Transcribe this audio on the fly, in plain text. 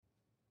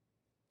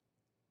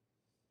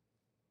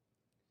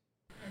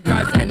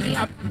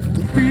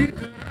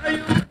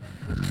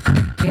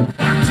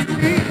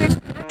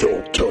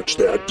Don't touch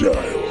that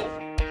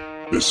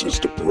dial. This is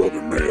the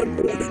Brother Man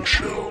Morning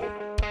Show.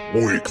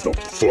 Wake the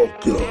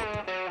fuck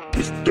up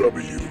with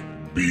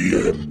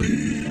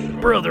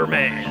WBMB. Brother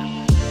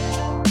Man.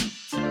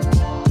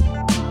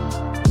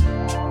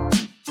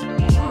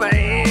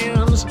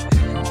 Mans.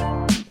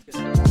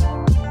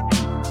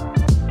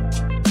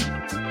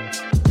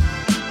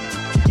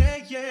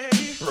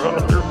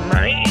 Brother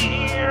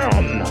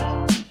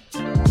Man.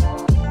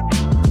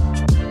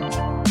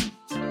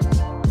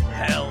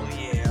 Hell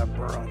yeah,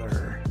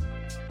 brother.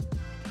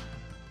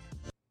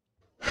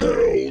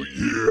 Hell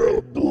yeah,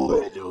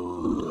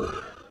 brother.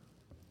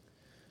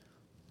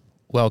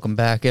 Welcome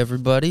back,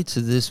 everybody,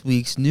 to this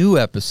week's new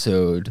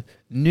episode,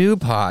 new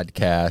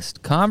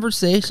podcast,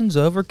 Conversations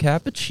Over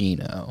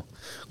Cappuccino,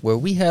 where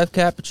we have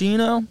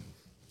cappuccino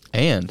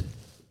and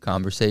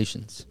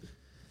conversations.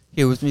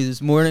 Here with me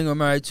this morning are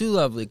my two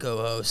lovely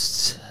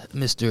co-hosts,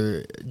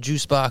 Mr.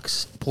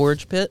 Juicebox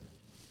Porridge Pit.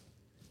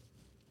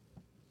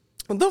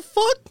 What the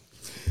fuck?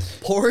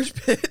 Porridge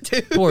Pit,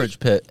 dude. Porridge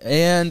Pit.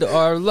 And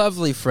our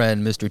lovely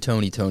friend, Mr.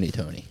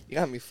 Tony. You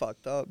got me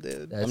fucked up,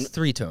 dude. That's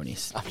three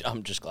Tonys.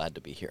 I'm just glad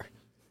to be here.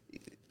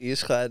 You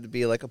just glad to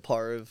be like a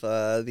part of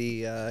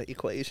the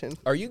equation.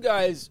 Are you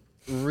guys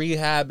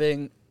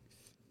rehabbing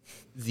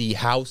the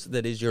house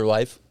that is your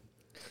life?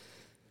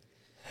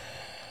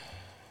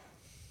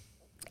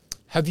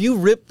 Have you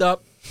ripped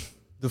up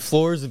the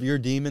floors of your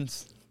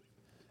demons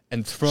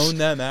and thrown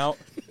them out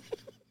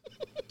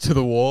to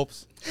the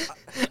wolves?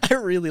 I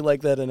really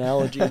like that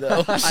analogy,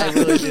 though. I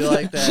really do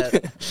like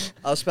that.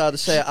 I was about to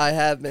say I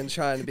have been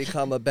trying to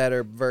become a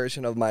better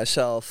version of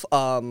myself.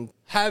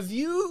 Have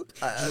you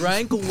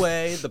drank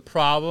away the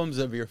problems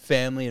of your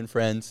family and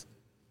friends?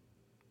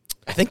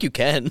 I think you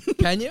can.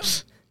 Can you?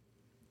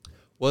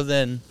 Well,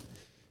 then,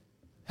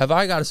 have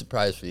I got a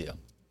surprise for you?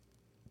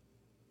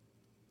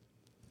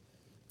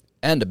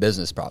 And a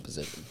business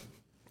proposition.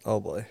 Oh,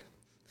 boy.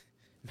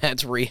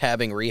 Matt's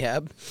rehabbing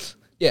rehab.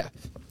 Yeah.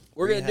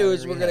 We're going to do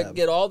is we're going to Rehab.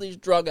 get all these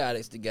drug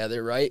addicts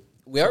together, right?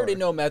 We already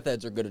know meth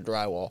heads are good at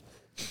drywall.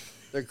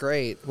 They're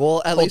great.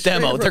 Well, at Oh, least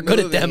demo. for They're good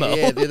at moving. demo.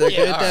 Yeah, dude, they're Yeah,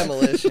 good at all right.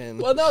 demolition.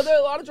 Well, no, there are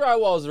a lot of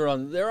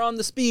drywalls they're on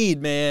the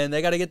speed, man.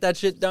 They got to get that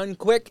shit done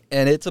quick,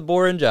 and it's a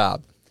boring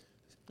job.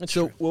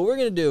 So what we're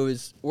going to do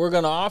is we're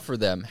going to offer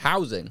them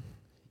housing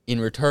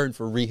in return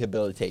for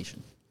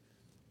rehabilitation.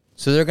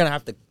 So they're going to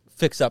have to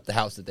fix up the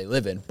house that they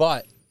live in,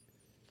 but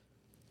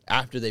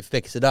after they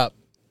fix it up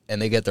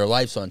and they get their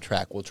lives on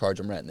track, we'll charge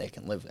them rent and they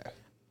can live there.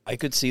 I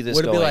could see this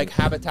Would it going. be like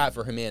Habitat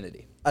for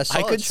Humanity? I saw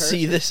I a could church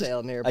see for this.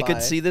 sale nearby. I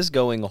could see this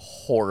going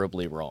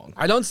horribly wrong.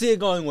 I don't see it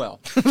going well.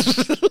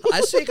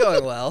 I see it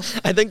going well.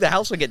 I think the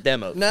house will get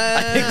demoed. Nah,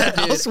 I think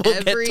the dude, house will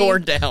get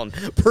torn down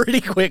pretty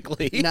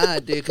quickly. Nah,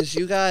 dude, because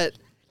you got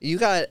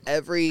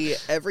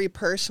every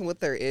person with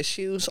their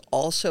issues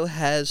also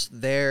has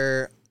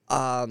their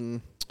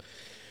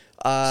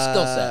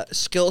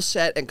skill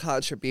set and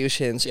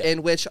contributions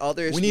in which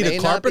others We need may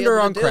a not be carpenter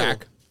able on to do.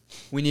 crack.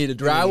 We need a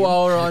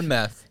drywaller on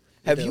meth.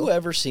 Have you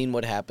ever seen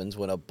what happens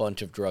when a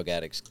bunch of drug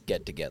addicts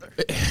get together?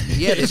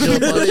 Yeah, they do a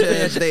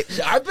bunch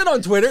of. I've been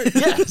on Twitter.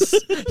 Yes.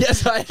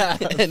 Yes, I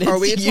have. And Are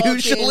we it's talking,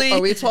 usually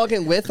Are we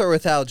talking with or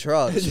without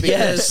drugs?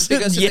 Yes.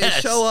 Because if Yes. they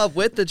show up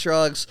with the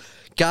drugs,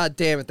 god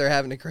damn it, they're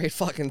having a great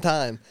fucking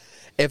time.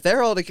 If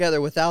they're all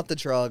together without the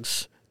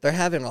drugs, they're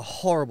having a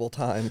horrible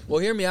time. Well,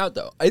 hear me out,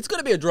 though. It's going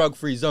to be a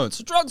drug-free zone,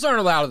 so drugs aren't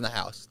allowed in the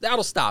house.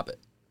 That'll stop it.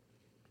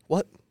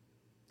 What?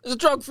 It's a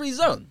drug-free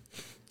zone.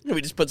 we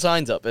just put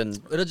signs up and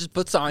It'll just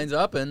put signs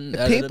up and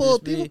People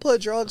put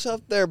drugs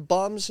up their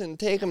bums and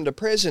take them to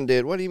prison,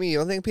 dude. What do you mean? You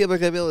don't think people are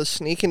gonna be able to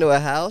sneak into a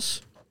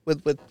house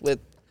with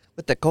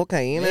the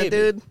cocaine, Maybe.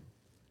 dude?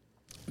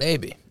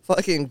 Maybe.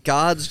 Fucking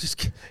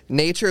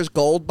nature's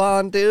gold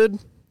bond, dude.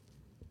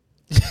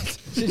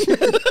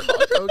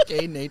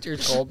 Cocaine,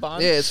 nature's gold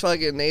bond. Yeah, it's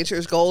fucking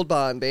nature's gold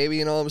bond, baby.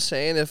 You know what I'm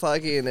saying?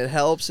 It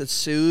helps, it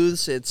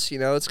soothes,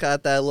 it's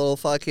got that little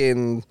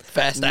fucking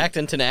fast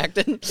acting to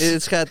acting.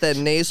 it's got that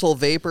nasal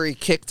vapory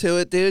kick to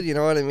it, dude. You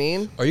know what I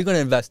mean? Are you going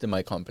to invest in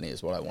my company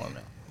is what I want to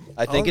know.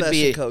 I think I'll it'd invest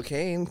be in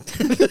cocaine.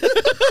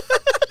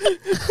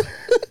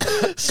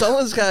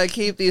 Someone's got to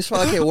keep these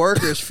fucking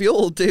workers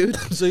fueled, dude.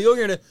 So you're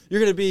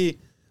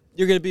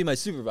gonna be my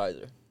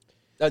supervisor.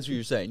 That's what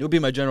you're saying. You'll be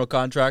my general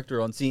contractor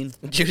on scene.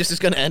 Judas is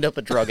going to end up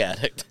a drug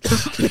addict.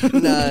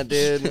 Nah,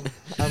 dude,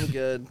 I'm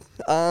good.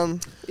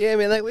 Yeah, I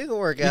mean, like we can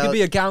work You out. could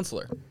be a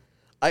counselor.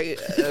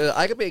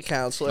 I could be a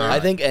counselor. I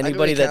think I could be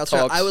anybody a that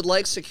counselor. talks. I would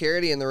like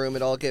security in the room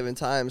at all given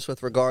times,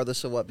 with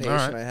regardless of what patient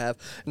right. I have.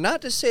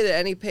 Not to say that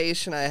any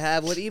patient I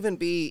have would even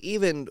be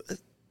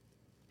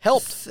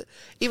helped.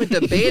 even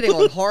debating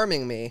on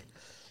harming me.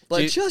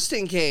 But Juice- just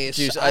in case,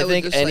 Juice, I I would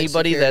think just like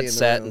anybody security that in the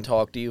sat room. and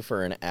talked to you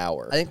for an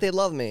hour I think they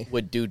love me.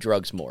 would do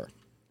drugs more.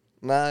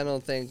 No, I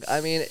don't think.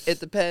 I mean, it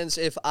depends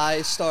if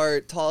I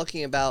start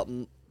talking about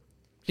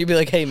You'd be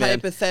like, "Hey, man,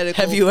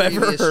 hypothetical have you ever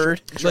previous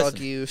heard drug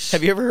use?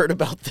 Have you ever heard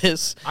about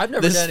this? I've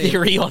never this done any-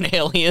 theory on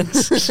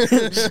aliens."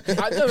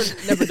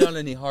 I've never done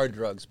any hard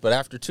drugs, but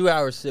after 2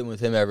 hours sitting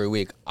with him every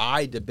week,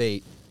 I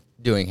debate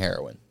doing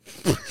heroin.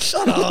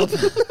 Shut up.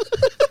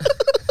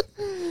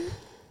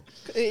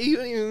 You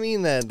don't even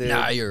mean that, dude.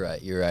 Nah, you're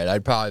right. You're right.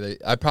 I'd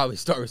probably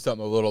start with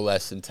something a little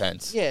less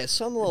intense. Yeah,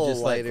 some little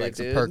Just lighter, like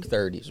dude. some Perk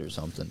 30s or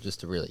something,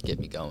 just to really get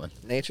me going.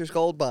 Nature's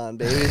gold bond,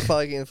 baby.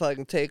 fucking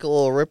take a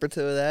little rip or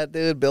two of that,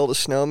 dude. Build a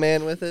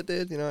snowman with it,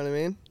 dude. You know what I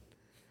mean?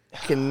 You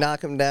can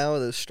knock him down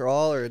with a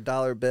straw or a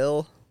dollar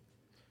bill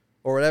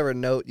or whatever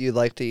note you'd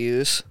like to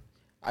use.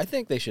 I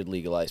think they should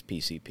legalize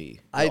PCP.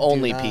 I do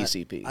Only not.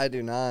 PCP. I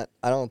do not.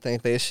 I don't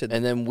think they should.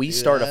 And then we do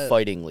start that. a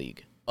fighting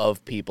league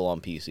of people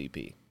on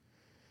PCP.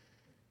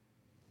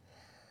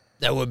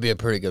 That would be a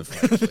pretty good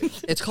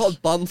fight. It's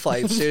called bum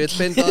fights, dude. It's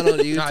been done on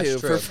That's YouTube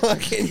true. for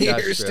fucking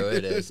years, That's true.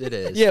 dude. It is. It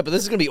is. Yeah, but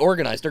this is going to be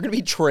organized. They're going to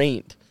be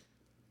trained.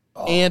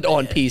 And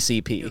on Can you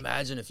PCP.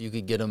 imagine if you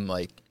could get them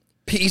like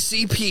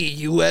PCP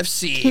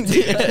UFC,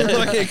 dude.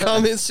 Fucking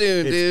coming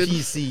soon, dude.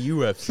 PC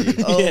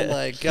UFC. Oh Yeah.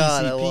 my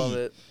god, I PCP. love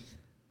it.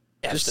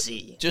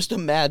 Just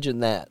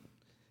imagine that.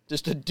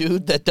 Just a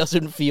dude that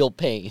doesn't feel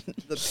pain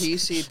The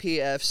PCP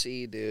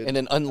FC, dude. and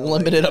an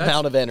unlimited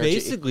amount of energy.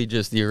 Basically,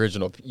 just the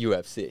original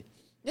UFC.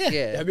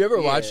 yeah. Have you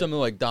ever watched yeah. something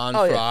like Don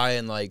Oh, yeah. Fry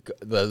and like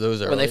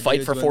those are When they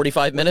fight for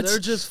 45 minutes? They're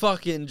just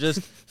fucking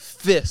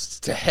fists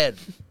to head.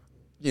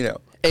 You know,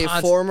 A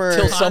former-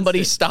 Till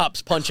somebody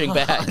stops punching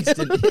back.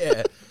 constant,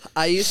 yeah.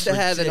 I used to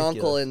have an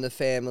uncle ridiculous. in the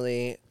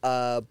family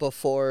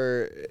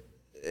before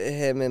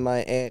him and my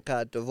aunt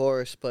got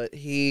divorced, but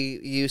he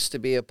used to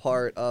be a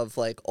part of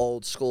like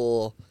old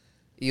school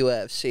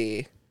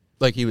UFC.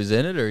 Like he was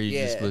in it, or he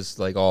just Yeah. was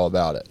like all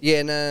about it.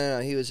 Yeah,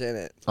 no, he was in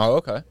it. Oh,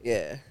 okay.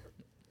 Yeah.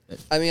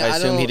 I mean, I I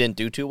assume don't. he didn't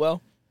do too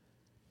well.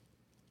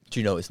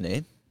 Do you know his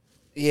name?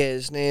 Yeah,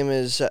 his name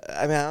is.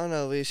 I mean, I don't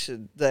know. We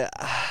should.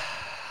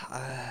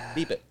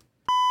 Beep it.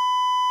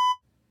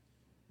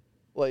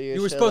 What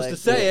You were supposed to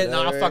say it, and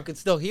I'll fucking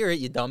still hear it,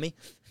 you dummy.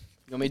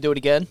 You want me to do it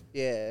again?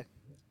 Yeah. Dave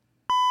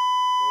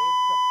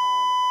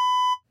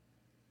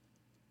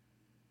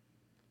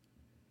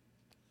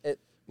Capana.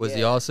 Was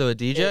he also a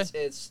DJ?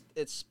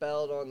 It's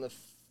spelled on the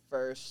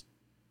first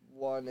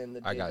one in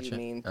the I Did got You you.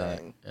 Mean All right,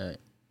 thing. all right.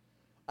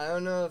 I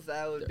don't know if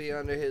that would be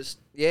under his.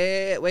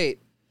 Yeah, wait.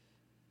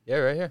 Yeah,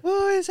 right here.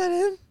 Oh, is that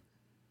him?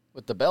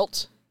 With the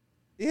belts?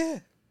 Yeah.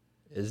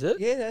 Is it?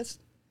 Yeah, that's.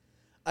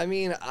 I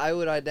mean, I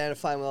would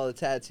identify him with all the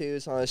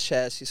tattoos on his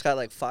chest. He's got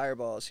like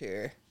fireballs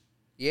here.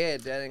 Yeah,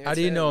 Denning. How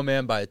do you know a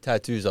man by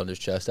tattoos on his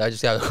chest? I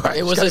just got to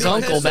It was his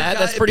uncle, Because the Matt. guy-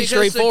 That's pretty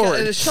because the guy-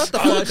 straightforward. Shut the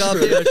Oh, fuck that's up,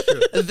 true, dude. that's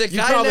true. The You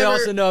guy probably never,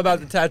 also know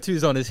about the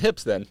tattoos on his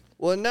hips then.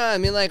 Well, no, I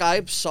mean, like,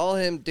 I saw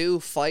him do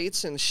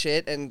fights and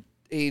shit, and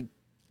he.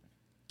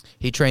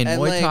 He trained And,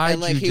 Muay like- Thai,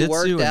 and, like, he Jiu-Jitsu,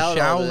 worked and out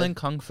all the- Shaolin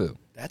Kung Fu.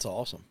 That's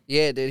awesome.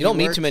 Yeah, dude. You don't he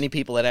meet worked- too many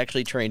people that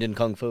actually trained in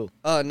Kung Fu.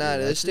 Oh, no,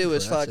 this that's dude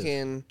was impressive.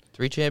 fucking.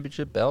 3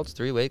 championship belts,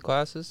 3 weight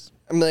classes.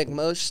 I mean, like,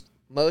 most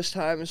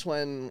times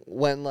when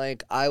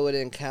like I would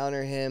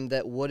encounter him,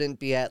 that wouldn't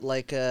be at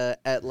like a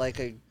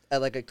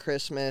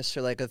Christmas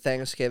or like a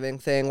Thanksgiving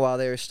thing while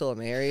they were still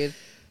married.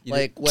 You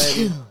Like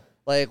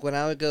when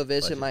I would go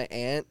visit my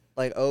aunt,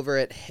 like over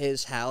at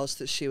his house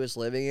that she was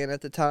living in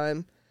at the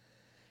time.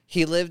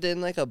 He lived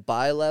in like a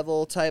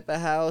bi-level type of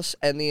house,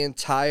 and the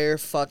entire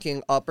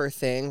fucking upper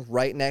thing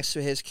right next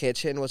to his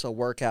kitchen was a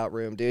workout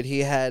room, dude. He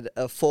had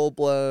a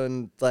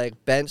full-blown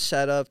like bench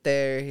set up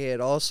there. He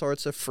had all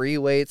sorts of free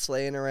weights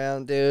laying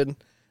around, dude.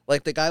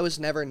 Like the guy was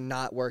never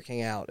not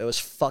working out. It was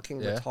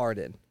fucking Yeah.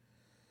 retarded.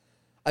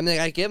 I mean,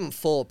 like, I give him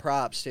full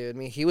props, dude. I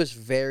mean, he was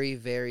very,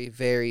 very,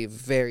 very,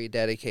 very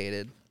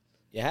dedicated.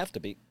 You have to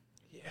be.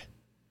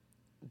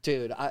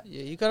 Dude, Yeah,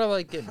 you gotta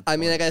like get. I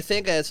mean, like, I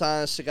think it's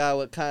honest to God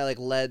what kind of like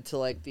led to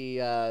like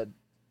the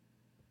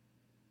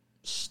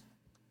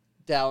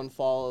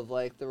downfall of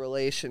like the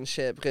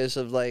relationship because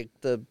of like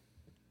the.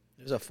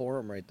 There's a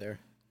forum right there.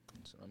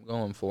 That's what I'm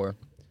going for.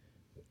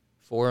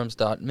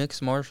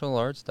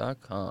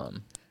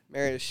 Forums.mixedmartialarts.com.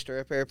 Married a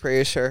stripper.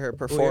 Pretty sure her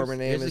performer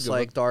name here's a is good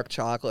like one. Dark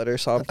Chocolate or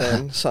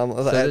something. Some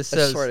of that. this I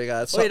says- swear to God,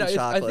 Wait, something I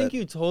chocolate. think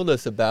you told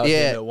us about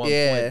Yeah, him at one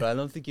yeah. point, but I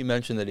don't think you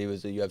mentioned that he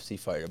was a UFC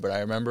fighter. But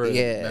I remember,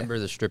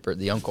 the stripper,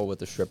 the uncle with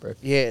the stripper.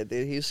 Yeah,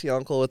 dude, he's the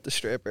uncle with the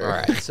stripper. All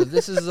right, so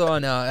this is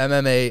on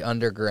MMA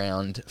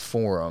Underground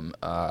forum.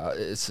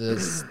 It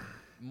says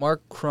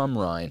Mark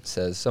Crumrine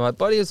says, so my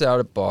buddy is out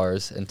at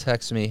bars and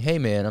texts me, hey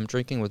man, I'm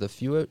drinking with a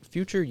future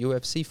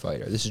UFC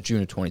fighter. This is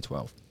June of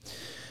 2012.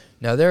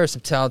 Now there are some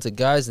talented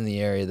guys in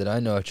the area that I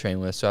know I've trained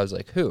with, so I was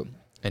like, who?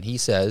 And he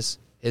says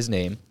his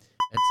name and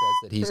says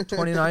that he's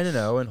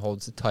 29-0 and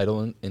holds the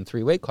title in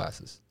 3 weight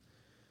classes.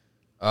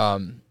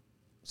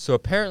 So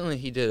apparently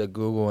he did a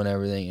Google and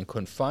everything and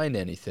couldn't find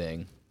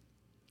anything.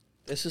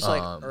 This is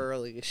like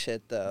early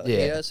shit though.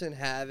 yeah. He doesn't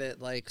have it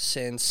like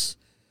since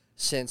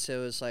it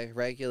was like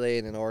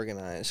regulated and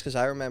organized. Because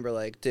I remember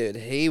like, dude,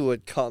 he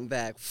would come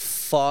back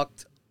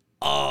fucked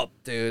up,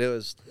 dude. It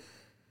was.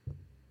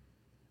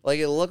 Like,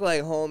 it looked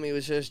like homie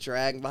was just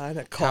dragged behind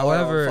a car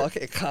However, on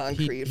fucking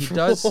concrete he for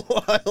does- a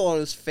while on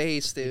his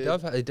face, dude.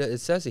 It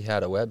says he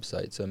had a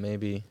website, so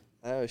maybe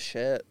Oh,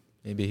 shit.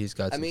 he's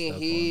got some stuff on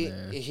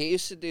there. he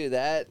used to do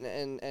that,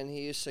 and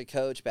he used to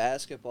coach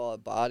basketball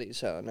at Body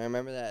Zone. I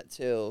remember that,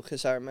 too,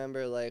 because I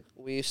remember, like,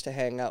 we used to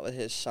hang out with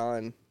his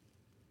son,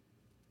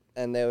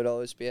 and they would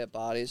always be at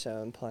Body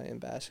Zone playing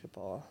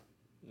basketball.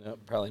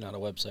 Nope, probably not a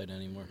website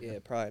anymore. Yeah,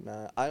 probably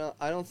not.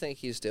 I don't think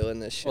he's doing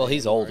this shit. Well,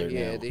 he's anymore. older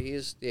yeah, now. dude,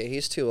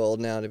 he's too old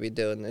now to be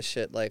doing this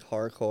shit like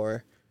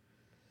hardcore.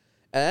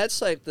 And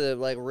that's like the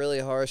like really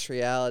harsh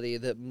reality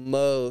that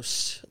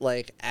most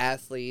like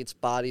athletes,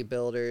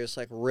 bodybuilders,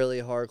 like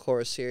really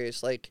hardcore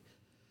serious, like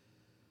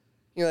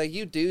like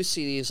you do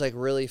see these like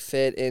really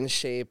fit, in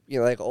shape,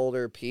 like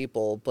older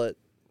people, but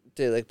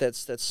dude, like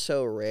that's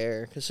so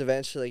rare because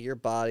eventually your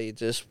body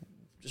just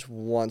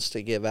wants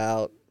to give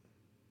out.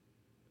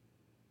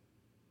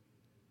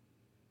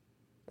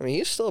 I mean,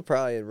 he's still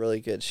probably in really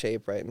good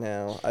shape right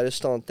now. I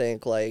just don't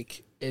think,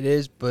 like... It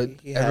is, but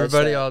he has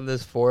everybody that. on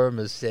this forum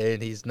is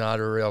saying he's not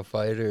a real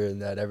fighter and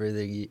that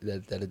everything...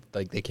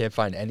 like, they can't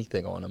find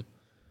anything on him.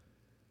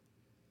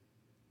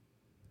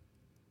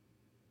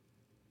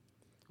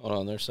 Hold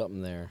on, there's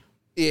something there.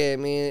 Yeah, I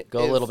mean...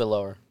 Go a little bit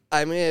lower.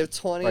 I mean, if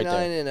 29 Right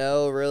there. and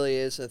 0 really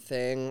is a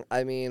thing,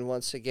 I mean,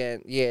 once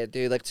again, yeah,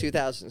 dude, like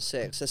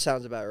 2006, that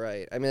sounds about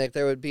right. I mean, like,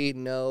 there would be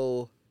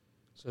no...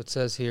 So it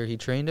says here, he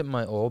trained at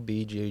my old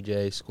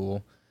BJJ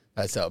school.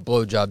 That's a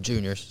blowjob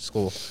junior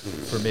school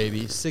for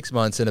maybe 6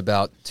 months in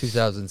about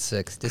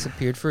 2006.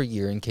 Disappeared for a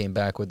year and came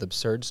back with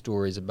absurd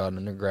stories about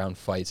underground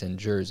fights in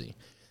Jersey.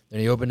 Then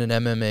he opened an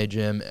MMA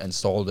gym and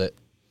sold it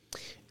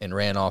and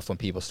ran off when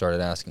people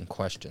started asking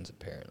questions,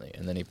 apparently.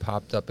 And then he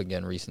popped up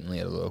again recently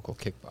at a local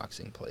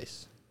kickboxing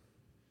place.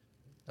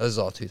 This is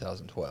all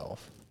 2012.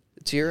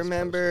 Do you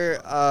remember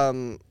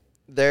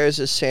there's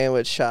a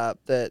sandwich shop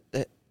that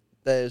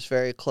is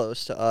very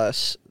close to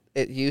us?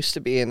 It used to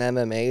be an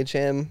MMA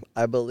gym.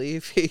 I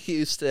believe he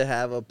used to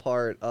have a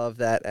part of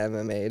that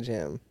MMA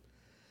gym.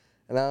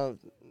 And I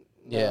don't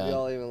know if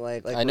y'all even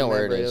like I know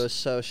where it remember is. It was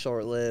so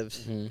short-lived.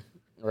 Mm-hmm.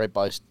 Right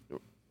by...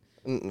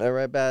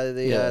 Right by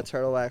the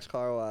Turtle Wax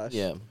Car Wash.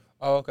 Yeah.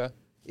 Oh, okay.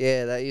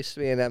 Yeah, that used to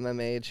be an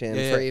MMA gym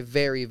for a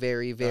very,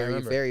 very, very,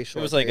 remember. very It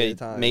short was like period of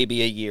time.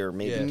 maybe a year,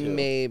 maybe Yeah. two.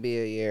 Maybe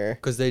a year.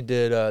 Because they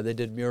did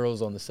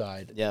murals on the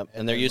side. Yeah,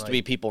 and there then, used to be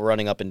like- people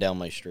running up and down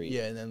my street.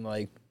 Yeah, and then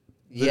like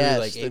literally, Yes,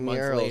 like, the 8 months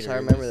murals. later, I it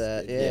remember was-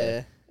 that.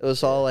 Yeah. It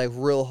was all like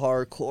real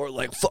hardcore,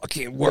 like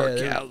fucking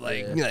workout,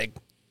 like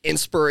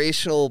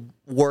inspirational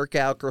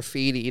workout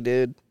graffiti,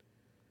 dude.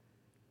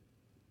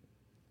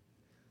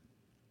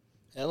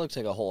 That looks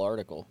like a whole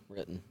article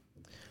written.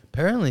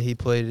 Apparently, he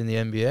played in the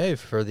NBA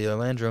for the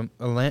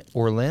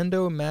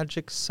Orlando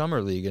Magic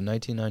Summer League in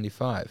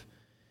 1995,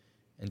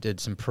 and did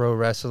some pro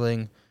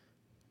wrestling,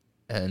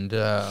 and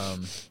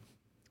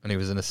he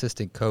was an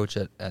assistant coach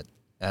at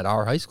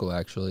our high school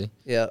actually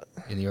Yeah.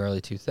 in the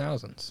early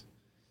 2000s.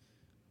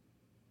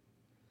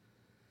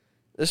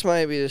 This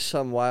might be just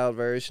some wild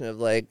version of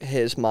like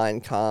his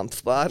Mein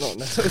Kampf, but I don't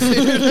know.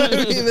 Dude.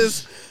 I mean,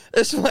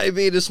 this might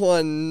be just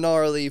one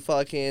gnarly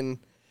fucking.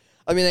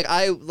 I mean,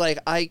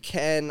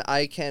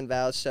 I can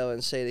vouch so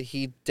and say that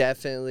he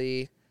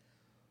definitely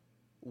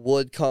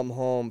would come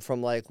home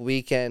from like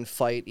weekend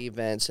fight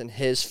events and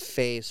his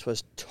face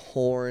was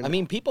torn. I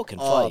mean, people can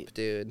up, fight.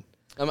 dude.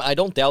 I mean, I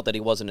don't doubt that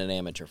he wasn't an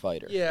amateur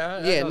fighter. Yeah,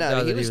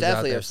 no, he was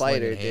definitely a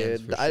fighter,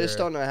 dude. I just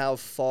don't know how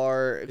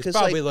far. It's Because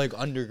probably like,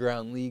 like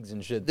underground leagues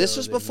and shit. this though,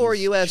 was that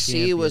UFC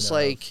he's was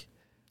champion like.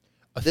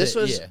 of. This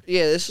was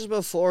yeah. This was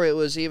before it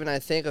was even, I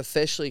think,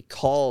 officially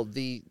called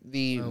the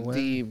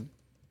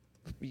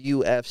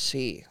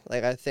UFC.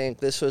 Like, I think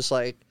this was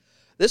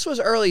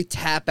early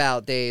tap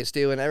out days,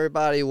 dude, and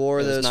everybody wore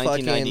It was those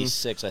fucking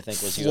 1996, I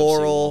think, was UFC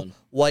floral 1.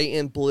 white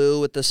and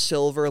blue with the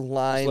silver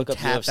line look up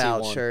tap UFC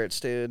out 1. shirts,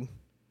 dude.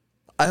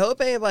 I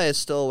hope anybody that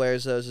still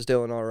wears those is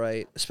doing all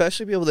right,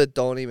 especially people that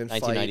don't even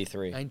fight.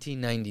 1993.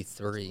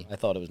 1993. I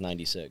thought it was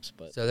 96,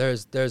 but So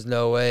there's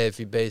no way if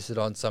you base it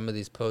on some of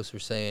these posts we're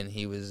saying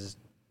he was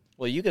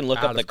well, you can look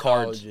out up the of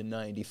cards. college in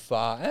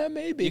 95.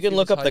 Maybe You if can he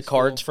look was up the high school.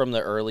 cards from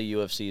the early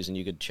UFCs, and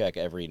you could check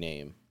every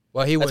name.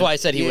 Well, he That's went, why I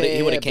said he would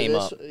have but came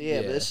this- up.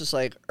 Yeah, but this is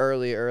like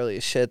early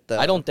shit though.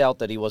 I don't doubt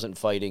that he wasn't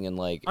fighting in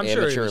like I'm sure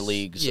he amateur was-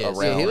 leagues yeah,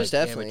 around. he was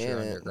like, definitely amateur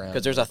in it. underground,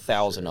 Because there's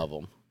 1,000 sure. of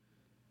them.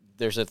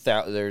 There's a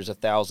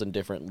 1,000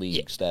 different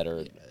leagues that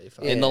are they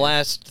fight. in the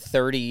last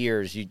 30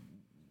 years.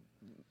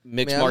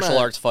 Mixed I mean, I'm martial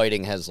not- arts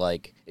fighting has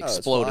like it's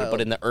exploded, wild. but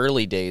in the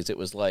early days it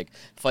was like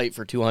fight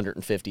for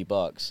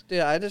 $250. Dude,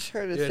 I just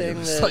heard a Dude, it thing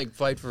was that like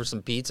fight for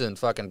some pizza and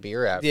fucking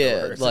beer Yeah,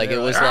 afterwards. like And it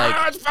they're was like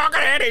let's fucking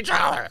hit each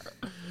other.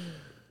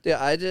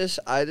 Yeah, I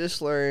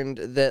just learned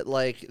that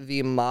like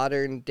the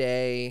modern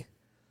day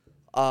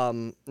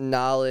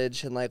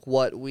knowledge and like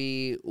what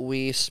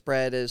we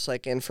spread as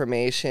like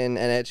information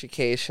and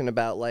education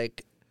about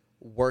like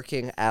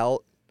working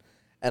out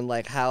and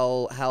like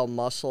how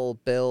muscle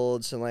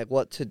builds and like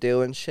what to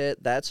do and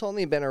shit, that's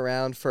only been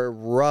around for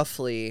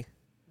roughly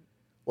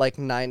like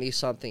 90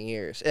 something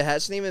years. It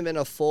hasn't even been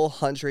a full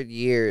 100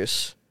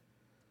 years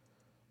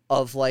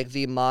of like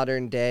the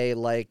modern day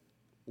like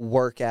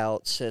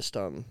workout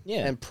system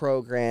and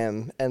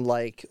program and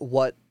like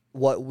what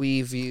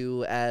we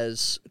view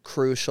as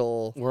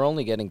crucial. We're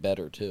only getting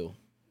better too.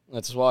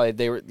 That's why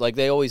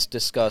they always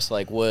discuss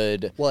like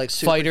would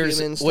fighters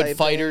in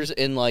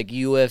like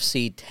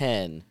UFC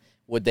 10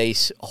 would they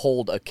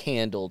hold a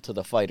candle to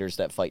the fighters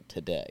that fight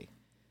today?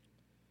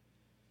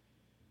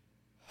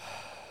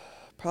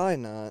 Probably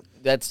not.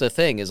 That's the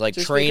thing is like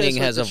Just training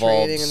because, has like, the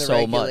evolved training and the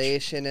so much.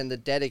 regulation and the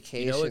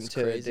dedication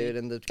to it, dude,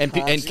 And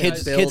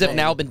kids have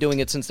now been doing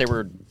it since they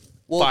were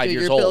 5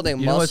 years you're old.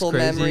 building muscle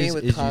memory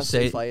with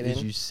constant fighting.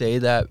 Is you say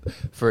that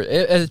for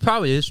it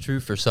probably is true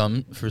for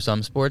some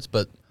sports,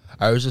 but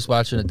I was just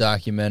watching a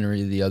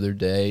documentary the other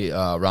day,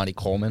 Ronnie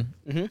Coleman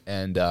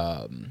and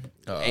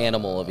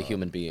animal of a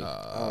human being.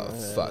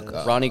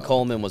 Ronnie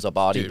Coleman was a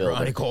bodybuilder. Dude,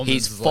 Ronnie Coleman's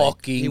He's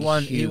fucking He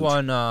won huge.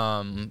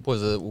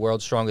 Was the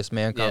world's strongest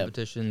man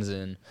competitions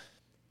and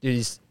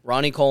dude,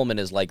 Ronnie Coleman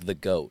is like the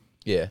GOAT.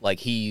 Yeah. Like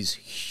he's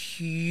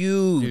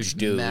huge,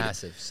 dude.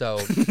 Massive. So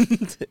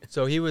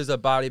he was a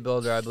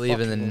bodybuilder, I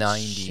believe, in the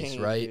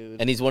 90s, right? Dude.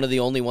 And he's one of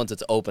the only ones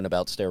that's open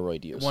about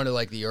steroid use. One of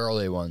like the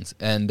early ones.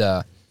 And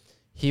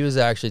he was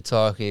actually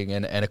talking,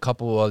 and a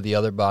couple of the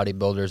other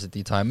bodybuilders at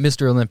the time,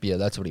 Mr. Olympia,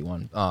 that's what he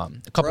won. A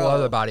couple of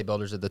other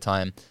bodybuilders at the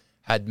time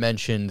had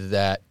mentioned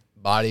that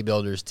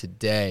bodybuilders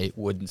today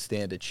wouldn't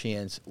stand a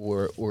chance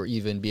or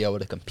even be able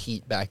to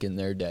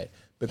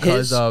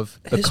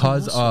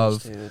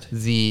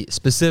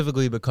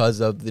specifically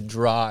because of the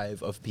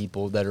drive of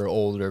people that are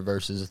older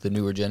versus the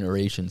newer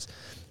generations.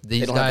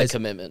 These don't guys have the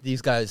commitment.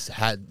 These guys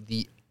had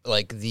the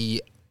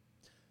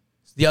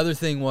other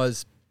thing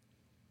was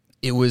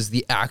it was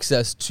the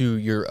access to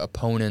your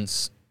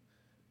opponent's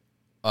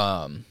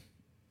like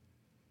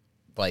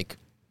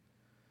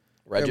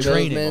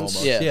training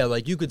almost. Yeah,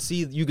 like you could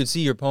see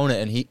your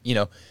opponent and he,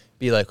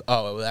 be like,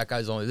 oh, well, that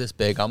guy's only this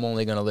big. I'm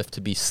only going to lift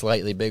to be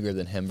slightly bigger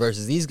than him.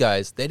 Versus these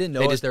guys, they didn't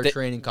know what their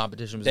training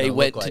competition was going to look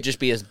like. They went to just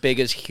be as big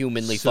as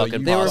humanly fucking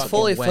possible. They were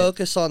fully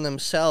focused on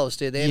themselves,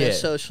 dude. They didn't have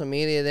social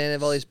media. They didn't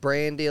have all these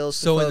brand deals.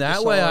 So in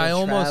that way,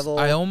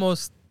 I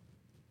almost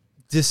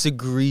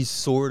disagree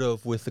sort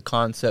of with the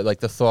concept, like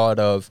the thought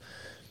of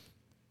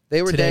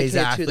they were today's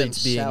dedicated to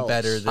athletes being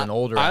better than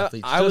older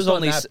athletes. I was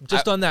only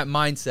on that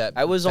mindset.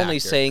 I was only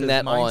saying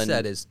that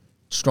mindset is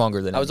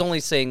stronger than I was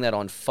only saying that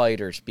on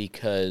fighters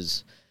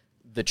because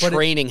the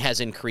training has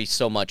increased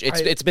so much.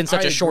 It's been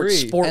such a short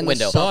sport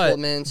window.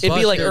 It'd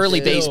be like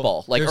early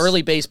baseball,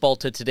 early baseball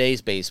to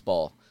today's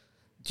baseball.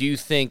 Do you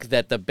think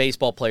that the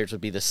baseball players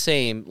would be the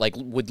same? Like,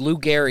 would Lou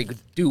Gehrig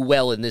do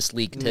well in this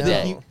league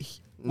today?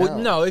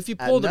 No, if you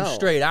pulled him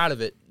straight out of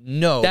it,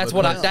 no. That's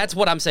what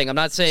I'm saying. I'm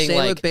not saying same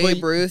like with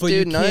Babe Ruth,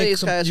 dude. None of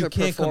these guys would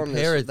can't perform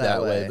compare it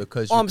that way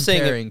because you're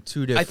comparing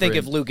two different. I think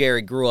if Lou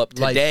Gehrig grew up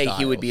today,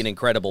 he would be an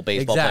incredible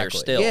baseball player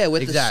still. Yeah,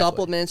 with the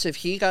supplements, if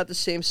he got the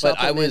same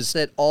supplements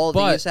that all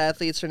these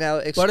athletes are now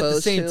exposed to. But at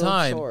the same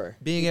time,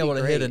 being able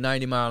to hit a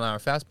 90-mile-an-hour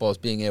fastball is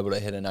being able to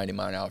hit a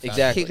 90-mile-an-hour fastball.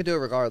 Exactly. He could do it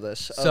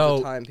regardless of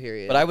the time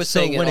period. But I was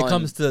saying when it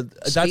comes to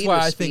that's why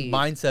I think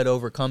mindset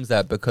overcomes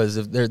that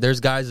because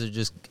there's guys that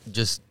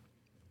just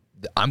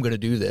I'm going to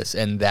do this,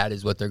 and that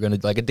is what they're going to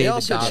like. They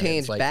also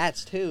change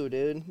bats too,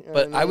 dude. You know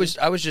but I was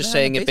just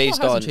saying it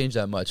based on hasn't changed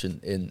that much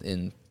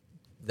in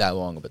that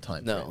long of a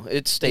time. No,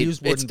 it stayed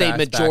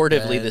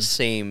majoritively the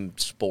same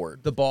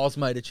sport. The balls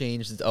might have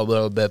changed a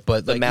little bit,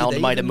 but the mound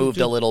might have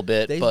moved a little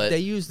bit. But they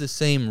use the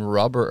same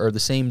rubber or the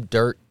same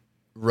dirt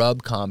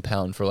rub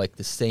compound for like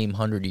the same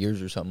 100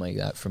 years or something like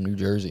that from New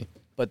Jersey.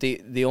 But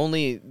the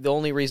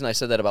only reason I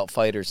said that about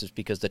fighters is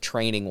because the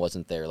training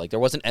wasn't there. Like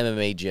there wasn't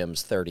MMA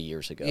gyms 30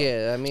 years ago.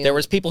 Yeah, I mean there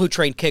was people who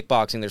trained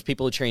kickboxing. There's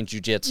people who trained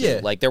jiu-jitsu. Yeah.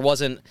 Like there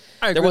wasn't.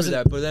 I agree with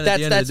that, but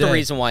then that's the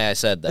reason why I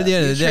said that. At the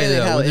end of the day,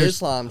 how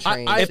Islam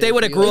trained. If they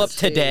would have grew up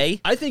today,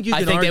 I think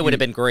they would have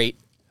been great.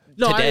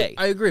 No, today.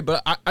 I agree,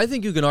 but I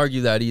think you can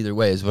argue that either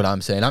way. Is what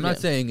I'm saying. I'm not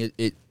saying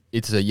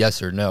it's a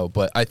yes or no,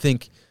 but I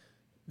think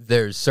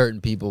there's certain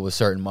people with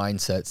certain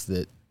mindsets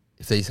that.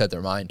 If they set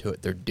their mind to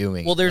it, they're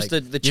doing. Well, there's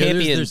the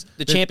champion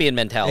champion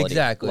mentality.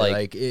 Exactly.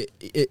 Like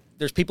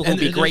there's people who will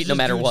be great no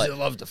matter what. They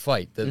love to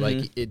fight. That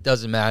like it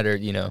doesn't matter.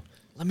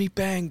 Let me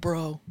bang,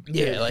 bro.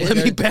 Yeah, like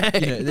let me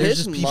bang.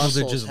 There's just people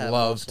that just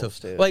love to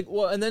like.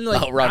 Well, and then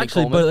like Ronnie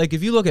actually, Coleman. but like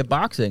if you look at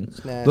boxing,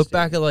 look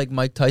back at like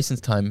Mike Tyson's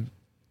time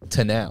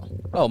to now.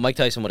 Oh, Mike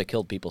Tyson would have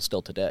killed people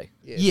still today.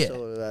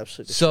 Yeah.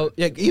 So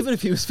even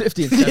if he was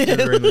 50 and stepped in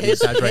the ring with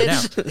these guys right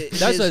now,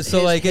 that's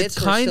so like it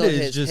kind of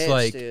is just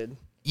like.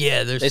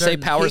 Yeah, they say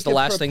power's the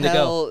last thing to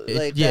go.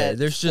 Like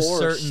there's just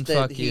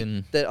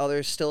certain that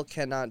others still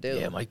cannot do.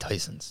 Yeah, Mike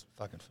Tyson's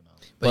fucking phenomenal.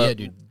 But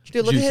yeah,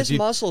 dude, look at his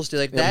muscles, dude.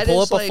 Like that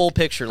pull is up a full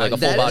picture, like a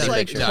full body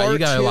picture. No, you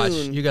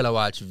gotta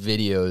watch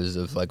videos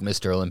of like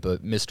Mr.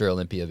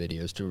 Olympia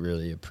videos to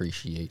really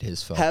appreciate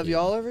his fucking. Have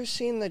y'all ever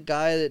seen the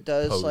guy that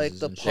does like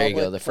the public there you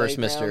go, the first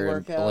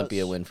Mr. workouts?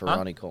 Olympia win for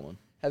Ronnie Coleman.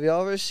 Have you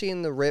ever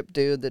seen the rip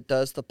dude that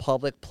does the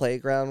public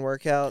playground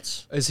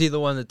workouts? Is he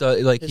the one that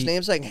does like? His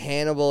name's like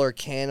Hannibal or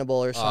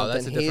Cannibal or something.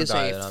 That's a different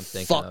guy that I'm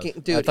thinking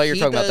of. Dude, I thought you were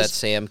talking about that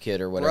Sam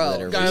kid or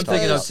whatever. Guy I'm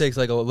thinking of takes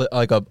like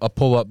a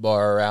pull-up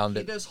bar around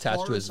it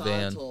attached to his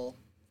van.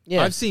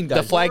 Yeah, I've seen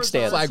guys. The flag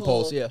stand,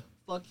 flagpoles. Yeah,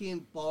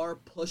 fucking bar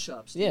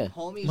push-ups. Yeah,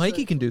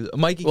 Mikey can do.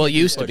 Mikey. Well,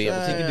 used to be able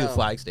to. He can do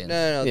flag stands.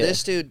 No.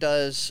 This dude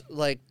does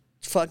like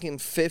fucking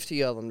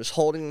 50 of them, just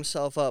holding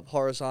himself up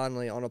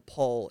horizontally on a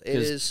pole. It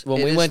is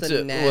when we went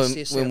to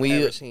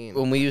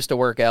when we used to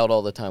work out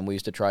all the time, we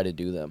used to try to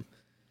do them.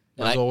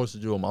 My goal was to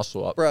do a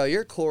muscle up. Bro,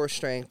 your core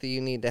strength that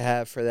you need to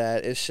have for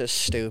that is just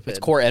stupid. It's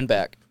core and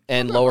back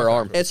and lower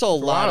arm. It's a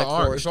lot of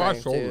core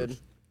strength, dude.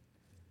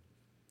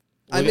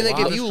 I mean, like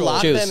if you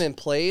lock them in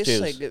place,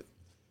 like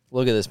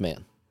look at this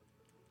man.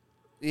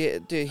 Yeah,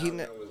 dude.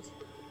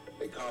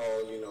 They call,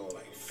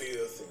 like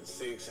 5th and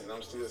 6th, and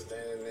I'm still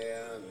standing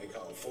there, and they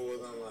call 4th.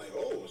 I'm like,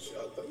 oh, shit,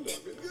 I'm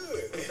doing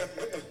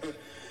good.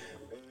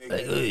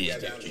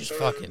 Like, he's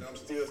fucking. I'm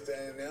still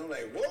standing there. I'm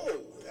like, whoa.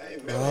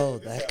 Bro,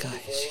 that guy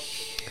is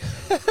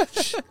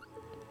huge.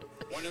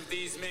 One of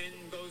these men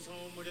goes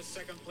home with a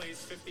second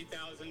place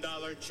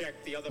 $50,000 check.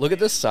 The other Look at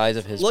the size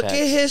of his Look pecs.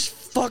 at his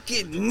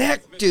fucking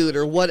neck, dude,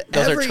 or whatever.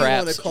 Those are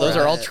traps. Those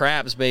are all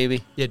traps,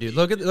 baby. Yeah, dude.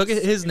 Look at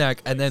his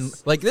neck, and then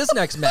like this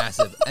neck's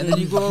massive, and then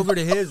you go over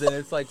to his, and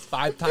it's like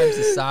 5 times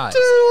the size.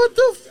 Dude, what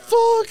the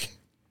fuck?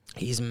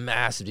 He's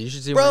massive. You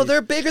should see. Bro,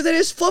 they're bigger than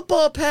his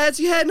football pads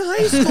he had in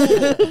high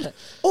school.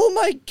 Oh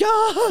my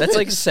god.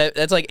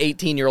 That's like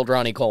 18-year-old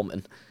Ronnie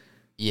Coleman.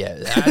 Yeah,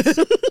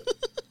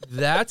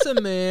 that's a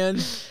man.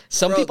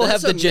 Some people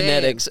have the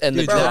genetics and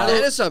the drive.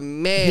 That is a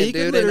man, dude. He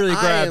can literally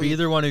grab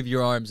either one of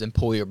your arms and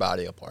pull your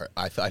body apart.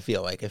 I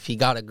feel like if he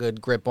got a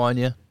good grip on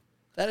you.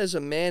 That is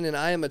a man, and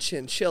I am a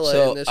chinchilla.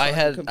 So in this I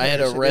had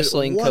a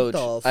wrestling dude,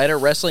 coach. I had a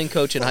wrestling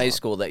coach in high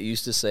school that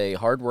used to say,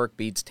 "Hard work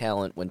beats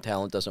talent when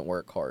talent doesn't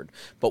work hard.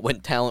 But when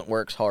talent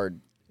works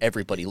hard,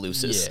 everybody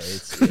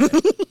loses." Yeah,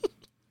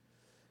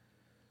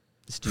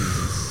 this dude's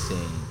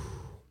insane.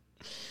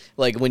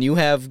 Like when you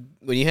have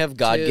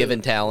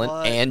God-given talent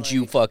and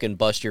you fucking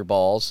bust your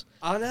balls.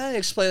 I'm not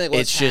explaining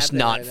what's it's just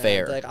not right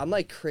fair. Like I'm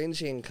like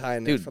cringing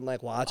kind of from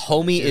like watching.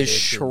 Homie is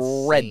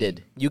shredded.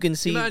 Insane. You can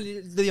see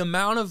the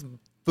amount of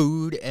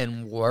food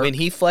and work when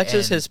he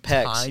flexes his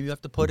pecs. Time you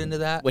have to put into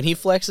that. When he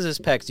flexes his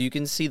pecs, you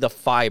can see the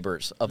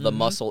fibers of the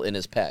muscle in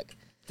his pec.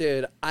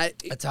 Dude,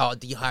 that's how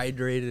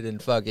dehydrated and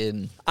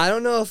fucking. I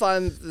don't know if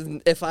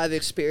I've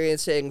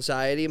experienced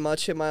anxiety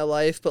much in my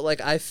life, but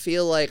like I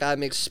feel like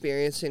I'm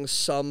experiencing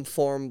some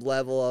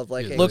level of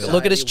like anxiety.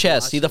 Look at his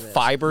chest. See the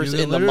fibers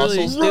in the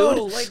muscles, dude.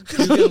 Bro, like,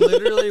 you can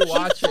literally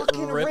watch it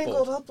fucking ripple.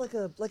 wrinkled up like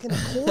an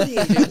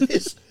accordion, dude.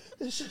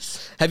 It's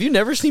just... Have you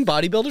never seen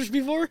bodybuilders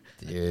before?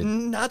 Dude.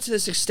 Not to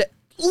this extent.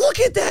 Look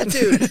at that,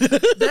 dude.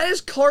 That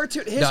is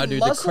cartoon. His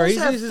muscles the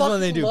craziest have is when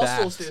they do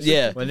muscles, backs. Dude.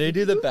 Yeah. When they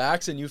do the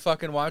backs and you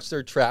fucking watch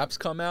their traps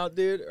come out,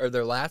 dude, or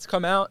their lats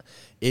come out,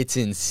 it's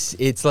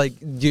like,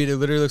 dude, it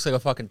literally looks like a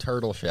fucking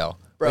turtle shell.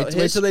 Bro,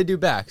 wait till they do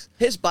backs.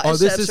 His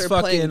biceps are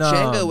playing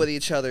Jenga with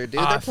each other, dude.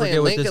 They're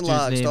playing Lincoln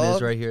Logs, name dog.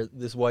 Is right here.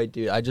 This white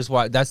dude. I just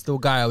watched. That's the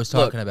guy I was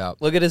talking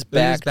about. Look at his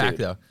back,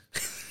 though.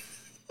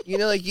 You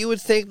know, like you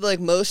would think, like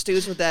most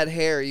dudes with that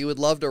hair, you would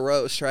love to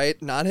roast,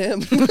 right? Not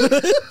him.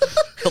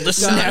 He'll just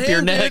snap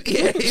your neck.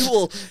 Yeah,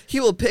 he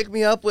will pick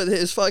me up with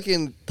his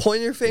fucking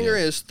pointer finger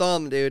and his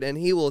thumb, dude, and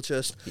he will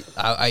just.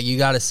 You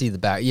got to see the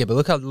back. Yeah, but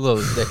look how little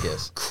his dick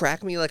is.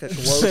 Crack me like a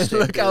glow stick.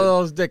 Look how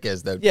little his dick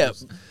is, though. Yeah.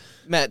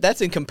 Matt,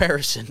 that's in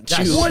comparison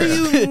to, what do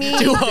you mean,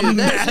 to a dude?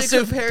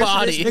 massive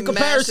body. In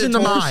comparison to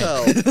mine.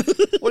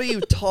 What are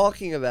you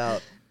talking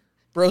about?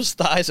 Bro's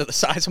thighs are the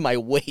size of my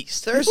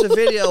waist. There's a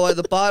video at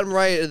the bottom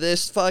right of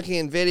this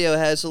fucking video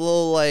has a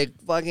little like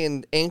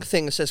fucking ink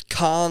thing that says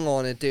Kong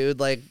on it, dude.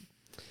 Like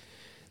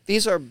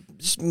these are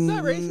just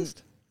not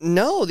racist.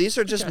 No, these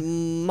are just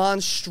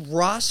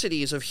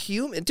monstrosities of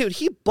human. Dude,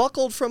 he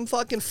buckled from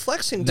fucking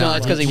flexing. No,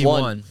 it's because he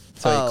won.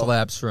 So he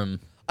collapsed from.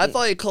 I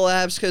thought he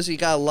collapsed because he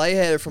got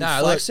lightheaded from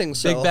flexing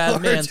so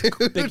hard,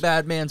 dude. Big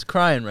bad man's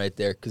crying right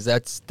there because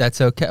that's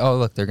okay. Oh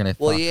look, they're gonna.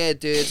 Well, yeah,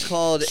 dude.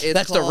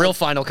 That's the real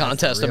final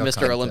contest of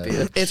Mr.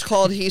 Olympia. It's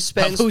called he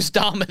spends. Who's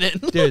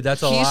dominant? Dude,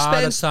 that's a lot of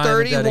time. He spends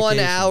 31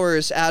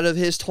 hours out of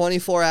his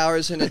 24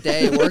 hours in a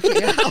day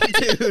working out,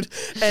 dude.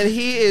 And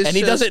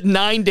he does it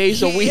 9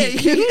 days a week.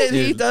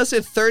 He does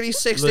it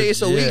 36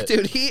 days a week,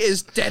 dude. He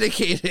is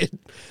dedicated.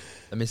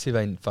 Let me see if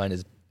I can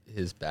find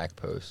his back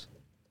post.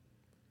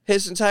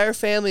 His entire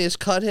family has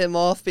cut him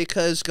off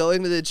because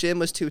going to the gym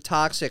was too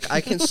toxic. I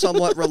can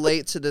somewhat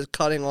relate to the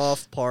cutting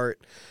off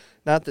part,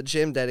 not the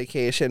gym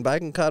dedication, but I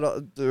can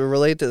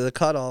relate to the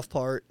cutoff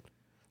part.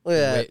 Look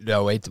at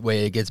that.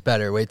 Wait, it gets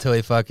better. Wait till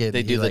they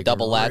do the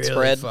double lat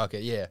spread. Fuck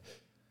it, yeah.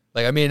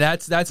 Like I mean,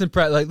 that's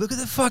impressive. Like look at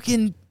the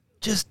fucking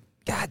just.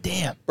 God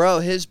damn.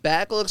 Bro, his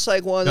back looks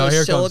like one of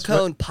those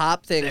silicone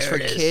pop things for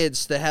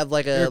kids that have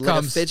like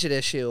a fidget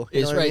issue.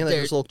 You know what right I mean?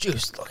 there. Like little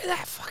juice. Look at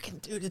that fucking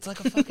dude. It's like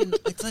a fucking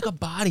it's like a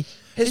body.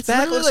 His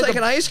back looks like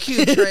an ice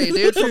cube tray,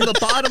 dude, from the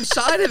bottom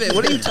side of it.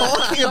 What are you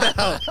talking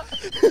about?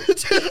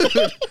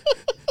 Dude.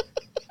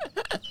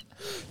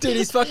 Dude,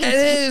 he's fucking. It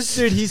is.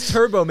 Dude, he's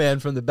Turbo Man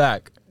from the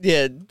back.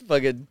 Yeah,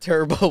 fucking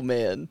Turbo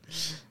Man.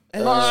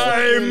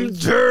 I'm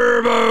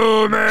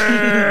Turbo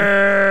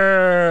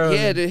Man.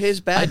 Yeah, dude, his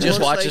back. I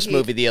just watched like this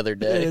movie the other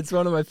day. It's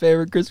one of my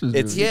favorite Christmas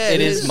movies. It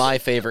is my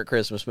favorite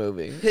Christmas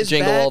movie.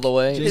 Jingle back, All the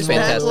Way. His It's back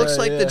fantastic. looks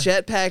like the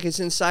jetpack is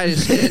inside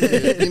his skin,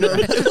 dude. You know,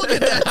 look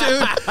at that,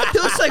 dude. He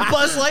looks like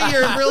Buzz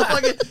Lightyear in real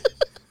fucking.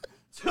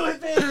 To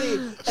infinity,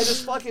 and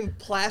this fucking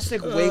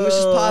plastic wings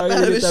just pop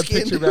out of his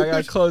skin. Picture back.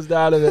 I closed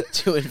out of it.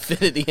 To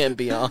infinity and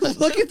beyond.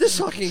 Look at this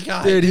fucking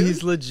guy, Dude,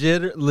 he's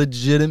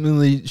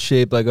legitimately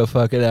shaped like a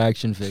fucking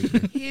action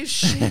figure. He's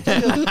shaped.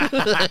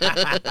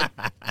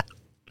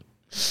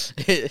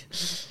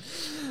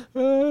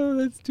 Oh,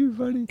 that's too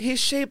funny. He's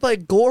shaped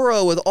like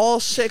Goro with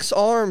all 6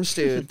 arms,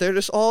 dude. They're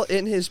just all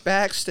in his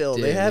back still.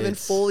 Dude, they haven't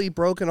fully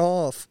broken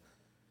off.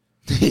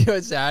 You know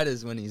what's sad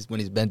is when he's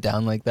bent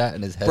down like that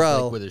and his head's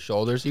Bro. like with his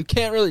shoulders. You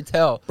can't really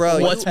tell. Bro,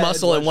 What's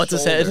muscle and what's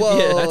his head? Whoa,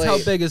 Yeah. That's how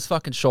wait. big his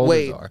fucking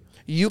shoulders are.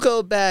 You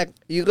go back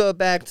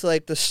to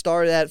like the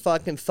start of that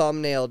fucking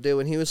thumbnail, dude,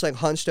 when he was like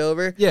hunched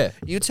over. Yeah.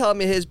 You tell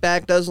me his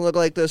back doesn't look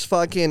like those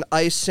fucking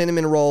iced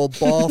cinnamon roll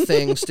ball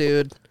things,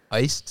 dude.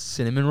 Iced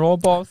cinnamon roll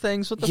ball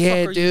things? What the fuck Yeah,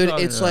 are you dude,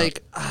 talking it's about?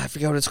 like I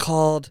forget what it's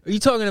called. Are you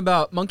talking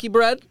about monkey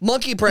bread?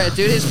 Monkey bread,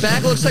 dude. His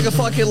back looks like a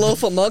fucking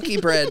loaf of monkey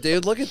bread,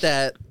 dude. Look at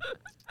that.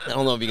 I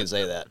don't know if you can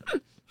say that.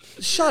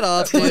 Shut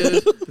up,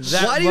 dude.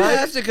 Why do you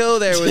have to go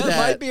there with That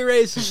might that? be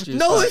racist. Juice,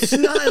 No, but- it's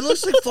not. It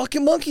looks like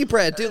fucking monkey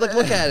bread, dude. Like,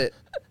 look at it.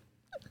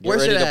 Get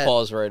Where's ready it to at?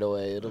 pause right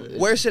away.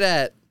 Where's it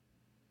at?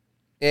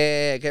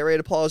 Yeah, get ready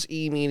to pause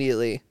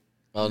immediately.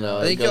 Oh no,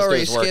 I he think goes you to already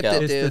his skipped workout.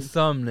 it. It's the dude.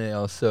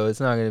 thumbnail, so it's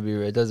not going to be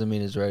right. It doesn't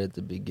mean it's right at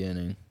the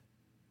beginning.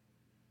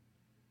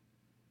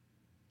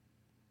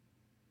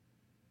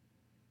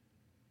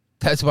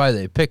 That's why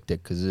they picked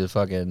it, because it's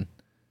fucking...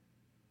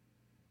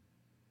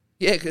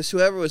 Yeah, because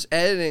whoever was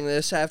editing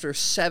this after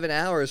 7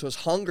 hours was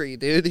hungry,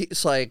 dude.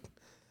 He's like,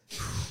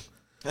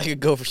 I could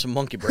go for some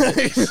monkey bread.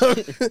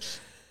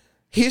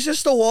 he's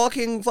just a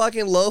walking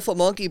fucking loaf of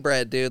monkey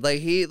bread, dude.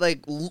 Like,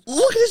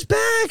 look at his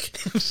back.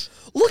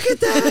 Look at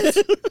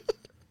that.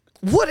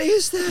 What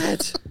is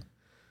that?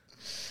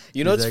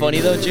 You know what's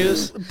funny though,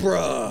 Juice?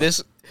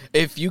 Bruh.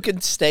 If you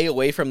can stay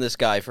away from this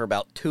guy for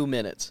about 2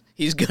 minutes,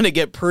 he's gonna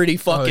get pretty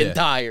fucking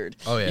tired.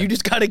 Oh, yeah. You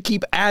just gotta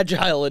keep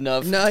agile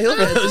enough. No, he'll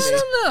get to me.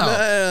 No.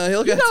 No,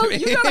 he'll get to me.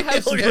 You gotta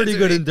have some He'll get pretty to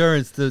good me.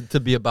 endurance to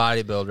be a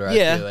bodybuilder. I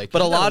Yeah, feel like.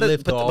 but You a lot gotta of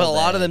lift but a all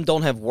lot of day. them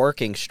don't have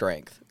working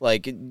strength.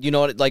 Like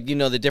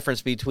the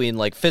difference between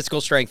like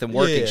physical strength and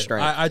working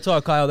strength. I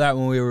taught Kyle that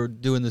when we were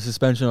doing the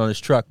suspension on his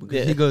truck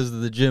because he goes to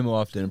the gym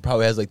often and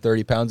probably has like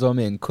 30 pounds on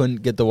me and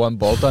couldn't get the one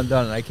bolt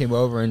undone. And I came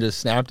over and just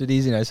snapped it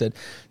easy. And I said,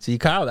 "See,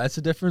 Kyle, that's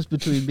the difference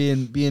between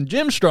being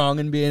gym strong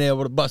and being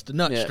able to bust a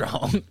nut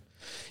strong."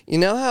 You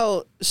know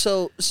how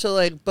so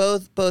like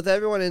both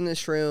everyone in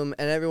this room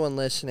and everyone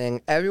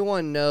listening,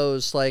 everyone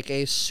knows like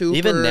a super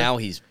Even now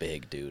he's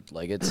big, dude.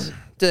 Like it's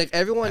like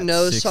everyone At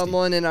knows 60.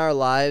 someone in our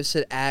lives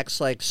that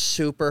acts like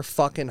super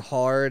fucking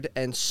hard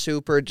and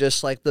super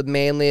just like the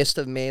manliest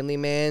of manly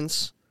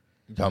mans.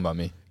 You talking about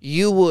me?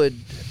 You would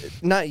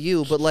not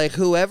you, but like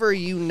whoever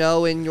you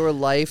know in your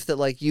life that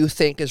like you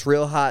think is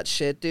real hot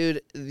shit,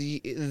 dude,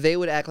 they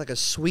would act like a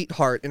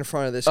sweetheart in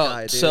front of this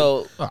guy, dude.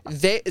 so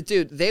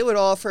They would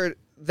offer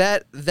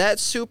that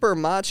super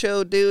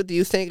macho dude do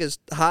you think is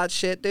hot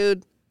shit,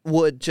 dude,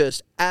 would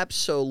just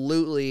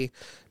absolutely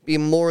be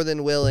more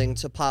than willing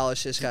to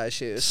polish this guy's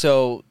shoes.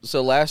 So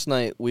last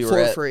night we For were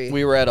at free.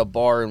 we were at a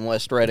bar in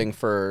West Reading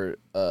for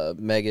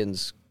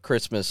Megan's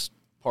Christmas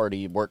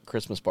party, work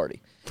Christmas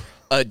party.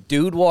 A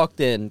dude walked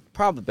in,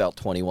 probably about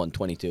 21,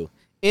 22,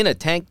 in a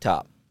tank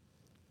top.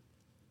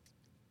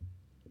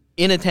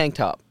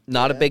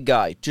 Not a big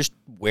guy, just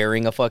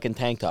wearing a fucking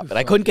tank top. And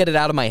I couldn't get it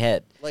out of my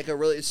head. Like a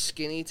really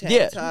skinny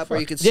tank top where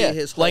you could see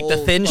his whole like the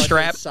thin fucking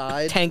strap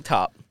side. tank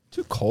top.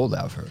 Too cold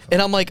out for it.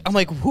 And I'm like,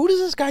 who does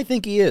this guy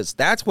think he is?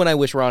 That's when I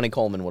wish Ronnie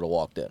Coleman would have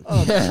walked in. Oh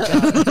my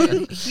god,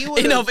 dude. He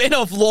would in have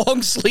a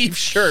long sleeve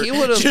shirt,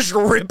 just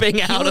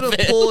ripping out of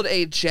it. pulled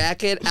a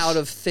jacket out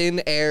of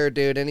thin air,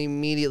 dude, and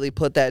immediately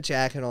put that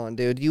jacket on,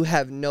 dude. You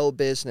have no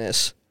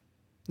business.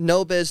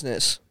 No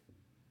business.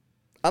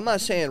 I'm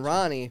not saying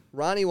Ronnie.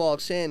 Ronnie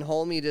walks in,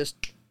 homie just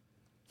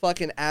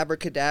fucking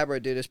abracadabra,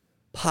 dude, just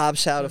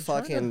pops out a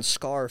fucking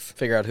scarf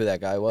Figure out who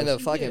that guy was. and a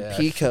fucking I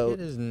pea forget coat.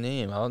 his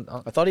name.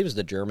 I thought he was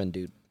the German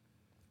dude.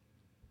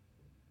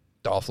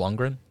 Dolph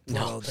Lundgren.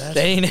 No, that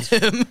ain't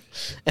him.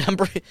 And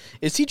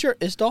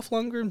is Dolph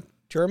Lundgren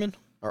German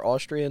or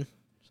Austrian?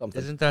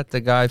 Something. Isn't that the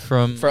guy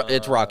from?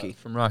 It's Rocky.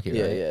 From Rocky,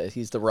 Yeah, right? yeah.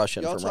 He's the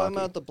Russian Y'all from talking Rocky.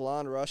 about the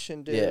blonde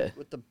Russian dude Yeah.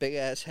 with the big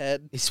ass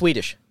head, He's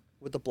Swedish.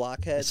 with the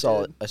block head? I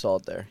saw dude? it. I saw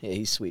it there. Yeah,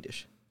 he's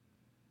Swedish.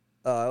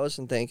 Oh, I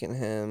wasn't thinking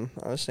him.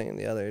 I was thinking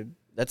the other.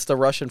 That's the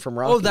Russian from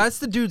Rocky. Oh, that's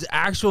the dude's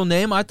actual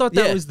name. I thought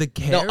that was the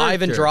character. No,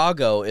 Ivan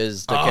Drago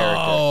is the character.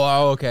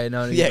 Oh, okay.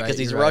 No, you're Yeah, right, 'cause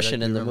he's you're right.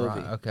 Russian I in do the remember.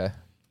 movie. Okay.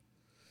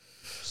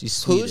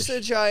 She's Who's Swedish.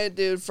 the giant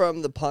dude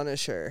from The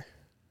Punisher?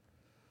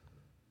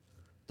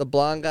 The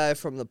blonde guy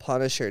from The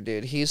Punisher,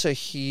 dude. He's a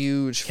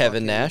huge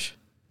Kevin fucking- Nash.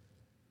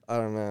 I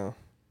don't know.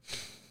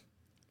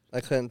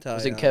 I couldn't tell.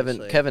 Was it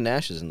Kevin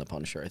Nash is in The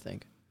Punisher, I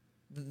think.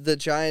 The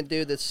giant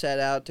dude that set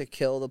out to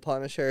kill the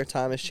Punisher,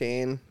 Thomas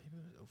Jane.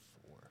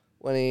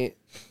 When he...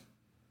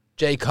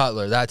 Jay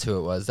Cutler, that's who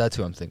it was. That's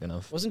who I'm thinking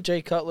of. Wasn't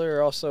Jay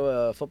Cutler also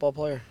a football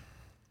player?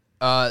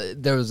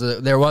 There was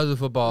a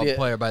football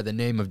player by the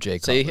name of Jay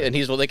Cutler. See, and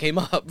he's what they came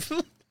up.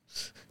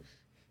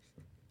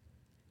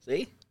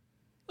 See?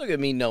 Look at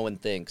me knowing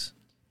things.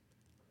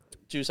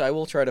 Juice, I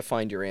will try to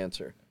find your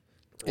answer.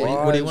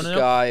 What do you want to know?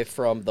 Guy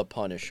from The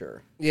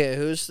Punisher. Yeah,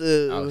 who's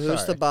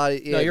the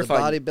body? Yeah, you're the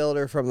fine.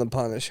 bodybuilder from The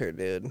Punisher,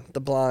 dude.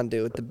 The blonde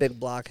dude with the big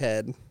block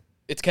head.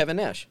 It's Kevin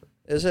Nash.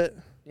 Is it?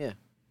 Yeah.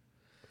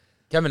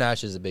 Kevin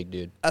Nash is a big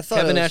dude. I thought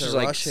Kevin it was Nash a is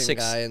like Russian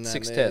guy in that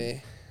 6'10". movie.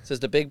 It says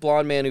the big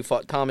blonde man who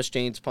fought Thomas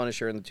Jane's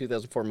Punisher in the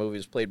 2004 movie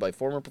was played by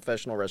former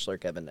professional wrestler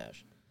Kevin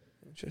Nash.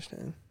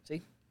 Interesting.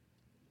 See?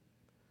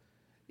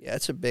 Yeah,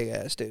 it's a big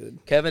ass dude.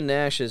 Kevin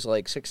Nash is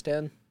like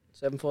 6'10",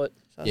 7 foot.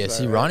 Sounds Yeah, about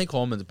see, right. Ronnie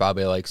Coleman's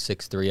probably like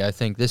 6'3". I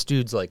think this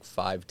dude's like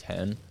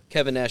 5'10".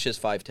 Kevin Nash is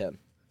 5'10".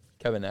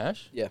 Kevin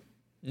Nash? Yeah.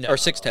 No. Or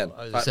 6'10".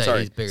 I was gonna say, Sorry,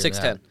 he's bigger than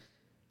 6'10". that.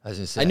 I was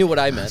gonna say. I knew what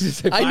I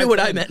meant. I knew what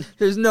I meant.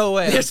 There's no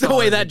way. There's no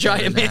way that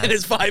giant man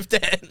is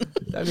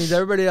 5'10". That means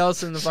everybody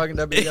else in the fucking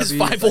WWE Is is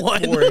 5'1".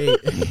 like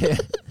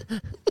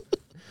 4'8".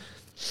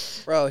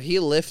 Bro, he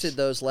lifted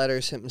those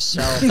letters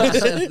himself.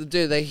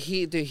 Dude,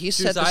 he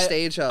set the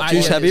stage up.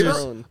 Juice, have you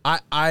ever?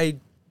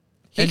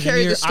 He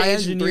carried the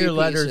stage in 3 engineer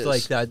letters pieces.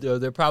 like that, though.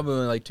 They're probably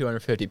only like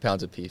 250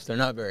 pounds a piece. They're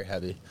not very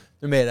heavy.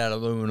 They're made out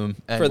of aluminum.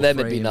 For them,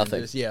 it'd be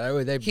nothing.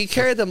 He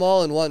carried them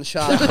all in one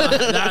shot.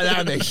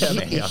 that makes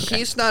sense.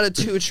 He's not a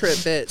 2-trip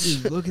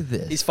bitch. Dude, look at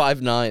this. He's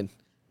 5'9".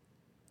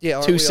 Yeah,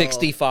 aren't we all?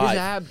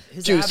 265.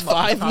 His Juice, ab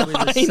muscle's probably the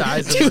 5'9".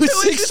 size of-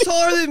 260. He's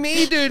taller than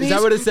me, dude. Is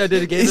that what it said?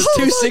 Did it get He's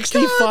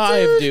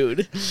 265,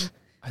 dude.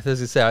 I was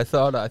gonna say. I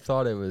thought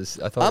it was.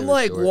 I'm it was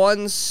like short.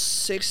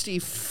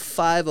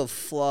 165 of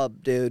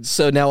flub, dude.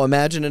 So now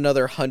imagine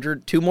another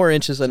 2 more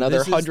inches, another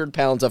this is- 100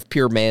 pounds of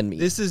pure man meat.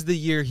 This is the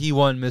year he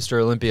won Mr.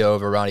 Olympia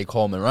over Ronnie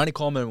Coleman. Ronnie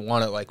Coleman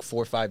won it like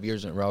 4 or 5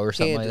 years in a row or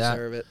something Can't like that.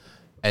 deserve it.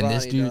 And Ronnie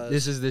this dude, does.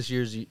 this is this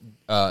year's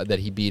that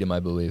he beat him, I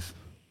believe.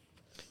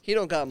 He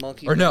don't got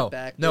monkey Or no,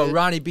 back. no, dude.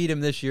 Ronnie beat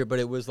him this year, but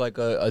it was like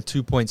a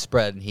 2-point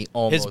spread, and he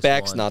almost His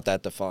back's won. not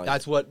that defined.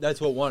 That's what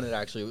won it.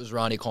 Actually, it was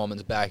Ronnie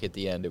Coleman's back at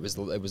the end. It was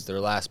their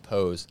last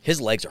pose.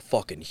 His legs are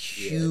fucking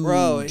huge.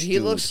 Bro, he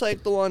dude. looks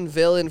like the one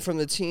villain from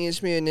the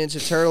Teenage Mutant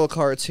Ninja Turtle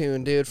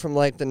cartoon, dude, from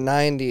like the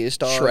 90s,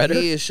 dog. Shredder?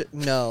 He is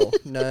no.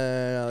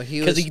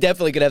 Because he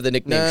definitely could have the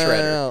nickname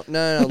Shredder.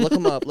 No. Look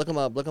him up. We'll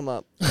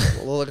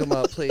look him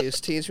up,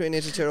 please. Teenage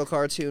Mutant Ninja Turtle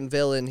cartoon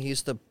villain.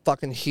 He's the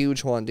fucking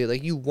huge one, dude.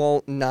 Like, you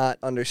won't not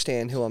understand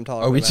who I'm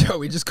talking about. Are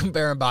we just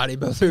comparing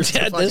bodybuilders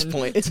At this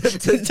point,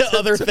 to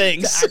other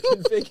things. to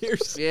action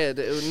figures? Yeah,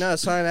 dude, no,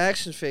 it's not an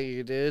action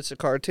figure, dude. It's a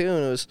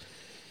cartoon. It was.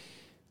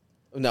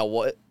 Now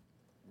what?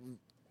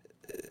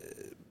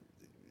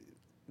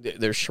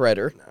 There's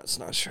Shredder. No, it's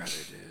not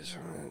Shredder, dude.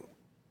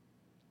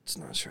 It's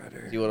not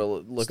Shredder. You want to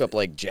look up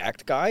like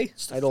jacked guy?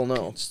 I don't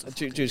know.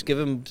 Just give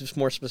him just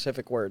more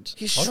specific words.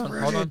 He's Hold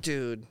Shredder, on.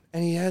 dude,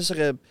 and he has like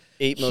a.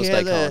 Eight most he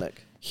had iconic.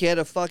 He had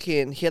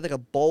like a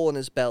bowl in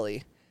his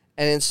belly,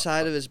 and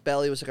inside of his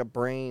belly was like a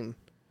brain.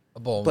 A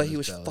bowl. But in he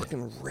his was belly.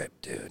 fucking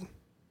ripped, dude.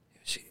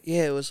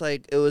 Yeah, it was. Yeah,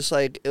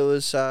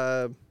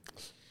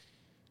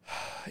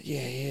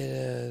 he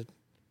had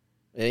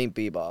It ain't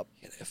Bebop.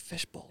 a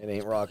fishbowl. It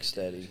ain't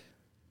Rocksteady.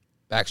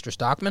 Baxter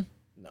Stockman.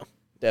 No,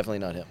 definitely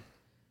not him.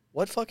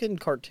 What fucking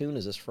cartoon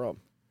is this from?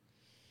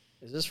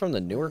 Is this from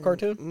the newer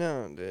cartoon?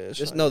 No, dude.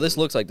 This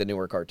looks like the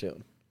newer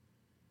cartoon.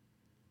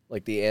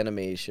 Like the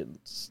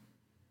animation's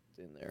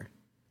in there.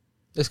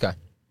 This guy,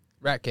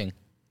 Rat King.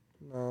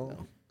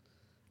 No.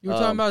 You were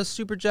talking about a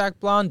super jack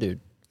blonde dude.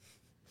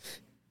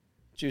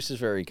 Juice is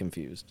very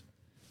confused.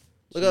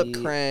 Look up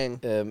Krang.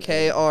 Krang.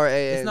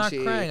 Krang. It's not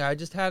Krang. I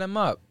just had him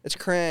up. It's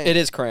Krang. It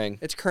is Krang.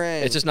 It's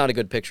Krang. It's just not a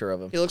good picture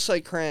of him. He looks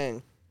like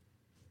Krang.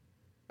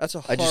 That's a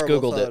I horrible just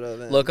googled photo it.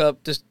 of him. Look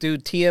up, just do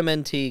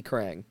TMNT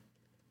Krang.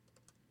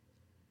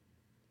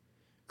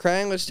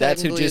 Krang was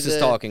That's who technically Juice is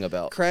talking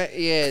about. Krang,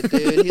 yeah,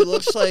 dude. He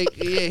looks like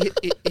he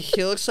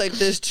looks like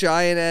this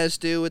giant ass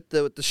dude with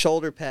the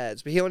shoulder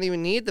pads, but he don't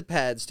even need the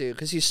pads, dude,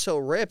 because he's so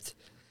ripped.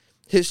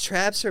 His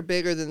traps are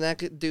bigger than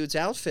that dude's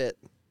outfit.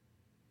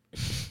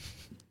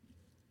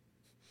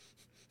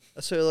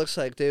 That's what it looks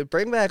like, dude.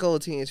 Bring back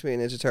old Teenage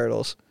Mutant Ninja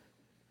Turtles.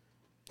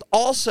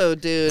 Also,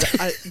 dude,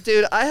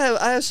 I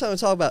have something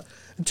to talk about.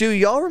 Do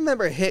y'all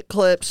remember hit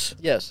clips?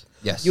 Yes.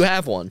 Yes. You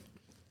have one.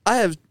 I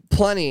have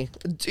plenty.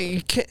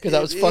 Because I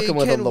was fucking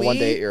with him the one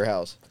day at your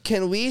house.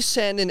 Can we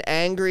send an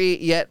angry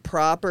yet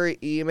proper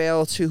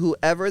email to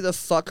whoever the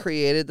fuck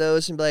created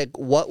those and be like,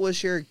 what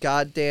was your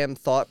goddamn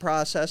thought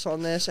process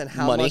on this and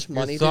how much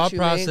money Your thought did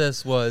you make?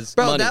 process was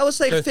Bro, money. that was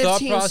like Their 15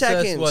 thought process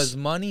seconds. was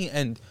money,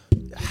 and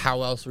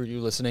how else were you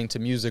listening to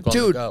music on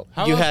the go?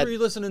 How else were you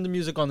listening to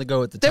music on the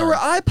go at the time? There were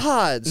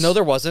iPods. No,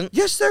 there wasn't.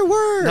 Yes, there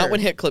were. Not when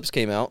Hit Clips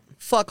came out.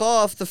 Fuck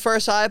off. The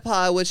first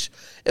iPod, which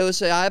it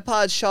was an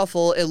iPod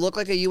Shuffle, it looked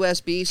like a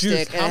USB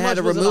stick and it had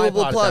a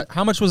removable plug.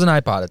 How much was an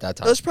iPod at that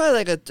time? It was probably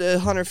like a $150,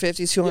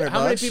 $200.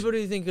 How many people do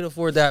you think could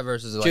afford that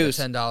versus like a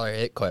 $10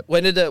 Hit Clip?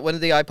 When did the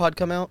iPod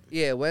come out?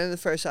 Yeah, when did the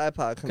first iPod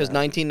come out? Because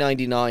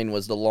 1999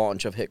 was the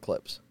launch of Hit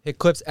Clips. Hit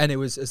Clips, and it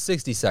was a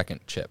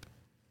 60-second chip.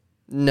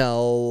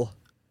 No.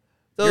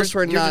 Those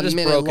were not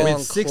minute-long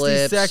clips.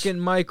 60-second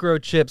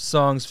microchip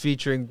songs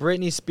featuring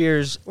Britney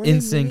Spears,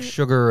 NSYNC,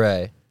 Sugar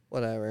Ray.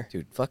 Whatever.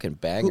 Dude, fucking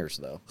bangers,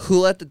 though. Who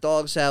Let the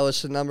Dogs Out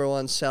was the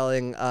 #1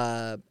 selling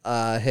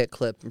hit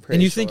clip, I'm pretty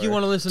And you sure. think you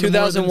want to listen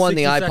 2001, to more than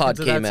 60 the iPod seconds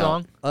of came that out.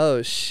 song?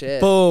 Oh,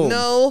 shit. Boom.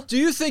 No. Do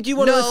you think you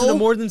want to listen to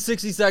more than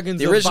 60 seconds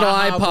the of original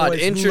Baja iPod Boys,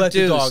 introduced. Who Let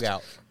the Dog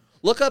Out?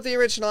 Look up the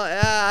original.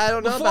 I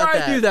don't know Before about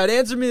that. I do that,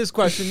 answer me this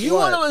question. You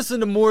want to listen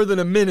to more than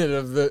a minute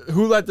of the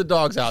Who Let the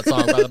Dogs Out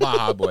song by the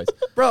Baja Boys?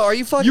 Bro, are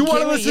you fucking You kidding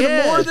me? want to listen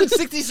to more than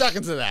 60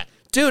 seconds of that?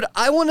 Dude,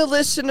 I want to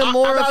listen to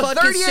more about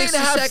fucking 38 60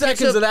 and a half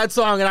seconds of that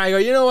song, and I go,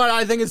 you know what?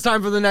 I think it's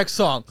time for the next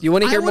song. You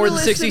want to hear I more wanna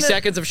than 60 listen to-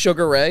 seconds of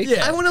Sugar Ray?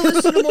 Yeah. I want to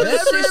listen to more than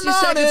 60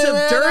 seconds of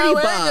Dirty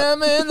Bop.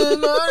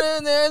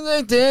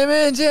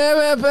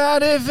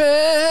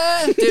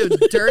 Dude,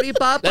 Dirty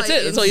Bop That's by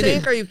it. That's all you NSYNC?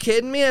 need. Are you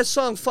kidding me? That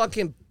song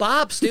fucking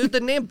bops, dude. The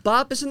name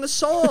Bop is in the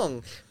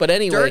song. But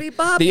anyway, Dirty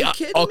Bop, you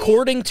kidding me?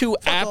 according to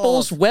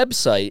Apple's off.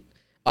 website,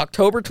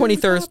 October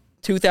 23rd,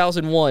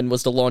 2001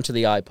 was the launch of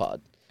the iPod.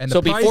 And so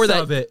the price before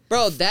that, of it,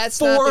 Bro, that's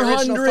not the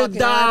original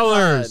fucking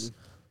iPod.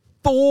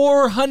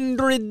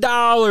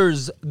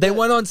 $400. They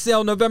went on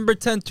sale November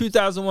 10th,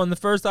 2001. The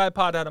first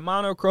iPod had a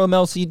monochrome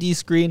LCD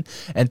screen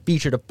and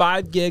featured a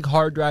 5 gig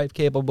hard drive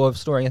capable of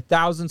storing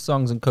 1,000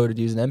 songs encoded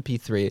using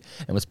MP3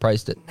 and was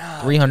priced at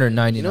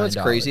 $399. you know what's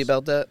crazy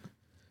about that?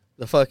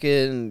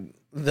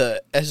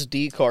 The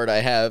SD card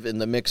I have in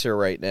the mixer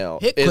right now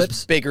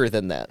is bigger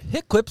than that.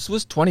 Hit Clips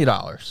was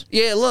 $20.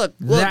 Yeah,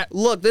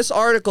 look, this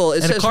article,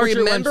 it And a says cartridge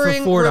went for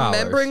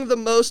remembering the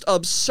most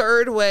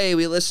absurd way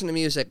we listen to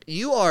music.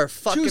 You are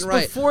fucking Juice,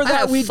 right. before I that,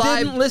 have we 5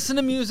 didn't listen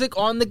to music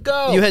on the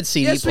go. You had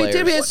CD Yes, players. we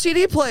did. We had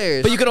CD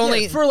players. But you could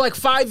only... for like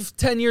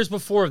 5-10 years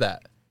before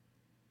that.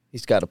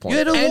 He's got a point. You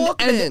had a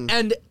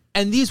Walkman.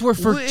 And these were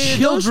for Those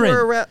children.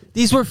 were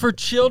These were for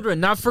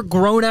children, not for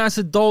grown-ass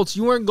adults.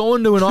 You weren't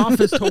going to an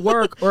office to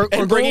work or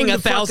bringing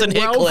going to 1,000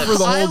 fucking hit Wells clips. for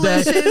the I whole day.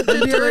 listened to And be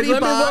like, Dirty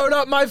let me Bop. load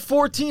up my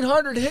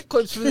 1,400 hit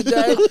clips for the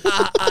day.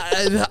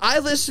 I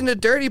listened to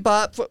Dirty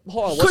Bop. Hold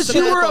on, what's Because the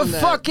you math were a on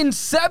that? fucking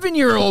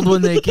 7-year-old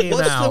when they came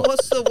out.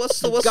 What's the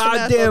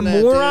Goddamn math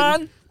on that, moron.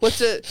 dude?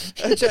 What's it?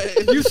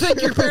 You think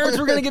your parents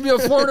were going to give you a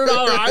 $400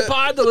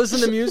 iPod to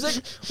listen to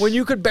music when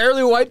you could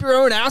barely wipe your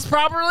own ass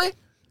properly?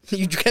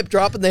 You kept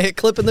dropping the hit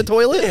clip in the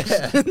toilet?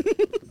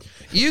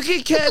 You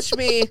can catch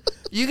me.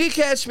 You can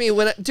catch me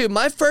when, dude,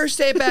 my first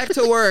day back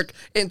to work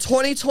in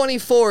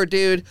 2024,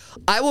 dude.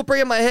 I will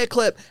bring in my hit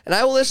clip and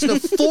I will listen to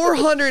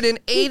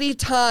 480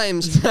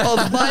 times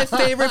of my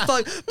favorite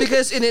fuck,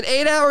 because in an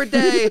 8-hour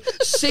day,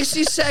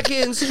 60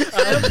 seconds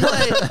at a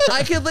play,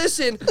 I can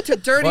listen to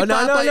Dirty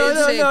Bop by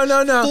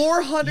NSYNC. No.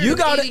 480 You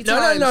got to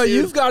times, dude.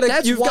 You've got to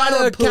That's while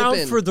I'm account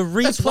pooping. for the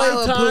That's while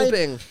replay I'm time.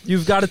 pooping.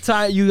 You've got to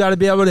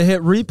be able to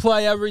hit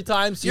replay every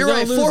time. So You're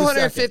right,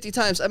 450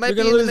 times. I might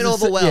be in the middle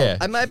of a weld. Yeah.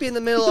 I might be in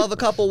the middle of a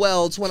couple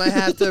welds when I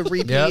have to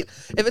repeat. Yep.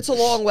 If it's a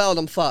long weld,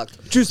 I'm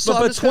fucked. Juice, So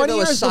I'm but just gonna 20 go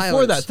with years before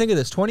silence. that, think of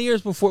this. 20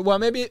 years before, well,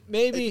 maybe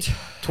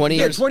 20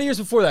 years. 20 years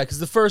before that, because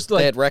the first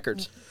They had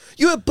records.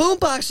 You have boom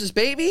boxes,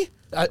 baby.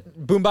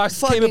 Boombox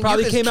Fucking,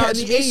 probably you came just out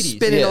in catch the me 80s.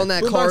 spinning on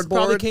that Boombox probably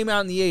cardboard. came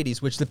out in the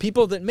 80s, which the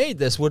people that made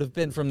this would have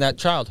been from that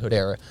childhood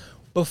era.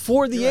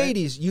 Before the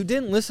 80s, you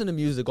didn't listen to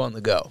music on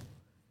the go.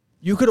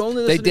 You could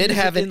only listen They to did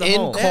music have in an the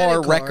home. in-car They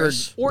had record.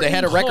 cars. Or They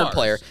had a in record cars.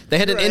 player. They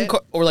had an Right.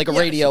 in-car, or like a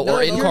radio No,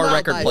 or you're in-car not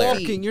record by player.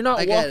 feet. You're not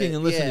I get walking it.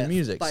 and listening Yeah, to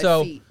music. by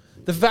So feet.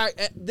 the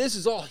fact this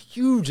is all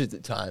huge at the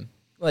time.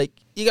 Like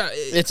you got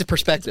It's a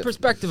perspective.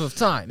 perspective of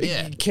time.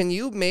 Yeah. Can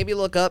you maybe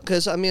look up,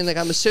 because I mean, like,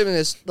 I'm assuming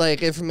this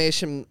like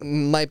information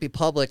might be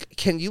public.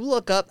 Can you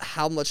look up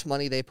how much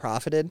money they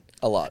profited?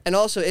 A lot. And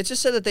also, it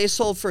just said that they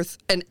sold for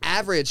an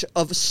average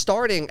of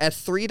starting at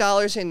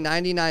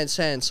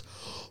 $3.99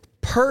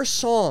 per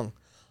song.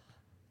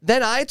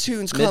 Then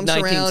iTunes comes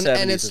around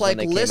and Mid-1970s it's is like,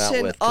 when they came out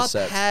listen with up,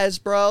 cassettes.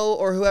 Hasbro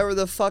or whoever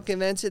the fuck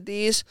invented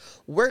these.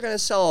 We're going to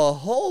sell a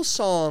whole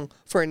song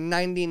for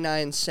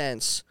 99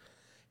 cents.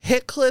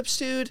 Hit clips,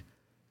 dude.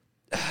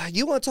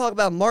 You want to talk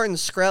about Martin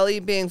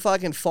Shkreli being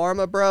fucking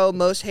pharma bro,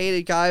 most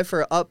hated guy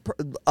for up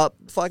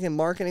fucking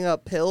marketing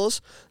up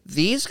pills?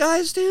 These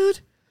guys,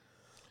 dude?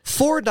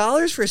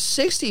 $4 for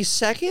 60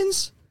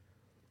 seconds?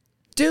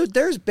 Dude,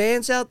 there's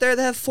bands out there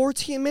that have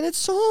 14-minute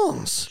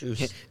songs. Do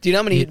you know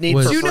how many you need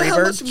was- for Do you know how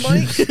Freebird? much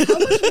money? How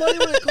much money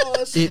would it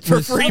cost? It For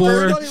was free for-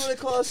 How much money would it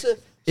cost?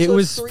 It So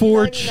was for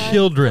 $3.99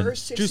 children. per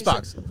 60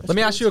 Juicebox. seconds. Let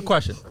me ask you a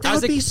question. That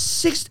would be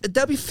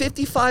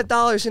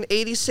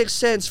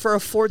 $55.86 for a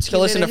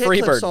 14-minute listen to hit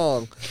clip Freebird.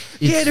 song.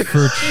 It's dude.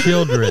 for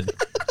children.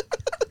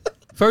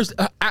 First,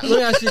 Let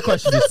me ask you a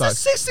question. That's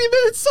a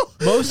 60-minute song.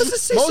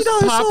 Most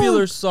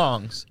popular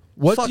songs.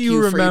 What Fuck do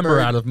you remember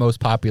out of most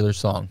popular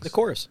songs? The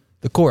chorus.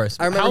 The chorus.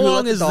 I remember How Who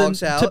long Let is the the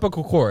Dogs Out?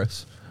 typical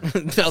chorus?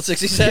 About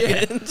 60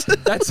 seconds.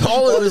 That's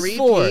all it was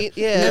for.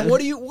 Yeah. And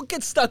what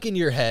gets stuck in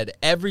your head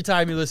every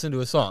time you listen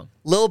to a song?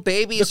 Lil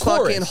Baby's The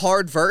chorus. fucking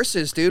hard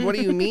verses, dude. What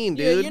do you mean,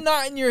 Yeah, dude? you're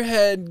not in your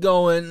head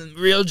going,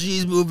 real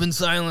G's move in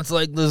silence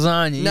like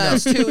lasagna. You No, know?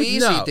 it's too easy,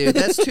 No. dude.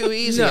 That's too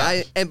easy. No.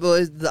 I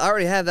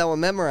already have that one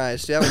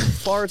memorized. Dude. That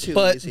was far too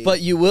easy. But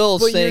you will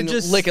But sing you're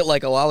just- "Lick It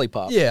Like a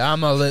Lollipop." Yeah,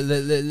 I'm a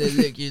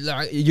lick you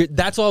like.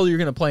 That's all you're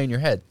going to play in your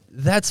head.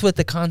 That's what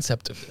the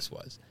concept of this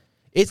was.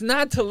 It's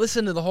not to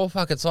listen to the whole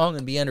fucking song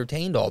and be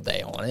entertained all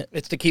day on it.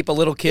 It's to keep a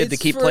little kid to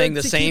keep playing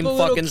the same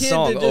fucking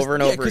song over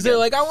and over again. Because they're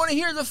like, I want to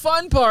hear the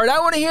fun part. I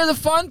want to hear the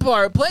fun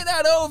part. Play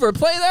that over.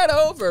 Play that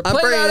over. Play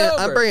that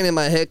over. I'm bringing in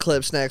my hit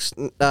clips next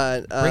Bring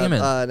 'em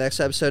in. next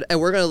episode, and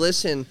we're gonna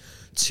listen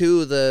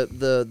to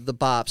the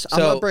bops. I'm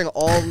So- gonna bring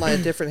all of my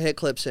different hit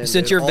clips in.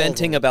 Since dude, you're all of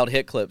venting them. about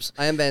hit clips,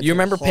 I am venting You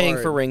remember paying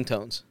hard. for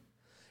ringtones?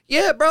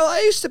 Yeah, bro,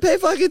 I used to pay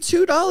fucking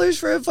 $2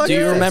 for a fucking. Do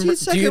you remember?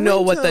 15-second Do you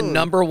know what the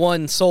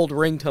ringtone. #1 sold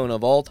ringtone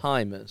of all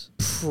time is?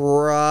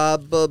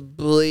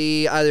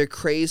 Probably either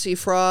Crazy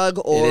Frog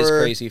or It is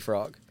Crazy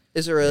Frog.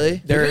 Is it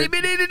really? There, Yeah, dude.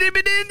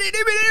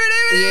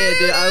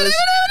 I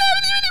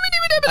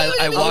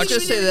was watched.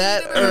 gonna say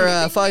that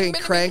or fucking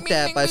Crank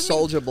That by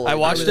Soulja Boy. I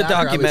watched the I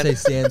would documentary.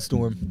 say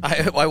Sandstorm.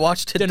 I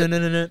watched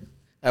it.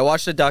 I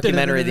watched a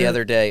documentary the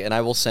other day, and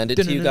I will send it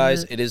to you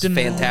guys. It is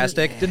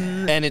fantastic,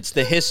 and it's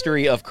the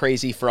history of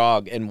Crazy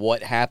Frog and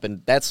what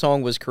happened. That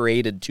song was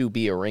created to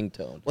be a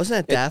ringtone.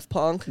 Wasn't that Daft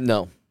Punk?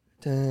 No.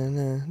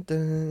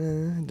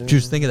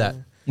 Just think of that.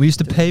 We used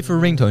to pay for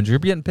ringtones. You're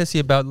getting pissy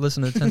about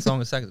listening to 10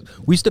 songs a second.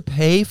 We used to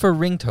pay for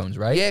ringtones,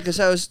 right? Yeah, because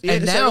I was. Yeah,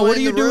 And 'cause now, everyone what do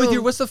in you the do with room-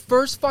 your? What's the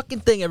first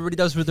fucking thing everybody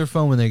does with their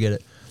phone when they get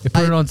it? They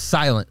put it on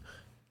silent.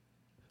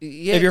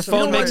 Yeah, If your so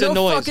phone no makes one- a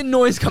noise. fucking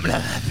noise coming out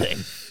of that thing.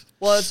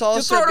 Well, it's also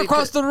Just throw it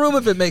across because- the room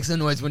if it makes a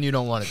noise when you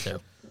don't want it to.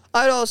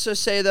 I'd also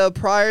say though,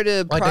 prior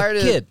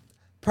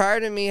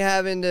to me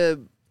having to,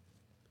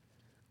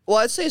 well,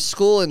 I'd say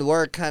school and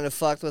work kind of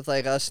fucked with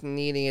like us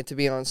needing it to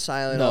be on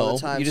silent all No, the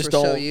time. you just We're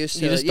so don't- used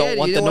to you just it. don't Yeah,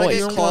 want you the didn't wanna noise. get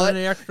You don't caught- want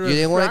any extra You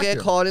didn't want to get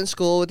distraction. caught in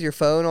school with your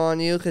phone on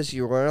you because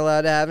you weren't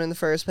allowed to have it in the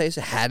first place.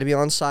 It had to be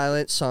on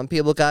silent. Some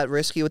people got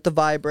risky with the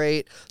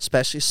vibrate,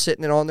 especially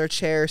sitting it on their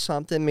chair or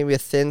something. Maybe a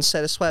thin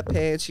set of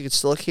sweatpants. You could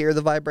still hear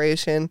the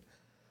vibration.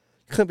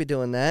 Couldn't be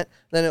doing that.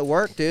 Then it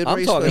worked, dude. What I'm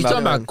are you talking You supposed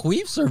talking to about do?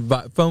 queefs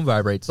or phone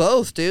vibrates?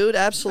 Both, dude.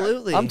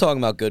 Absolutely. I'm talking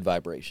about good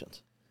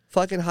vibrations.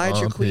 Fucking hide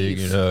your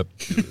queef. up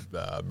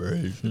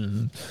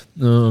vibrations.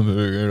 I'm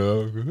picking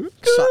up.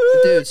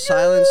 Dude,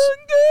 silence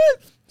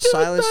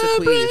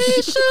the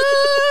queefs.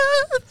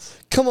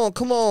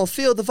 Come on,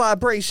 feel the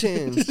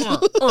vibration.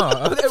 Feel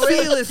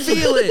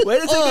it.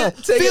 Wait a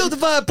second. Take Feel it. the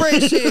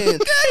vibration.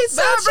 Good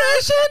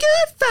vibration.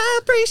 Good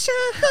vibration.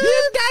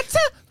 You got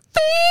to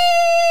feel.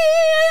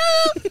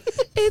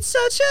 It's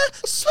such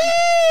a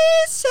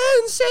sweet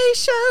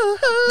sensation.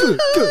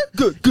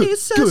 Good.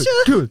 It's such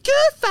a good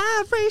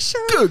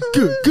vibration.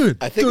 Good.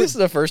 I think this is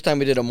the first time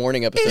we did a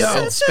morning episode It's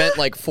and such spent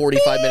like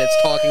 45 minutes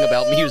talking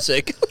about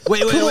music.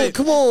 Wait.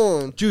 Come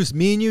on. Juice,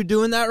 me and you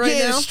doing that right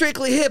Yeah, now?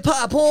 strictly hip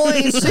hop. Oh, I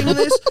ain't singing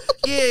this.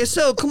 Yeah,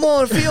 so come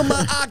on, feel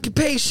my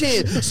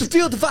occupation. So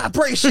feel the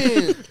vibration.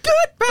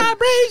 Good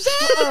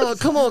vibration. Oh,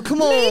 come on.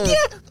 Feel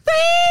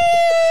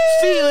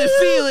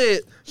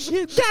it.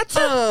 You got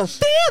to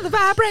feel the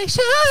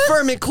vibration.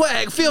 Furman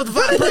Quag, feel the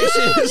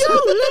vibration.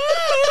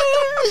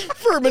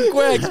 Furman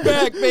Quag's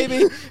back,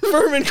 baby.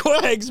 Furman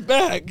Quag's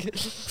back.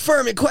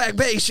 Furman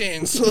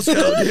Quagbations. Let's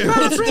go, dude.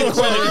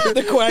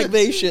 The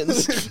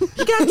Quagbations.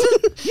 You got to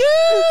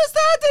use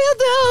the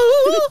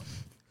dildo.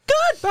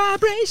 Good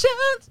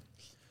vibrations.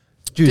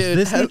 Juice, Dude,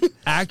 this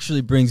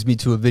actually brings me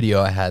to a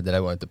video I had that I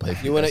wanted to play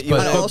for you. wanna- guys. you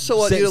But, I also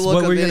want you to what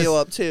look a were you video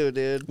gonna, up too,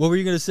 dude. What were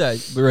you going to say?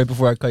 But right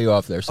before I cut you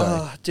off there, sorry.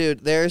 Oh,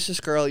 dude, there's this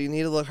girl. You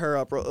need to look her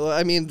up.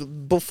 I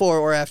mean, before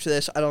or after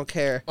this, I don't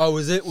care. Oh,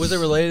 was it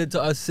related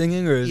to us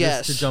singing or is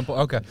Yes. this to jump?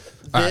 Okay.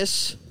 All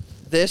right.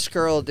 This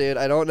girl, dude,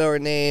 I don't know her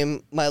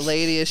name. My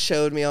lady has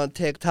showed me on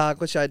TikTok,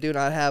 which I do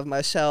not have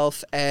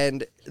myself,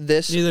 and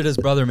this Neither does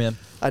brother, man.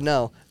 I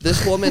know.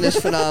 This woman is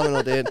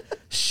phenomenal, dude.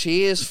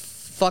 She is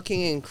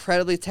fucking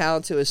incredibly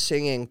talented with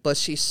singing, but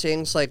she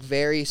sings like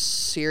very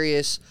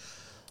serious.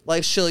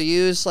 Like she'll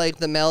use like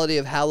the melody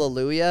of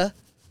Hallelujah,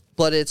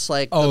 but it's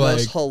like the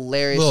most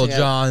hilarious Little thing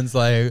John's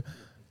like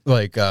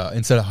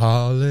instead of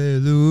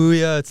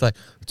hallelujah, it's like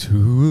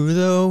to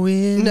the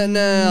window.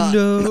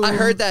 No. I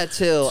heard that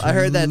too. I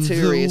heard that to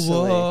too the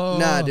recently. wall.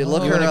 Nah, dude,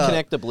 look You her want to up.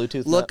 connect the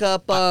Bluetooth? Look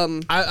up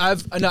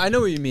I know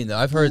what you mean though.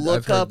 I've heard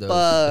Look up,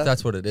 those. If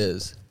that's what it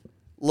is.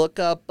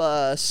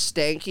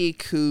 Stanky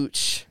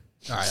Cooch.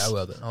 All right, I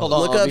will then. Hold on.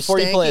 Look up before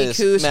you play Stanky this,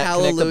 Cooch Matt,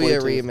 connect the Hallelujah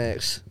Bluetooth.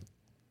 remix.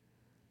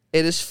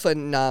 It is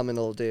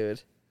phenomenal,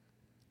 dude.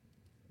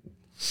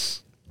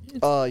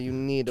 Oh, you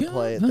need to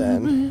play it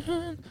then.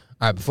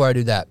 All right, before I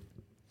do that,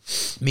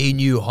 me and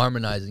you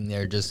harmonizing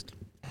there just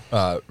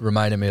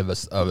reminded me of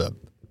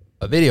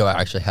a video I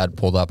actually had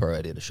pulled up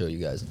already to show you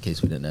guys in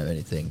case we didn't have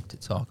anything to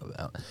talk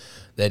about.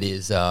 That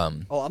is,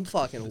 I'm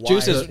fucking wired.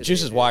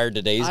 Juice is wired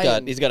today.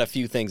 He's got a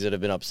few things that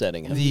have been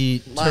upsetting him.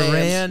 The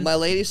Turan. My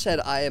lady said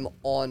I am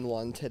on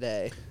one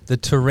today. The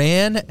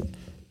Turan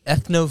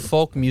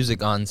ethno-folk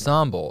music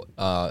ensemble,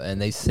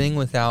 and they sing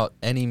without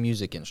any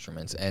music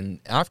instruments. And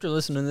after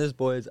listening to this,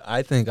 boys,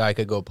 I think I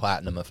could go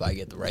platinum if I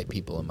get the right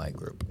people in my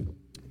group.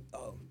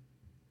 Oh.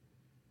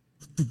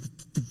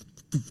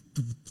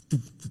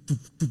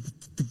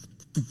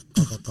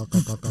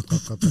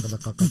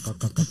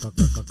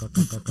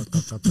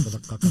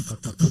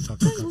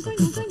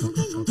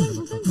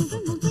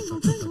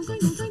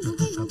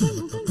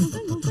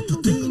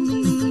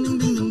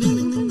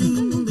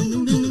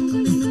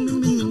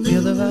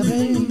 Feel the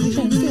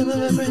vibration, feel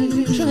the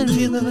vibration,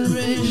 feel the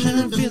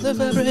vibration, feel the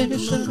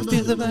vibration,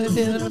 feel the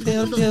vibration,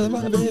 feel the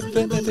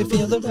vibration,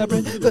 feel the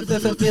vibration,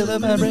 feel the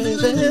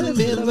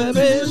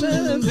vibration,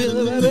 feel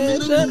the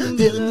vibration,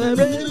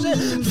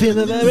 feel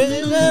the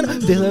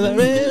vibration, feel the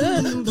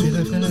vibration, feel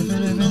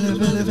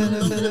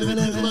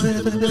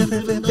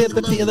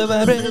the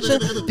vibration,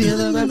 feel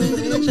the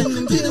vibration,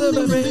 feel the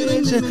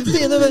vibration,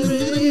 feel the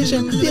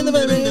vibration, feel the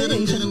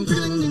vibration.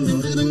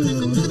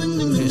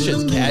 This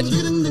shit's catchy.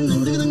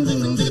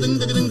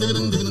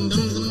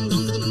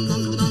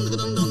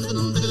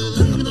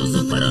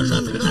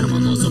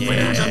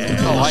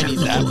 Oh, I need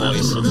that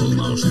voice.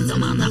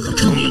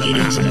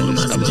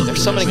 They're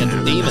summoning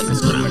a demon.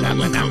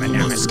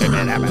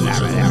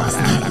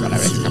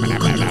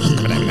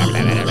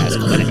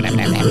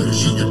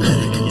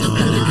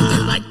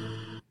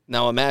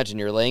 Now imagine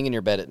you're laying in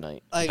your bed at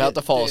night, about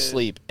to fall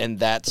asleep, and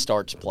that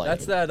starts playing.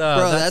 That's that.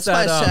 Bro, that's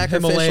my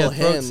sacrificial Himalayan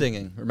throat hymn.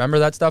 Singing. Remember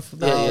that stuff?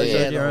 Yeah. You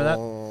remember that?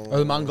 Or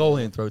the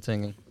Mongolian throat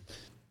singing.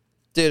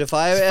 Dude, if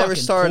I ever fucking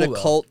started cool,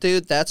 a cult,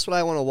 dude, that's what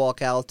I want to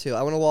walk out to.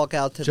 I want to walk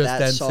out to Just that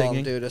them song,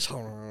 singing? dude. It's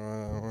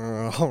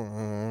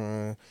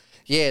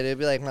yeah, it'd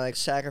be like my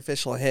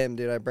sacrificial hymn,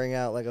 dude. I bring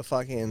out like a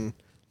fucking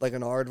like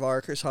an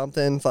aardvark or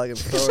something, fucking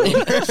throw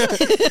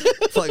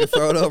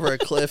it over a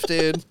cliff,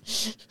 dude.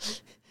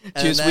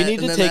 Juice, we need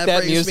to take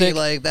that music.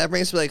 That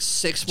brings me like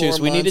 6 more Juice,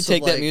 months. we need to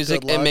take of, that like,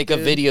 music good and luck, make a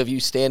dude. video of you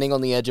standing on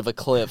the edge of a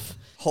cliff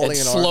Holding and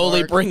an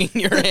slowly aardvark. bringing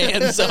your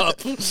hands up.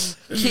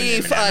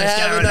 Keith, I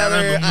have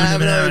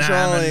another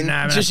drawing.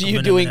 Just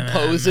you doing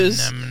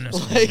poses.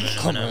 Like,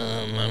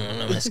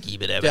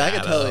 Dude, I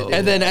could totally do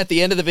and then at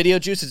the end of the video,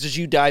 Juice, it's just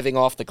you diving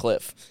off the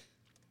cliff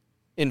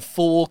in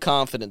full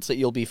confidence that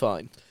you'll be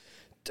fine.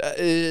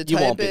 You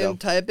won't be, though.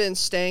 Type in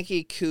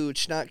stanky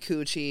cooch, not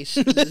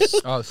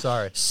coochie. Oh,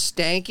 sorry.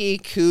 Stanky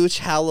cooch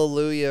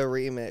hallelujah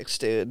remix,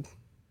 dude.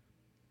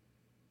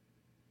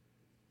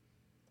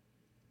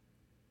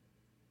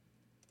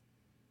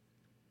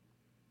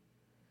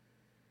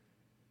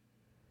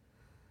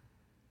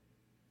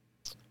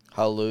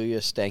 Hallelujah,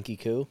 stanky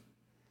coo.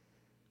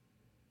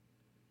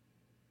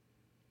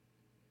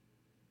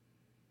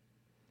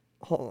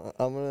 Hold on,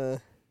 I'm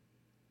gonna.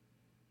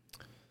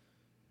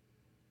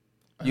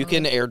 You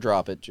can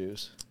airdrop it,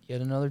 Juice.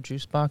 Yet another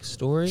juice box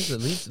story that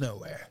leads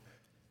nowhere.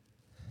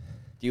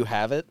 Do you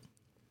have it?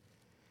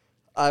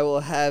 I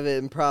will have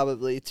it in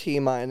probably T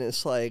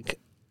minus like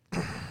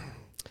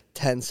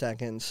 10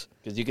 seconds.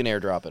 Because you can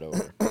airdrop it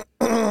over,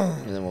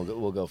 and then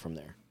we'll go from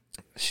there.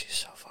 She's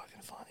so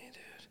fucking funny,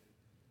 dude.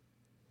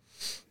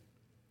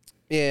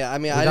 Yeah, I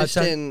mean, I just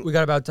didn't. We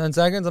got about 10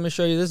 seconds. Let me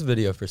show you this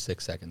video for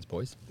 6 seconds,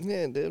 boys.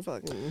 Yeah, dude,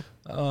 fucking.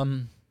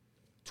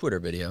 Twitter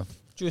video.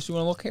 Juice, you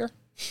want to look here?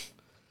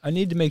 I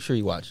need to make sure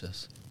you watch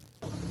this.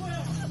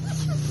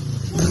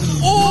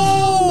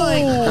 Oh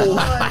my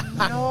god!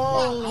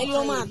 Ahí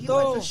lo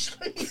mató.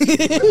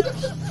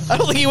 I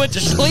don't think he went to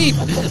sleep.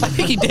 I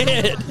think he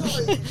did.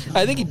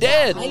 I think he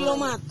did. Ahí lo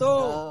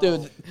mató.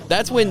 Dude,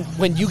 that's when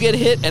you get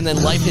hit and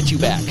then life hits you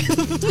back.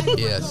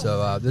 Yeah,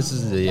 so this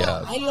is the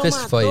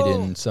fist fight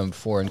in some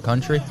foreign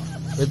country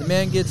where the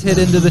man gets hit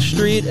into the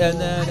street and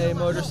then a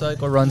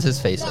motorcycle runs his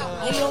face in.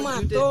 Ahí lo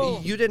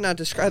mató. You did not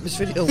describe this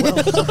video well.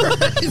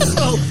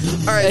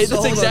 All right, Hey, so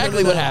that's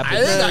exactly what happened.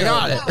 I think I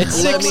got it.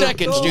 It's Let 6 me-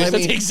 seconds, Juice. let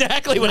That's me-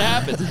 exactly what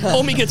happened.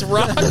 Homie gets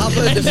rocked gonna and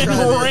then describe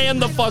it. ran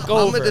the fuck I'm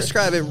over. gonna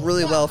describe it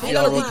really well for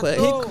y'all real quick.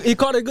 He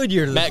caught a good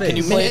year to the Matt, face. can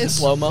you play it in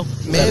slow-mo?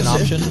 Is that an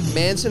option?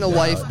 Man's in a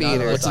wife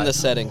beater. What's in the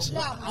settings?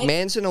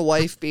 Man's in a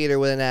wife beater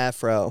with an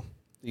afro.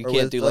 You Or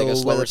can't with do like a with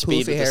slower a speed poofy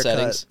with the haircut.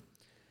 settings.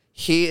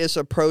 He is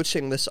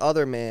approaching this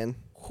other man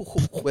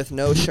with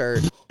no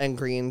shirt and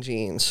green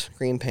jeans,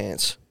 green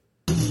pants.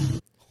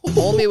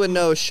 Homie with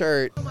no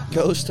shirt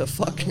goes to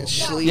fucking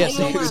sleep. Yeah,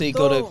 see,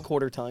 go to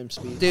quarter time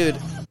speed. Dude,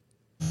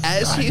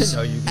 as he's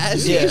know you could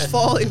as do he's that.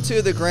 falling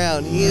to the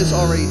ground, he is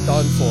already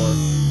done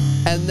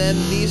for. And then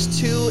these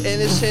two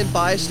innocent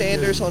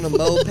bystanders on a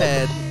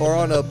moped or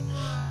on a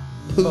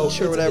pooch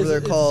or whatever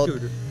they're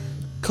called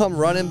come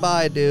running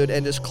by, dude,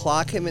 and just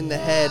clock him in the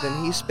head,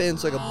 and he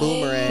spins like a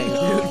boomerang,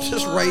 dude,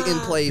 just right in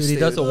place. Dude, he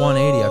does a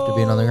 180 after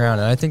being on the ground,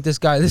 and I think this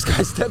guy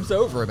steps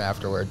over him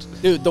afterwards.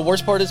 Dude, the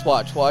worst part is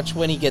watch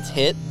when he gets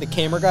hit. The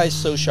camera guy is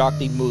so shocked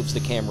he moves the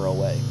camera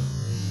away.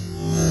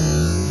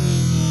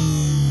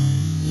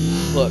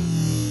 Look,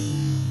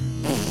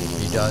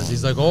 does.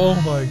 He's like, oh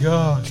my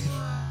god.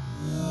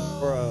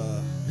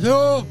 Bruh.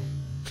 No.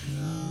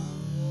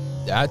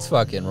 That's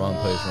fucking wrong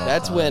place, wrong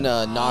That's time. when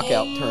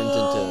knockout turns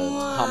into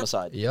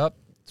homicide. Yep.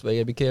 That's why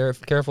you gotta be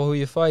careful who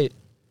you fight.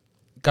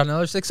 Got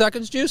another 6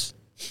 seconds, Juice?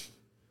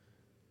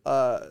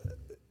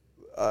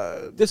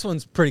 This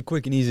one's pretty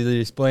quick and easy to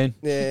explain.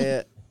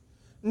 Yeah.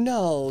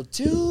 No,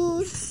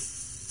 dude.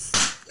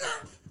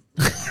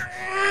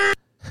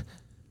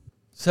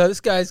 So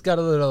this guy's got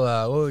a little,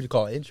 what would you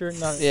call it? Insurance?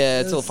 Yeah,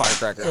 it's a little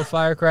firecracker. A little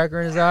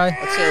firecracker in his eye.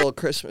 That's a little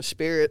Christmas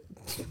spirit.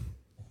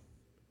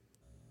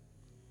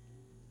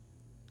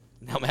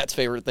 Now Matt's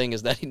favorite thing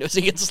is that he knows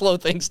he can slow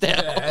things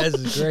down. Yeah, this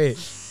is great.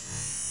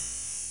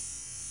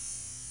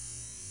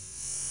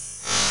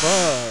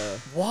 Bruh.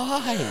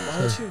 Why?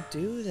 Why would you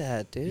do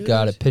that, dude?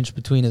 Got it pinched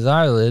between his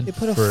eyelid. He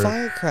put a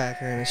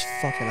firecracker in his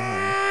fucking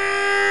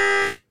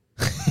eye.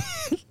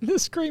 The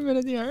screaming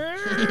in the air.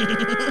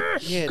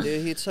 Yeah,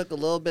 dude, he took a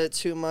little bit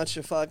too much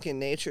of fucking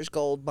nature's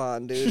gold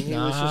bond, dude. He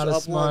was Not just a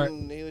up smart,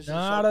 one. He was just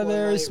not up a one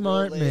very late,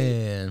 smart real late.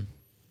 man.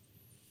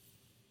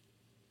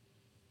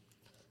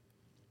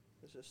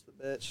 It's just the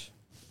bitch.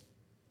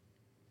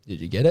 Did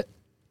you get it?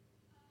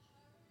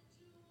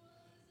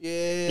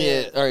 Yeah.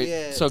 Yeah, all right.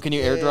 Yeah, So can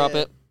you airdrop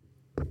it?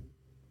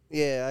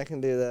 Yeah, I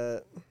can do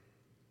that.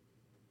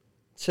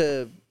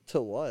 To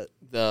what?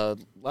 The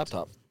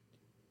laptop.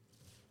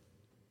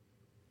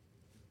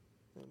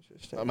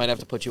 Interesting. I might have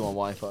to put you on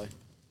Wi-Fi. Do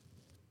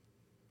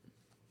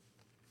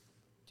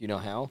you know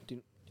how? Do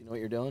you know what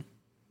you're doing?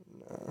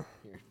 No.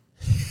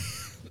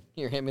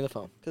 Here, hand me the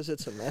phone. Because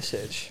it's a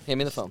message. Hand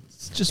me the phone.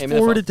 Just Hand me the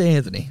forward phone. it to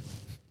Anthony.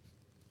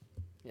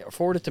 Yeah, or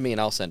forward it to me and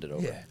I'll send it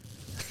over. Yeah.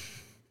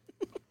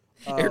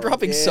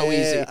 Airdropping's so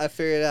easy. I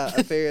figured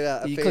it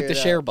out. You click the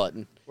share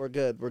button. We're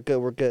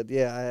good.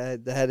 Yeah, I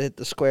had to hit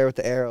the square with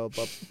the arrow.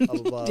 Blah,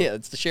 blah, blah. Yeah,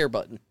 it's the share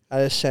button.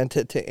 I just sent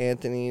it to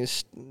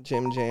Anthony's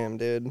Jim Jam,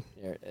 dude.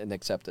 Yeah, and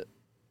accept it.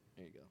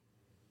 There you go.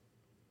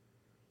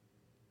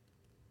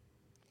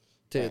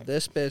 Dude, Alright.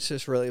 this bitch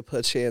just really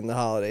puts you in the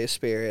holiday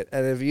spirit.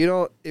 And if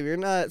you're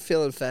not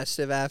feeling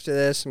festive after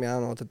this, I mean, I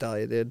don't know what to tell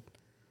you, dude.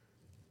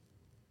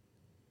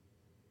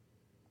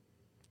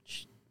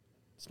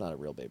 It's not a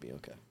real baby.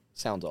 Okay.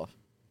 Sounds off.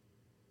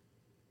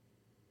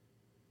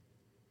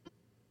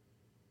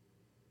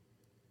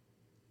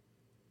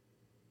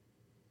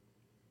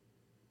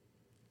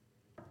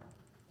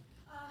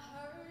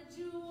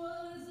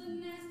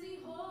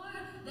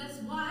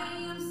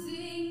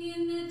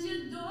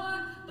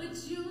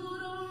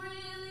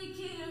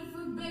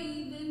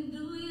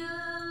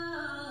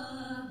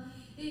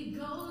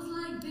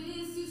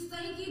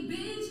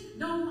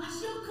 Don't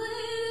wash your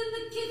clit in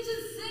the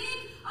kitchen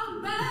sink.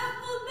 I'm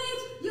baffled,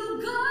 bitch.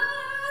 You got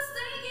a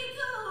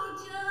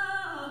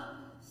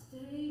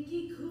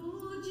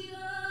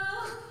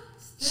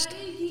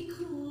stanky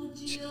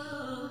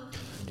coochie.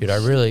 Dude, I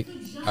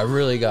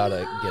really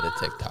gotta get a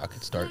TikTok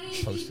and start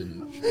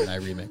posting when I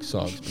remix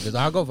songs because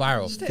I'll go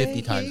viral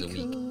 50 times a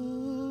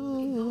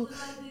week.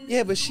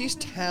 Yeah, but she's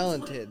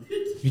talented.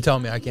 You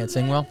telling me I can't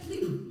sing well?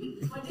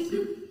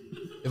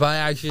 If I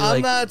actually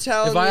I'm not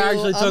telling if I you-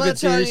 actually I'm took not it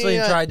seriously telling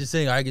you and that- tried to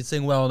sing, I could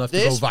sing well enough to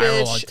go This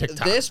viral on bitch,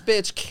 TikTok. this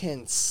bitch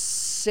can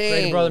sing.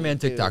 Create a Brother Man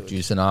TikTok, dude.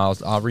 Juice, and I'll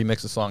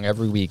remix a song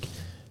every week,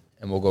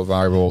 and we'll go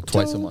viral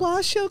twice a Don't month.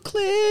 wash your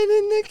clit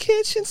in the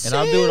kitchen sink. And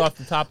I'll do it off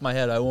the top of my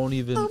head. I won't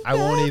even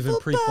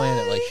pre-plan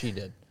it like she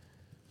did.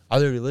 I'll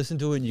literally listen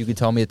to it, and you can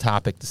tell me a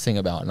topic to sing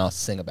about, and I'll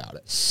sing about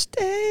it.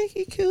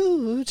 Stanky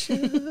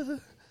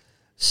coochie.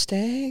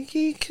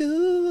 Stanky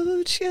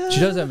coochie. She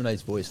does have a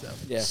nice voice, though.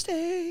 Yeah.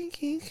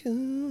 Stanky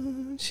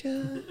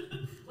coochie.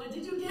 What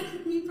did you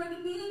get me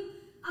pregnant meaning?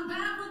 I'm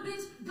baffled,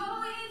 bitch. Go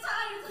away,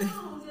 tired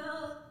tubes,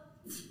 yo.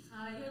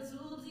 Tired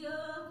tubes, yo.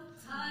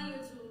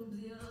 Tired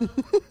tubes, yo.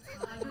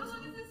 How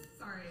long is this?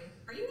 Sorry.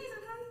 Are you guys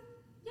okay?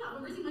 Yeah,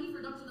 we're raising money for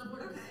adoption of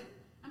Borders. Okay.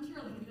 I'm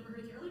Carolyn. Have you never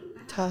heard of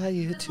Carolyn?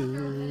 Tired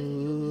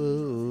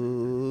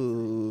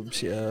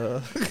tubes,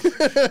 yeah.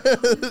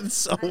 It's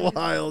so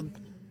wild.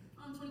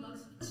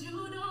 $20. You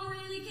don't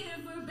really care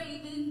for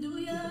bathing, do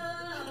ya?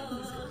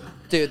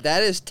 Dude,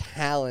 that is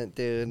talent,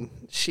 dude.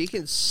 She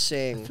can I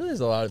sing. feel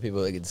there's a lot of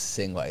people that can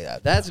sing like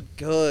that. That's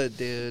good,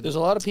 dude. There's a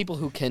lot of people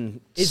who can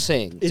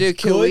sing. It's Dude,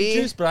 can good, we-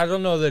 Juice, but I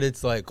don't know that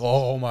it's like,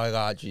 oh my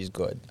God, she's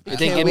good. They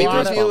Can give we me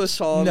review a goosebumps.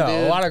 song, No, dude?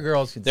 a lot of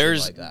girls can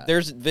There's sing like that.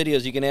 there's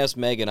videos you can ask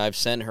Megan. I've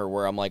sent her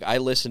where I'm like I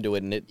listened to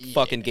it and it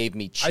fucking gave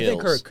me chills. I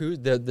think her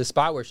the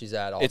spot where she's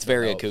at. Also It's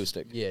very helps.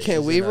 acoustic. Yeah. Can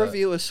she's we in a-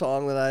 review a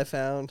song that I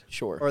found?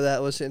 Sure. Or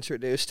that was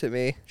introduced to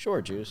me?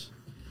 Sure, Juice.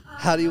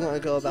 How do you want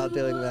to go about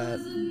doing that?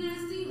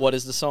 What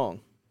is the song?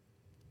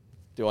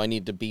 Do I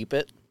need to beep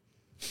it?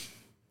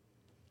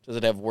 Does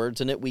it have words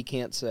in it we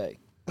can't say?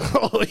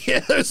 Oh, yeah,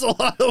 there's a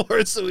lot of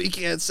words that we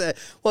can't say.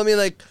 Well, I mean,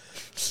 like,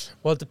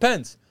 Well, it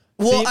depends.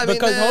 Well, See, I mean,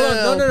 because hold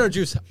on, no. no,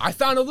 Juice. I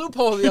found a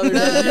loophole the other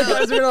day. You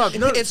guys are up.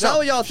 No, it's not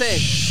what y'all think.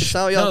 It's It's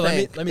not what y'all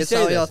think. Let me it's say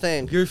not what this. y'all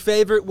think. Your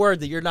favorite word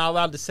that you're not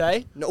allowed to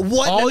say? No,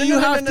 what? All you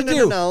have to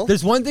do. No.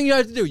 There's one thing you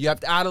have to do. You have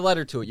to add a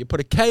letter to it. You put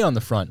a K on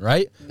the front,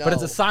 right? No. But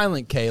it's a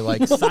silent K,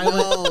 like silent,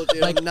 No,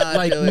 dude, like I'm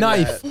not doing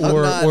knife that.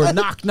 or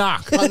knock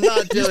knock. I'm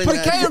not doing Just put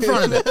a K in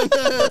front of it.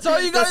 That's all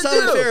you gotta That's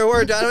not my do. favorite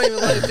word. Dude. I don't even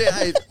let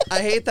it do. I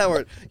hate that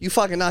word. You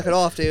fucking knock it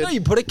off, dude. No,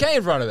 you put a K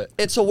in front of it.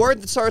 It's a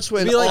word that starts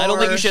with Be like, I don't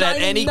think you R. should add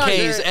Shining any knife.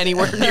 K's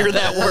anywhere near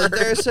that word.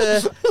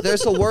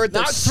 There's a word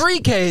Not that's 3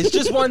 Ks,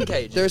 just 1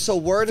 K. there's a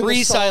word in 3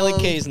 the song, silent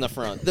K's in the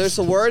front. There's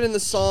a word in the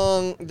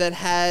song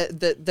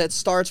that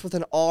starts with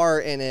an R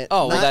in it.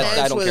 Oh, well, Not that- I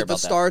ends don't with care it, but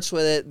about that. starts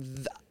with it.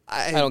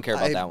 I don't care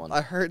about that one.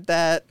 I heard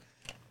that.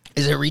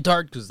 Is it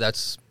retard? Because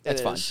that's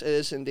Fine. It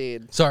is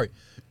indeed. sorry,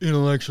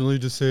 intellectually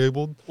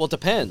disabled. Well, it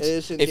depends. It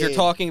is If you're indeed.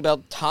 talking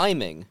about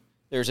timing,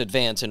 there's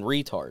advance and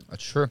retard.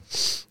 That's true.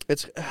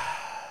 It's.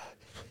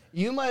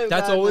 You might have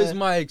That's gotten always a-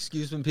 my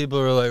excuse when people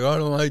are like, "I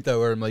don't like that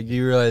word." I'm like,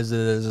 you realize that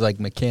there's like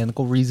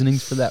mechanical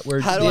reasonings for that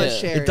word. How do I Yeah.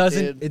 share It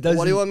doesn't- dude? it doesn't-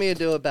 What do you want me to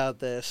do about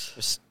this?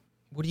 Just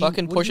What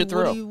fucking push it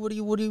through. What do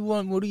you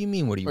want? What do you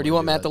mean? What do you? Or do you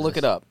want wanna Matt to look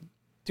it up?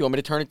 Do you want me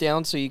to turn it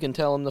down so you can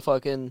tell him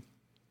the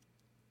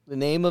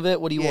name of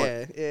it? What do you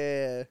want?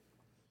 Yeah.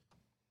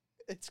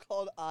 It's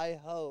called I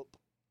Hope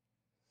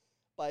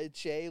by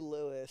Jay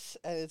Lewis,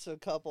 and it's a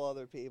couple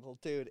other people.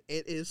 Dude,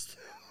 it is the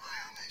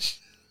worst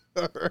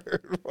I've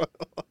heard in my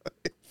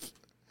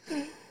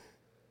life.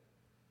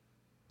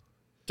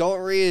 Don't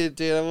read it,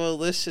 dude. I'm gonna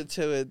listen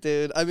to it,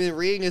 dude. I mean,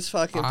 reading is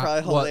fucking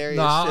probably hilarious.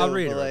 No, I'll too,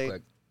 read it but, real like,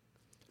 quick.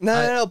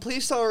 No,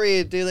 please don't read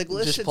it, dude. Like,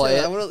 listen play to it.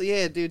 it? I wanna,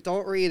 yeah, dude.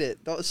 Don't read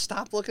it. Don't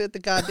stop looking at the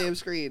goddamn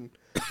screen.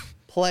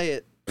 Play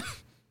it.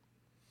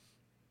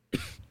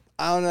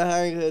 I don't know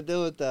how you're gonna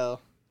do it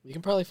though. You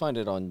can probably find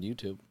it on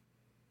YouTube.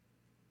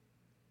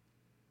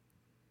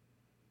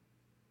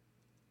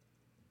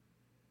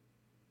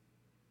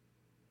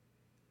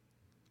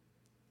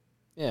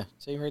 Yeah,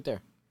 see right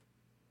there.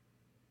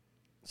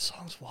 The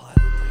song's wild,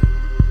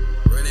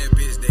 dude. Run that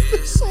bitch,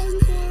 Dad.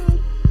 Song's wild.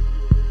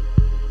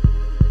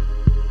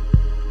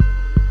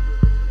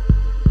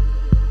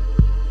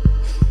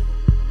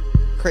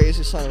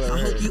 Crazy song I've ever I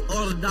heard. hope you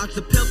order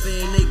Dr. Pepper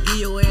and they give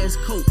your ass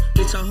coke.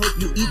 Bitch, I hope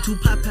you eat 2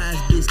 Popeyes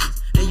biscuits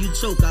and you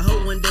choke. I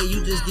hope one day you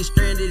just get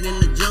stranded in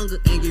the jungle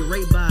and get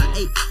raped by an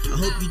ape. I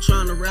hope you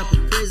trying to rap a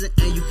prison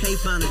and you can't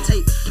find a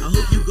tape. I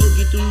hope you go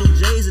get them new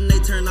J's and they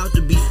turn out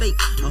to be fake.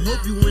 I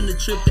hope you win the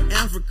trip to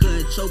Africa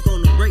and choke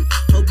on the break.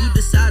 Hope you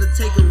decide to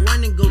take a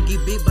run and go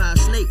get bit by a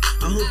snake.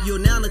 I hope your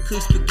nana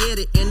cook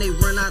spaghetti and they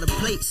run out of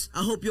plates.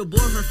 I hope your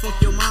boyfriend fuck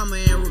your mama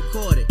and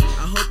record it.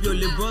 I hope your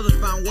little brother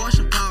found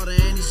washing powder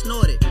and he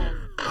snorted.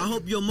 I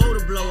hope your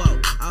motor blow out.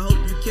 I hope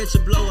you catch a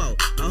blowout.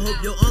 I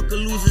hope your uncle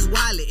loses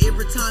wallet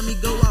every time he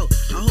go out.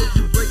 I hope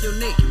you break your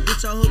neck.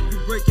 Bitch, I hope you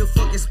break your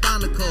fucking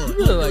spinal cord. You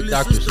really like Your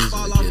Dr. little sister Seuss as a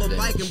fall off kid, a didn't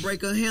bike you? and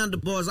break her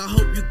handlebars. I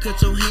hope you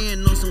cut your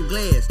hand on some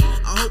glass.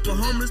 I hope a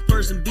homeless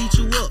person beat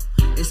you up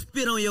and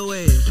spit on your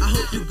ass. I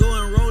hope you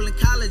go enroll in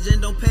college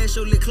and don't pass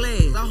your little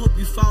class. I hope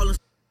you fall in.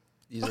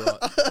 These are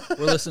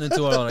we're listening to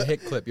it on a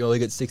hit clip. You only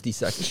get 60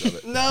 seconds of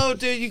it. No,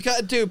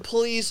 dude,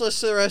 please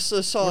listen to the rest of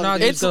the song. We're not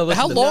dude. just gonna listen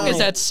How to long the is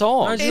that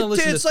song? We're just gonna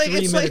listen it's to like 3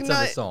 it's minutes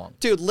like of the song.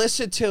 Dude,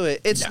 listen to it.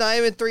 It's not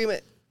even 3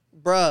 minutes.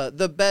 Bruh,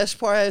 the best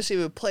part hasn't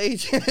even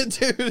played yet,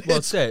 dude.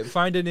 Well, say it.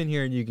 Find it in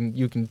here and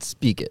you can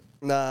speak it.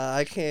 Nah,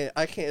 I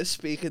can't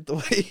speak it the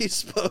way he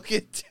spoke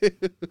it to.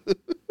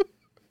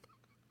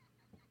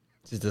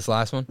 Is this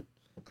last one?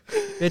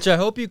 Bitch, I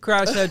hope you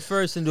crash head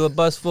first into a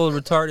bus full of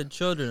retarded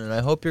children, and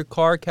I hope your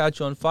car catch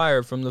on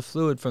fire from the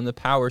fluid from the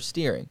power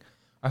steering.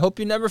 I hope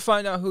you never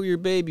find out who you're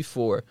baby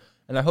for,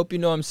 and I hope you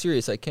know I'm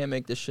serious. I can't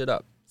make this shit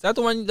up. Is that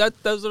the one?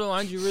 Those are the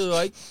lines you really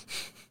like?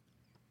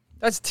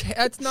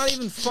 That's not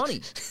even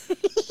funny.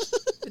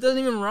 It doesn't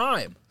even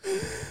rhyme.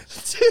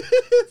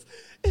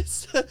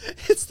 It's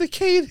the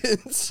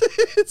cadence.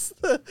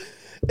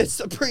 It's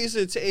the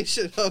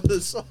presentation of the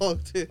song,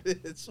 dude.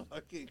 It's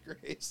fucking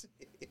crazy.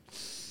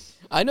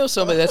 I know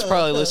somebody that's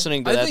probably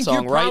listening to that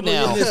song right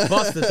now. In this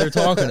bus that they're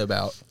talking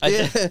about.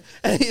 Yeah,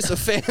 and he's a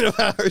fan of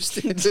ours,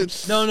 dude.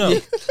 No.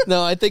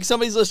 No, I think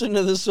somebody's listening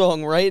to this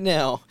song right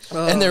now,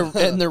 and they're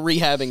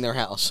rehabbing their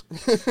house.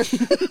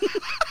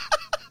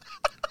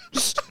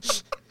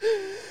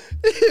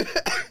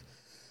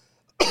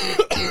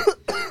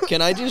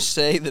 Can I just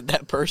say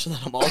that person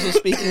that I'm also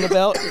speaking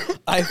about,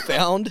 I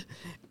found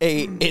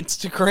a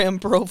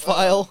Instagram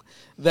profile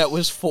that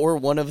was for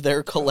one of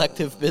their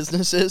collective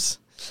businesses,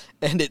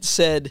 and it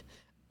said,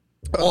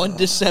 on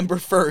December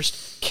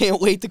 1st,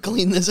 can't wait to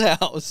clean this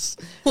house.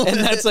 And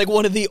that's like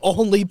one of the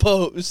only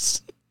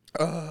posts.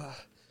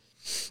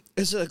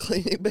 Is it a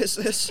cleaning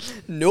business?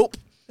 Nope.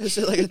 Is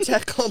it like a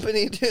tech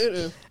company,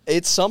 dude?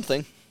 It's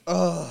something.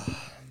 The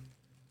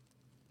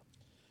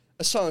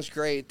song's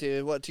great,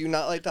 dude. What, do you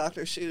not like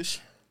Dr. Seuss?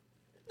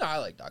 No, I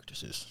like Dr.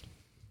 Seuss.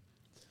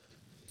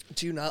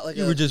 Do you not like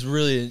You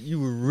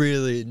were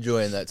really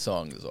enjoying that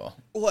song is all.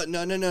 What?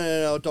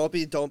 No. Don't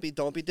be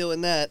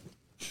doing that.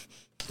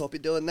 Don't be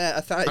doing that.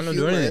 I thought I'm not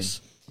doing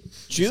humorous.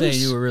 Saying you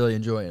Juice were really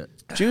enjoying it.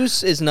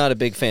 is not a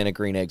big fan of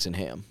green eggs and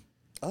ham.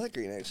 I like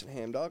green eggs and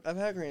ham, dog. I've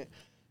had green.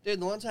 Dude,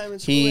 the one time in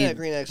school we had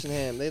green eggs and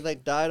ham. They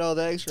like dyed all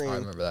the eggs green. I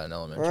remember that in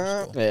elementary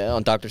school. Yeah,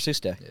 on Dr.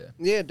 Seuss Day.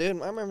 Yeah,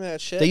 dude, I remember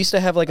that shit. They used to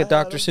have like a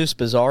Dr. Seuss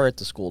bazaar at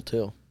the school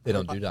too. They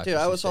don't do Dr. Dude,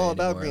 Seuss I was all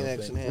about anymore, green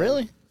eggs and ham.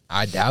 Really?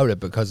 I doubt it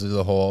because of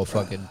the whole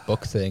fucking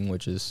book thing,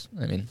 which is,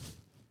 I mean...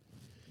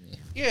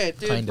 Yeah,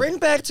 dude, bring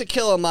back To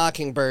Kill a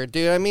Mockingbird,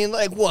 dude. I mean,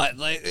 like, what?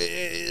 Like,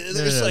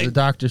 there's like... the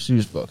Dr.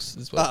 Seuss books.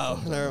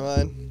 Oh, never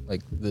mind.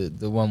 Like,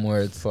 the one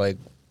where it's like...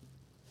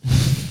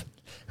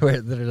 where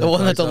the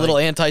one that's a little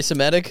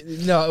anti-Semitic?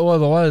 No, well,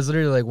 the one is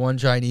literally like one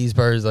Chinese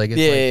bird. Like, it's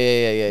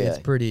yeah. It's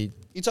pretty...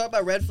 You talking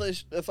about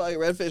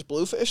redfish,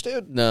 bluefish,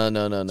 dude? No.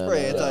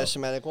 Pretty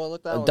anti-Semitic one.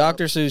 Look that one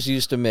Dr. up. Seuss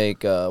used to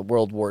make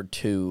World War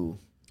II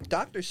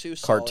Dr.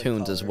 Seuss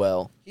cartoons as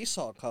well. He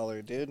saw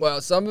color, dude.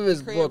 Well, some of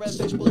his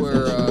books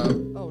were...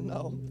 oh,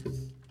 no.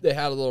 They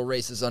had a little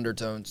racist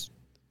undertones.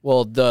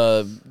 Well,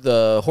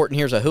 the Horton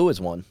Hears a Who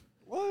is one.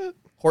 What?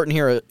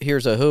 Horton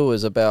Hears a Who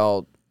is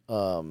about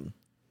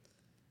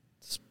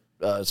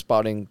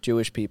spotting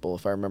Jewish people,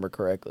 if I remember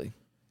correctly.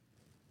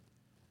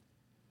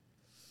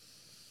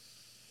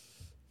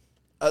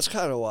 That's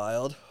kind of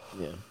wild.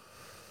 Yeah.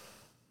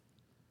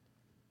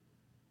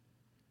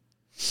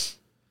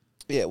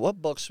 Yeah,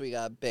 what books we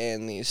got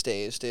banned these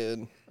days,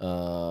 dude?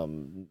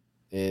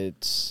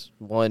 It's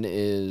one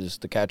is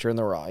The Catcher in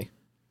the Rye.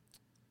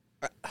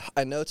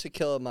 I know To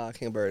Kill a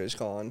Mockingbird is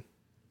gone.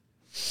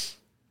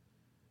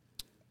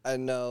 I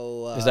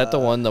know. Is that the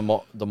one,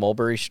 the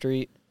Mulberry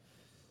Street?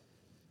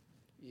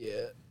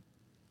 Yeah.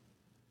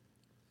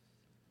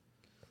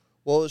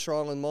 What was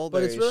wrong with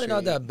Mulberry But it's really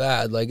not that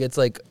bad. Like, it's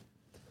like...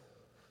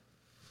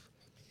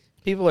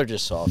 People are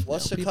just soft.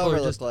 What's the People cover are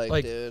look just,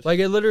 like, dude? Like,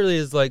 it literally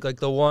is like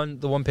the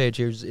one page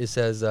here, it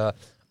says, a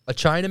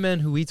Chinaman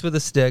who eats with a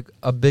stick,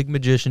 a big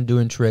magician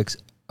doing tricks,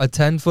 a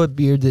 10-foot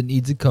beard that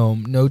needs a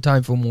comb, no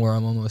time for more,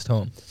 I'm almost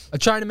home. A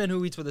Chinaman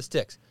who eats with a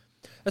stick.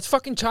 That's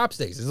fucking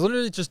chopsticks. It's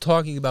literally just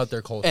talking about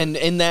their culture. And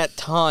in that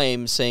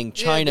time, saying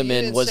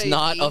Chinaman was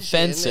not Asian,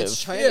 offensive.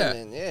 It's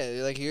Chinaman.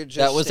 Yeah, like you're just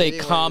that was a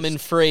common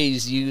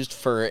phrase used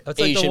for that's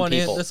Asian like the one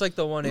people. That's like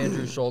the one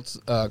Andrew Schultz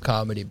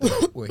comedy bit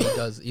where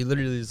he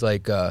literally is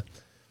like, I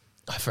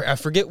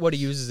forget what he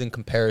uses in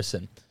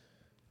comparison,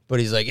 but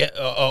he's like,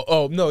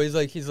 no,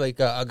 he's like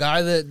a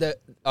guy that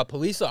a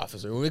police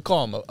officer. We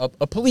call him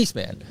a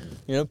policeman.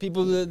 You know,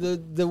 people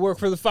that work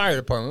for the fire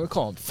department. We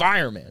call him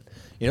fireman.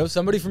 You know,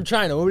 somebody from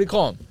China. What do we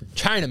call him?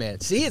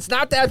 Chinaman. See, it's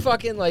not that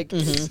fucking like.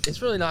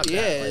 It's really not.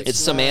 Yeah, bad. Like, it's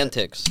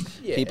semantics.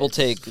 Yeah, people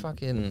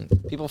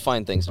people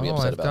find things to be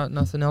upset I've about. got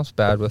nothing else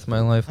bad with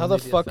my life. How the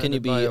fuck can you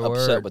be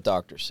upset with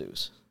Dr.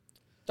 Seuss?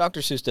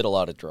 Dr. Seuss did a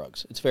lot of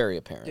drugs. It's very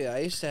apparent. Yeah,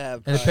 I used to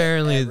have. And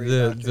apparently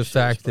the Dr.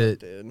 fact Seuss book, that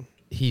dude.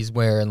 he's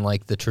wearing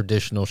like the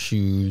traditional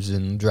shoes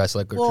and dressed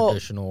like a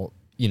traditional,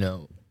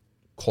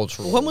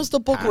 cultural. When was the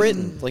book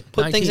written? Like,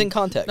 put things in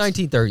context.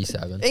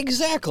 1937.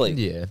 Exactly.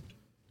 Yeah.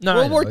 No,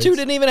 World War II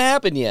didn't even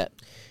happen yet.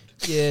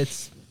 Yeah,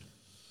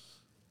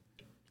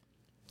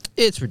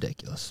 it's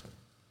ridiculous.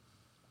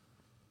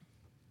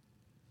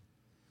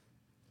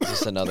 Is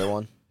this another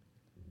one?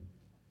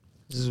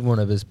 This is one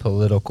of his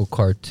political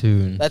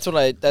cartoons. That's what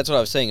I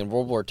was saying. In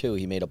World War II,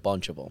 he made a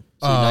bunch of them.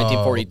 So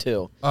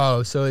 1942.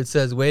 Oh, so it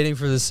says waiting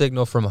for the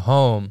signal from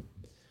home,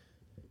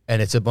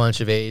 and it's a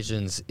bunch of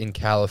Asians in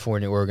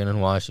California, Oregon,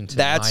 and Washington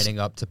lining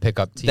up to pick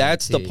up TNT.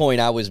 That's the point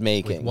I was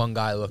making. With one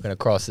guy looking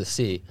across the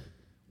sea,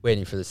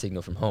 waiting for the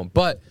signal from home.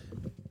 But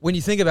when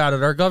you think about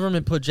it, our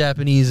government put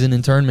Japanese in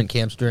internment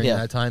camps during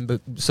that time.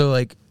 But so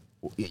like,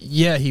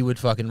 yeah, he would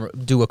fucking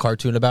do a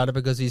cartoon about it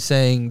because he's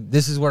saying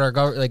this is what our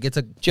government like. It's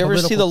a. Did you ever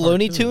see the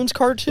Looney Tunes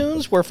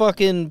cartoons where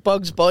fucking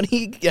Bugs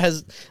Bunny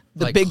has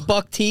the like, big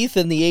buck teeth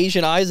and the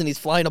Asian eyes and he's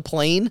flying a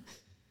plane?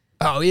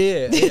 Oh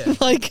yeah, yeah.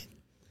 Like,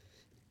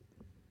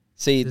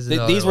 see,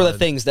 these were the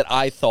things that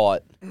I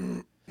thought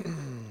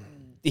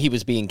he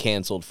was being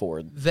canceled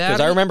for. Because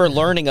I remember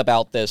learning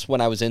about this when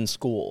I was in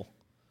school.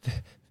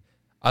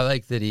 I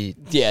like that he.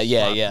 Yeah.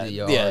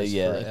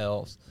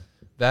 Else.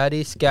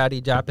 Very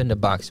scatty drop in the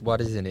box. What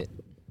is in it?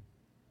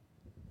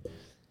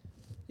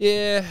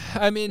 Yeah,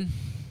 I mean,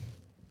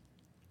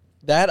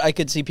 that I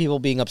could see people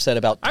being upset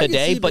about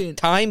today, but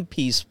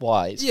timepiece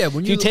wise, yeah,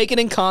 when you take it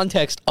in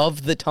context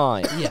of the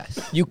time,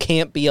 yes, you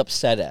can't be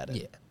upset at it.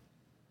 Yeah.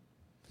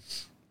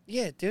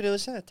 Yeah, dude, it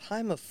was at a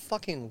time of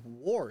fucking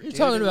war. You're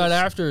talking about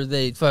after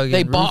they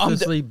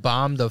ruthlessly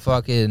bombed the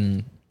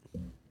fucking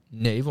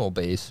naval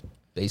base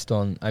based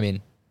on, I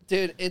mean.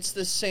 Dude, it's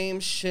the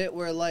same shit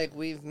where like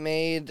we've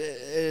made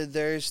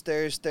there's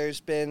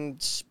been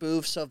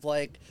spoofs of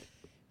like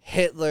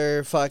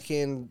Hitler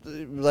fucking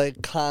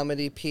like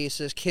comedy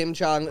pieces, Kim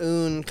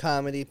Jong-un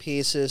comedy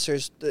pieces.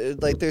 There's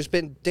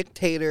been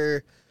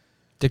dictator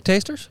there's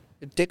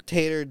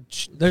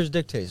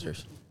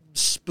dictators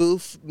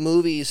spoof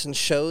movies and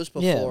shows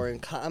before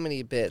and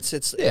comedy bits.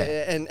 It's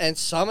and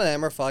some of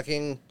them are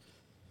fucking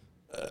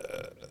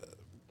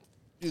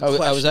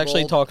I was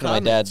actually talking to my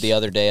dad the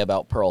other day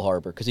about Pearl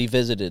Harbor because he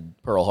visited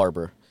Pearl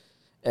Harbor,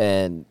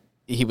 and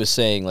he was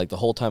saying like the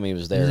whole time he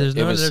was there,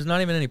 there's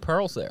not even any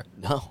pearls there.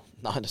 No,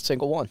 not a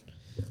single one.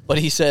 But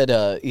he said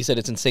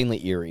it's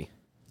insanely eerie.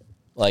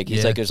 Like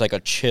he's like there's like a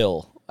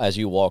chill as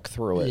you walk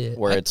through it,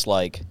 where it's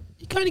like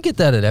you kind of get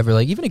that at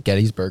even at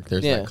Gettysburg.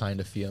 There's that kind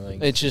of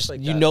feeling. It's just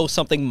like you know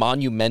something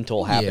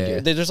monumental happened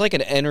here. There's like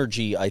an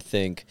energy, I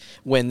think,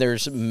 when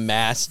there's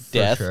mass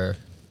death. For sure.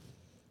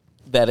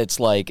 That it's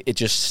like it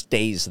just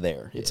stays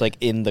there. It's like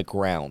in the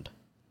ground.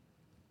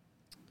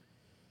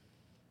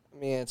 I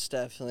mean, it's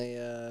definitely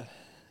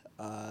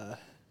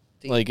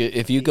like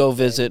if you go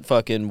visit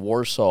fucking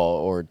Warsaw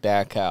or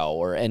Dachau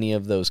or any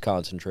of those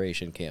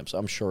concentration camps,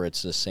 I'm sure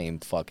it's the same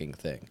fucking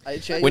thing.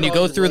 When you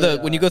go through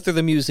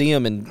the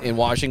museum in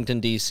Washington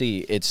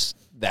D.C., it's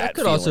that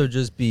could also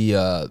just be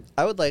I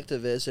would like to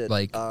visit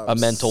like a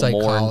mental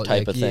mourn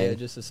type of thing. Yeah,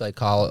 just a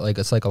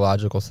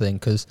psychological thing,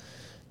 because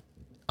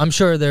I'm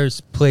sure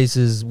there's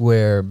places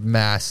where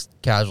mass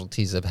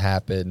casualties have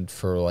happened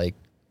for like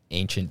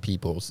ancient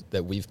peoples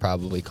that we've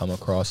probably come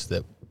across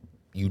that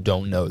you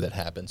don't know that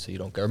happened, so you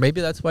don't care. Or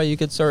maybe that's why you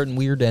get certain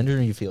weird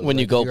energy you feel when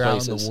you go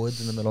places out in the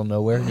woods in the middle of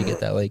nowhere and you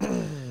get that like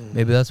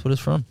maybe that's what it's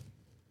from.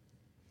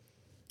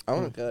 I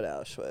want to go to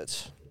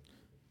Auschwitz.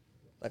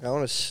 Like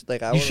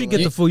I should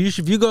get the full.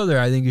 If you go there,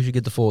 I think you should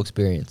get the full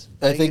experience.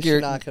 I think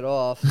you're knock it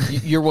off.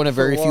 You're one of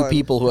very few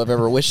people who have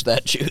ever wished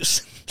that,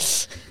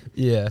 Juice.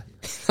 Yeah,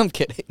 I'm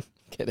kidding.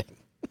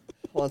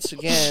 Once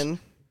again,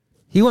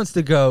 he wants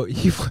to go.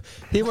 He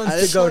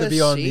wants to go to be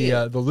on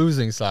the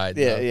losing side.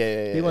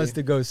 Yeah. He wants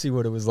to go see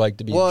what it was like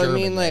to be. Well, German,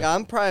 I mean, like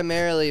I'm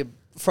primarily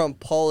from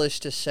Polish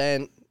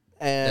descent.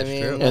 And That's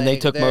true. And like, they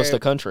took most of the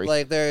country.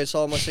 Like, there's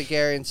almost a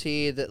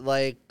guarantee that,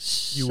 like,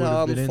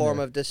 some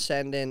form of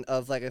descendant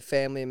of, like, a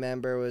family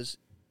member was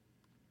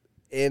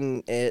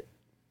in it.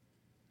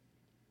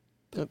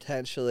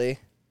 Potentially.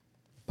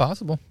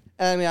 Possible.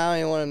 I mean, I don't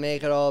even want to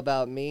make it all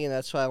about me, and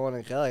that's why I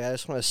want to go. Like, I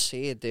just want to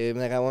see it, dude.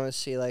 Like, I want to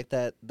see, like,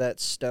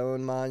 that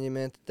stone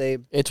monument that they...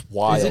 It's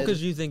wild. Is it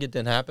because you think it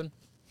didn't happen?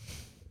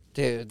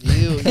 Dude,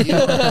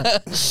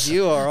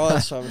 you are on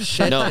some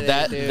shit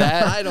today, dude.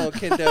 I don't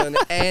condone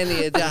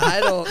any of that.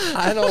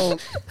 I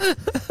don't.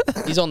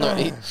 He's on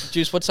the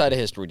Juice. What side of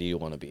history do you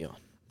want to be on?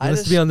 He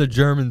wants to be on the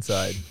German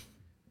side.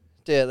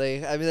 Dude,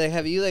 like, I mean, like,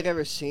 have you like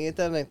ever seen it?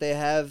 Them like they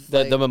have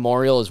the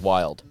memorial is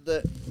wild.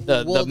 The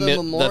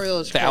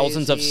memorial is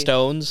thousands crazy. of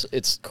stones.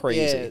 It's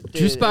crazy. Yeah, dude,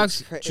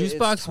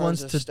 Juicebox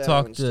wants to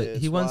talk to.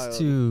 He wants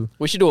to.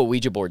 We should do a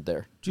Ouija board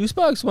there.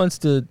 Juicebox wants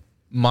to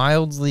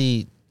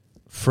mildly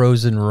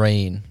frozen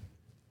rain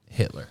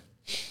Hitler.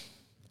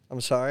 I'm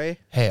sorry?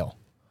 Hail.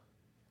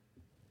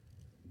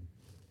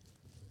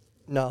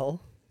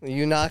 No.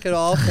 You knock it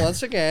off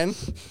once again.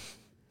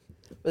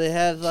 But they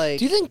have like...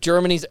 Do you think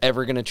Germany's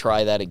ever going to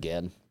try that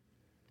again?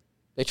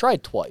 They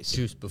tried twice.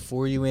 Juice,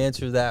 before you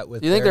answer that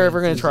with... Do you think they're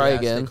ever going to try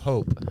again?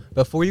 Hope.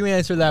 Before you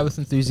answer that with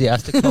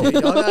enthusiastic hope.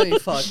 Y'all got me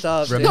fucked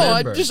up.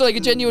 No, just like a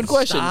genuine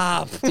question.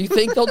 Stop. Do you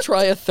think they'll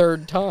try a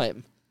third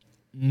time?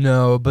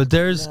 No, but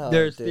there's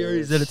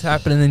theories that it's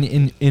happening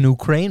in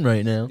Ukraine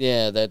right now.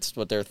 Yeah, that's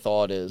what their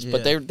thought is. Yeah.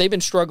 But they've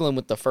been struggling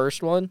with the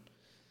first one.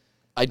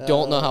 I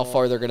don't know how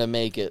far they're going to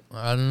make it.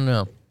 I don't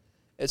know.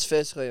 It's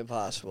physically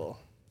impossible.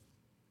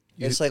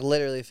 It's like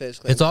literally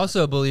physically It's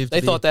also believed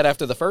They thought that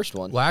after the first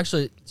one. Well,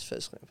 actually... It's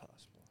physically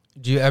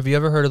impossible. Have you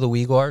ever heard of the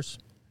Uyghurs?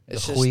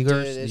 It's the just,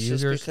 Uyghurs? Dude, it's the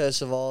just Uyghurs?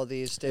 because of all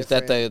these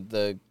different... Is that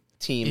the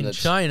team in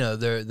that's... China,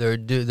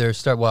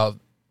 well,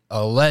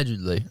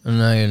 allegedly, I'm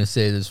not going to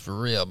say this for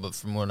real, but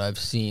from what I've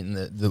seen,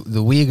 the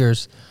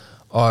Uyghurs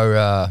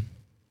are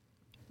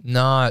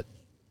not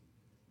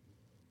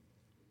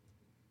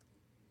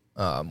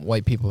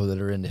white people that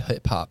are into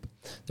hip hop.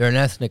 They're an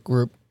ethnic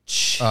group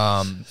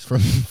from,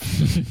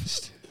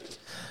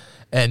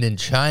 and in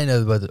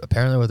China, but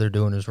apparently what they're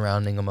doing is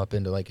rounding them up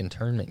into like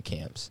internment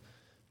camps.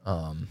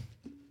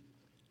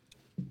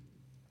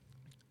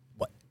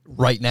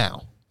 Right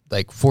now,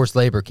 like forced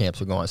labor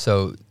camps are going.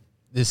 So.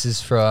 This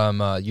is from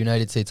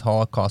United States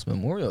Holocaust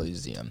Memorial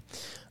Museum.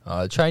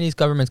 The Chinese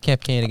government's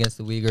campaign against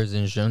the Uyghurs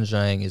in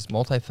Xinjiang is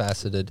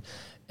multifaceted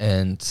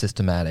and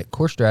systematic.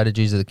 Core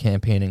strategies of the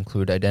campaign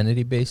include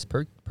identity-based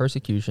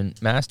persecution,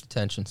 mass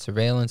detention,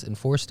 surveillance,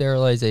 enforced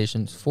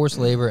sterilization, forced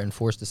labor, and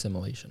forced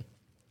assimilation.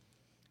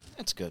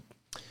 That's good.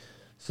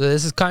 So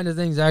this is kind of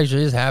things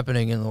actually is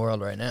happening in the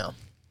world right now.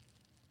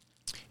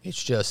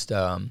 It's just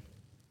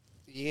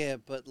yeah,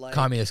 but like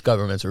communist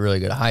governments are really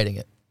good at hiding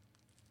it.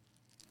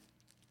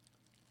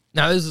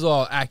 Now, this is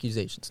all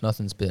accusations.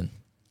 Nothing's been,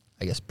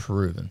 I guess,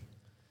 proven.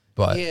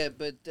 But yeah,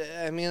 but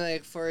I mean,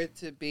 like, for it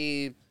to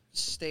be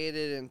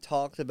stated and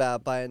talked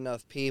about by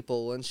enough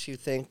people, wouldn't you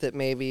think that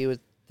maybe you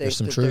would think there's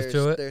some that truth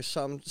to it? There's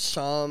some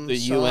the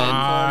UN.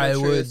 I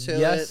would, to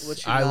yes, it,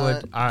 would I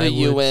the would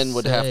UN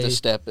would have to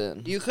step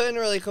in. You couldn't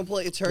really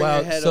completely turn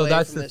your head so away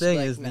that's from the this, thing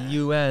like, is nah. the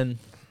UN.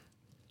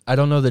 I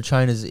don't know that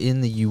China's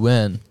in the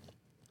UN.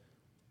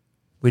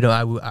 We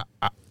don't.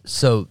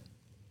 So.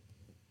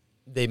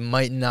 They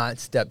might not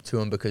step to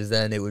him because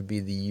then it would be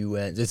the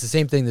UN. It's the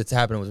same thing that's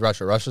happening with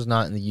Russia. Russia's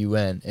not in the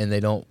UN, and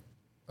they don't.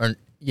 And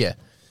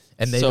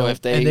they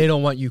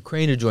don't want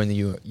Ukraine to join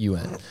the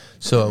UN.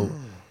 So,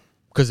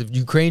 because if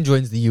Ukraine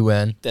joins the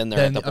UN, then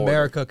at the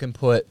America can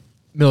put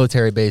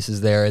military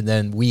bases there, and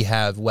then we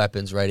have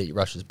weapons right at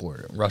Russia's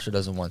border. Russia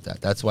doesn't want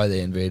that. That's why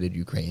they invaded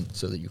Ukraine,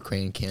 so that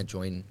Ukraine can't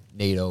join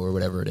NATO or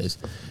whatever it is.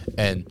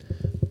 And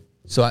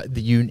so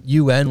the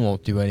UN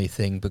won't do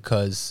anything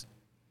because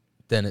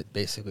then it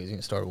basically is going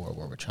to start a world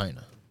war with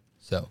China.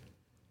 So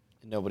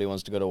nobody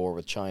wants to go to war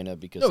with China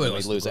because then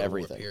we lose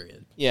everything.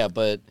 Period. Yeah,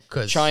 but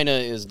China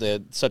is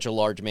such a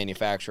large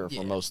manufacturer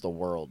for most of the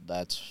world.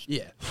 That's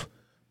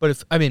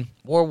But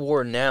World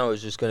War now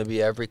is just going to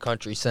be every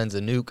country sends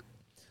a nuke,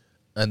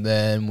 and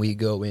then we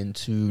go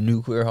into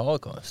nuclear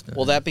holocaust.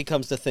 Well, that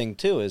becomes the thing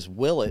too. Is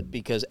will it?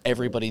 Because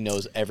everybody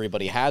knows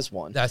everybody has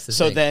one. That's the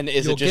so thing. Then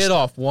is You'll it just get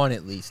off one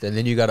at least, and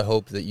then you got to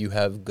hope that you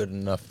have good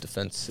enough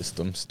defense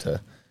systems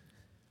to.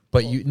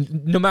 But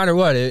no matter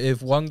what,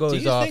 if one goes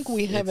off, do you think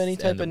we have any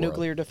type of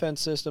nuclear defense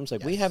systems?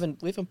 Like we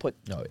haven't put.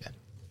 Oh yeah.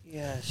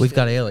 Yeah, we've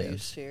got aliens. Are you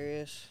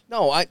serious?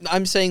 No,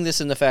 I'm saying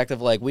this in the fact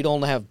of like we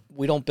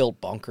don't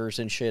build bunkers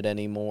and shit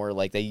anymore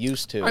like they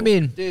used to.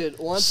 Dude,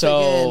 once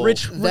again,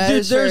 that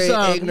is very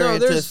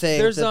ignorant to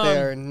think that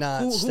they're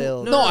not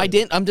still. No, I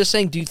didn't. I'm just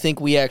saying. Do you think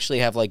we actually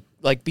have like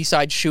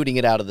besides shooting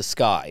it out of the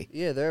sky?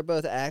 Yeah, they're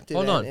both active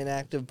and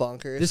inactive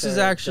bunkers. This is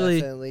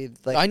actually.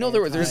 I know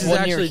there's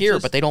one near here,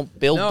 but they don't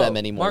build them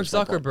anymore. Mark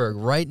Zuckerberg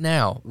right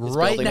now,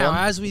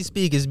 as we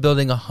speak, is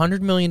building a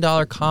 $100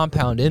 million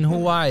compound in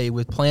Hawaii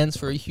with plans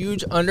for a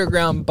huge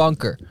underground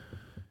bunker.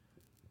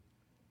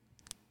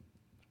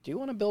 Do you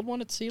want to build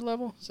one at sea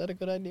level? Is that a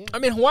good idea?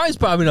 Hawaii's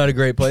probably not a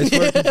great place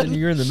for it.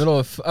 You're in the middle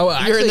of.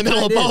 You're in the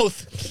middle of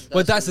both.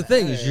 But that's the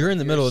thing is you're in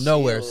the middle of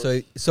nowhere.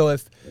 So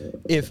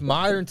if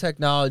modern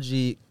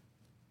technology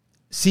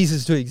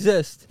ceases to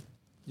exist,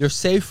 you're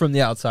safe from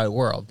the outside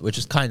world, which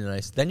is kind of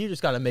nice. Then you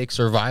just got to make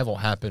survival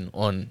happen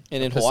on.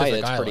 And in Hawaii,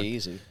 it's pretty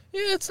easy.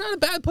 Yeah, it's not a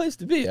bad place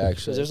to be,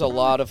 actually. There's a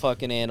lot of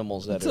fucking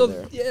animals that are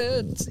there.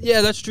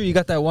 Yeah, that's true. You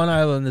got that one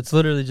island that's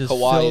literally just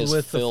Hawaii filled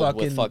with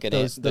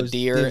the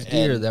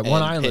deer. That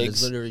one island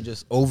is literally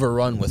just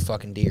overrun with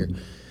fucking deer.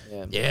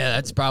 Yeah,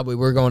 that's probably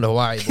we're going to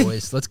Hawaii,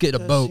 boys. Let's get a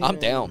boat. I'm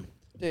down.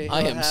 Dude,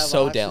 I am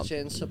so down.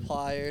 Oxygen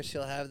suppliers.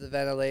 You'll have the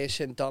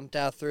ventilation dumped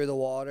out through the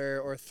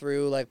water or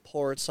through like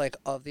ports like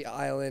of the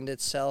island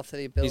itself that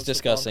he built. He's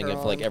discussing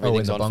if like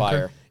everything's on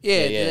fire.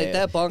 Yeah,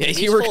 that bunker. Yeah,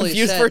 you were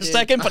confused for a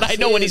second, but I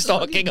know what he's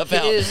talking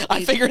about.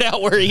 I figured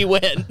out where he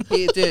went.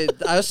 He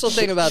did. I was still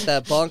thinking about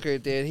that bunker,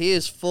 dude. He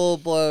is full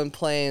blown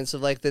plans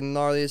of like the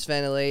gnarliest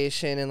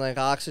ventilation and like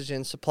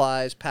oxygen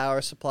supplies, power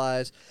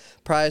supplies.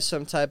 Probably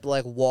some type of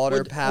like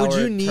water powered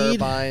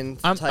turbine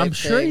type I'm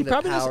sure thing he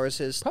probably that powers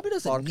his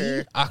doesn't bunker.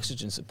 need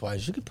oxygen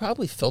supplies. You could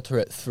probably filter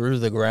it through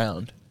the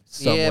ground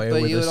some way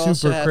but with you would a also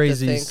super have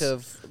crazy. to think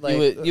of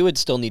like you would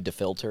still need to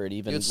filter it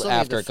even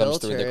after it comes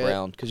through the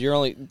ground because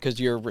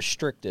you're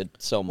restricted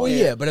so much. Well,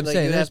 yeah, but I'm like,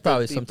 saying you'd there's have to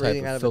probably be some type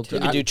breathing out of of a filter.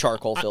 You could do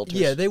charcoal filters.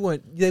 Yeah, they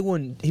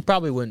wouldn't. He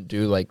probably wouldn't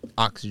do like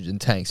oxygen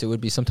tanks. It would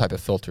be some type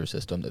of filter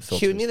system that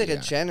filters. You would need like the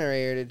a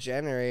generator to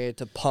generate it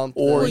to pump.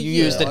 Or the, you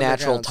use the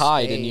natural underground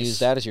tide space. and use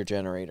that as your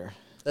generator.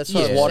 That's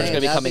what water's going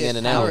to be coming in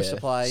and out.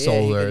 Supply.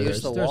 Solar. You could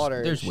use the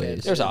water. There's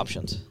ways. There's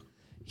options.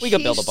 We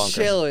could build a bunker.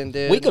 Chilling,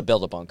 dude. We could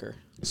build a bunker.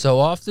 So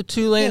off the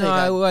 2-lane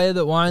highway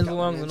that winds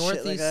along the shit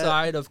northeast like that.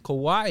 side of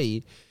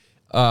Kauai,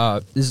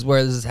 this is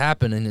where this is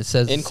happening. It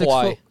says In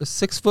Kauai. a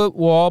 6-foot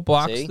wall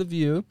blocks the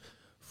view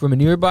from a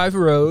nearby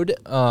road.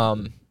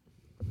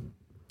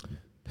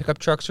 Pickup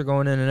trucks are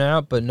going in and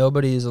out, but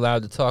nobody is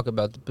allowed to talk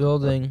about the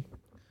building.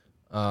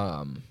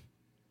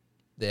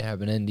 They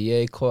have an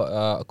NDA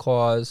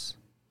clause.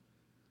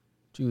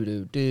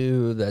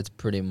 That's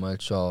pretty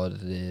much all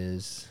it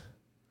is.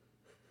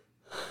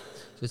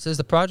 So it says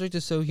the project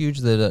is so huge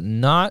that a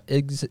not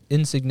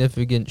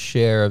insignificant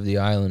share of the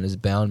island is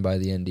bound by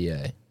the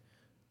NDA.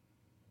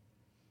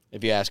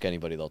 If you ask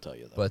anybody, they'll tell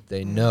you that. But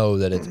they know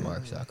that it's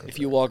Mark Zuckerberg. If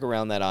you walk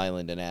around that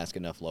island and ask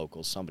enough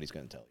locals, somebody's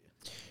going to tell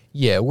you.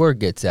 Yeah, word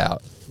gets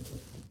out.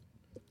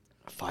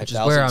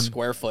 5,000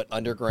 square foot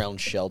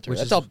underground shelter.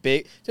 That's how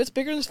big. That's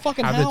bigger than this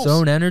fucking house. Have its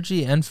own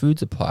energy and food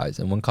supplies,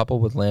 and when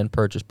coupled with land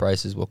purchase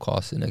prices, will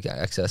cost in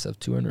excess of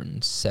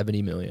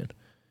 $270 million.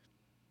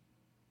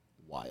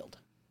 Wild.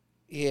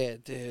 Yeah,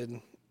 dude.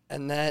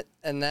 And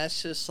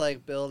that's just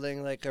like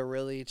building like a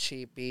really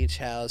cheap beach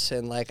house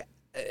in like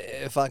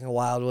fucking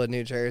Wildwood,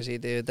 New Jersey,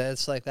 dude.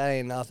 That's like that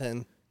ain't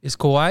nothing. Is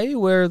Kauai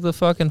where the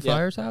fucking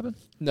fires happen?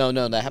 No,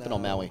 that happened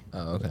on Maui.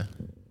 Oh, okay.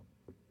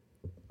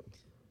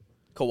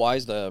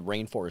 Kauai's the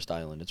rainforest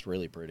island. It's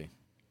really pretty.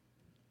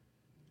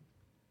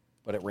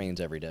 But it rains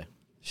every day.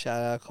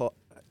 Shout out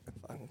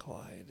fucking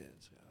Kauai, dude.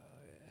 Oh,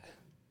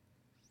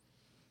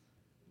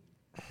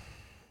 yeah.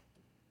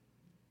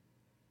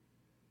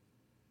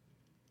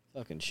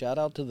 Fucking shout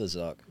out to the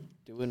Zuck.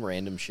 Doing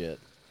random shit.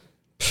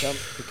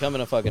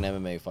 Becoming a fucking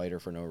MMA fighter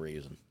for no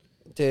reason.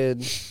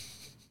 Dude.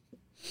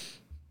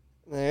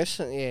 There's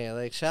some,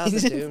 like shout out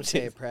to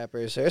Doomsday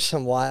Preppers. There's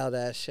some wild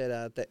ass shit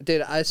out there.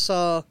 Dude, I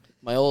saw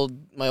my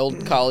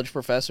old college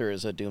professor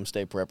is a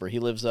doomsday prepper. He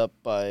lives up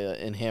by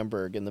in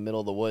Hamburg in the middle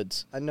of the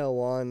woods. I know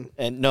one.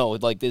 And no,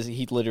 like this,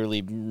 he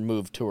literally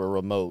moved to a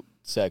remote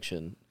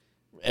section.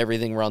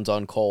 Everything runs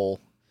on coal.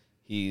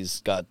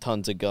 He's got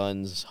tons of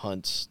guns,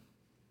 hunts.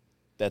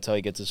 That's how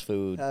he gets his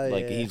food.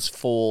 He's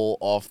full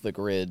off the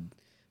grid,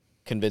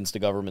 convinced the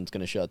government's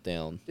going to shut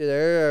down. Dude,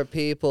 there are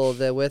people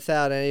that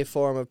without any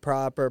form of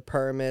proper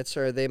permits,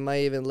 or they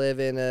might even live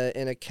in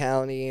a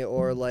county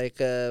or like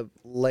a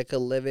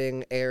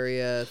living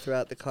area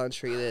throughout the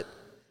country that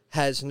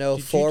has no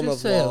form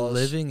of laws. A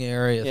living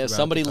area. Yeah,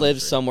 somebody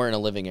lives somewhere in a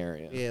living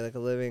area. Yeah, like a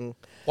living.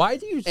 Why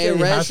do you say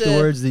half the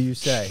words that you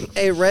say?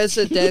 A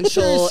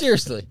residential.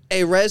 Seriously.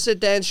 A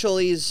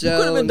residentially zoned area.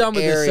 You could have been done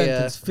with this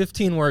sentence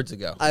 15 words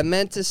ago. I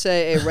meant to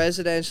say a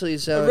residentially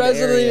zoned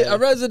area. A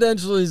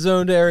residentially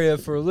zoned area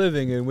for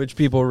living in which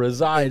people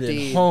reside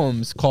in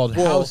homes called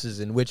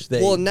houses in which they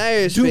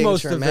do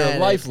most of their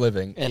life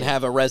living. And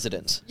have a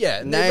residence.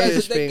 Yeah,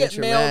 they get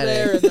mail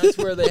there, and that's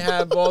where they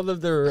have all of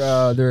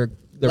their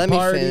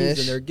parties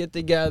and their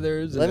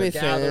get-togethers and their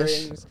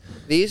gatherings.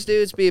 These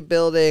dudes be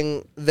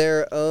building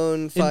their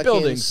own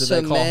fucking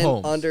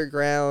cement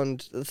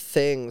underground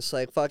things,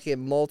 like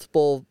fucking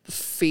multiple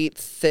feet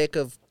thick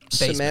of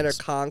cement or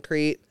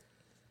concrete.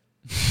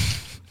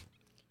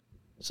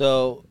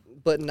 So,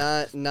 but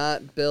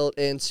not built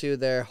into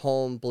their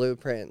home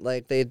blueprint.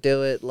 Like they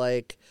do it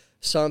like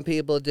some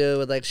people do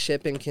with like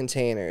shipping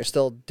containers.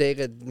 They'll dig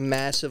a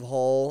massive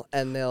hole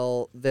and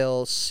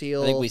they'll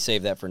seal. I think we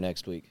save that for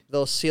next week.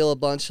 They'll seal a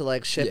bunch of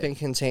like shipping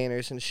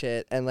containers and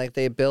shit, and like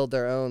they build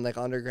their own like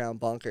underground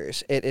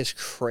bunkers. It is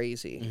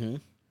crazy. Mm-hmm.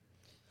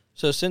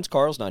 So since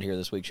Carl's not here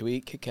this week, should we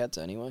eat Kit Kats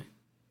anyway?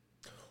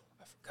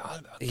 I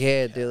forgot about.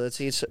 Yeah, dude.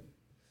 Let's eat.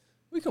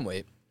 We can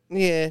wait.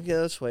 Yeah,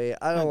 let's wait.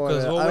 I don't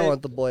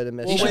want the boy to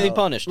miss. He should be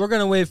punished. We're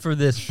gonna wait for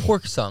this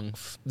pork sung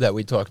that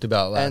we talked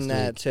about last week. And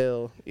that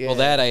too. Yeah. Well,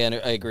 that I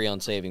agree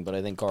on saving, but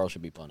I think Carl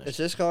should be punished. Is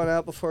this going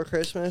out before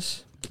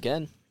Christmas?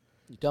 Again?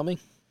 You tell me.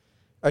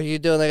 Are you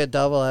doing like a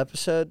double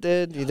episode,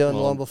 dude? You doing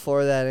the one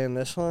before that and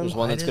this one? There's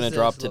one that's going to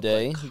drop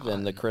today,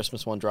 then the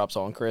Christmas one drops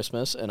on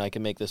Christmas, and I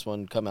can make this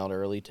one come out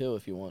early too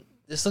if you want.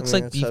 This looks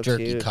like beef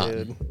jerky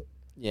cotton. Dude.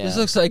 Yeah. This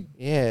looks like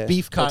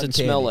beef cotton. What's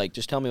it smell like?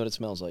 Just tell me what it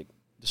smells like.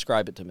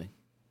 Describe it to me.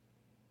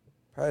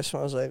 Probably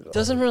smells like.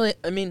 Doesn't really.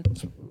 I mean,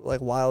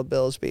 like Wild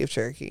Bill's beef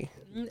jerky.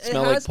 It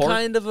smell has like pork?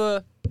 Kind of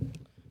a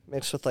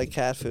mixed with like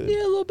cat food.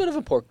 Yeah, a little bit of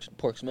a pork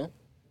smell.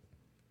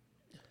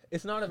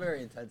 It's not a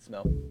very intense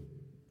smell.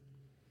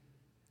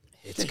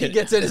 He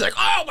gets in. It's like,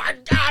 oh my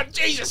God,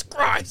 Jesus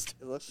Christ!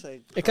 It looks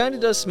like. It kind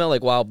of does smell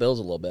like Wild Bill's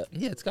a little bit.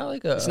 Yeah, it's got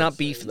like a. It's not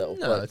beef though.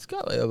 No, it's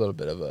got like a little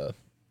bit of a.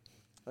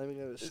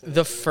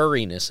 The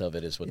furriness of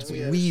it is what's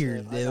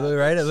weird,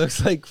 right? It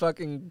looks like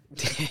fucking.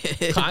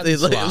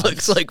 It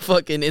looks like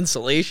fucking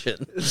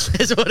insulation.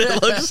 Is what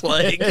it looks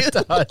like. It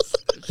does.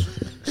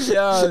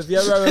 Yeah, if you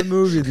ever have a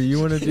movie that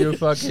you want to do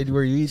fucking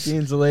where you eat the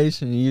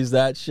insulation, you use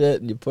that shit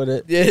and you put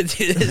it. Yeah,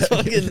 it's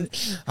fucking.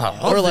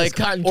 or like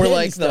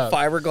the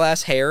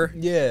fiberglass hair.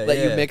 That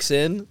you mix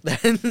in.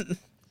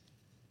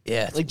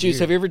 Yeah, like Juice.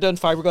 Have you ever done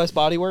fiberglass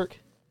bodywork?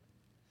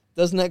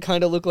 Doesn't that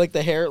kind of look like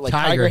the hair, like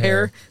tiger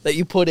hair that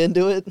you put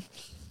into it?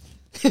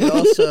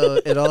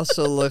 It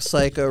also looks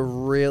like a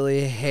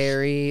really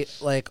hairy,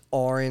 like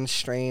orange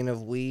strain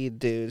of weed,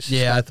 dude.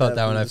 Yeah, I thought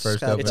that when I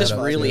first opened it. It's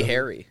just really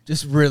hairy.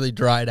 Just really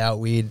dried out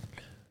weed.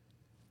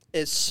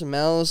 It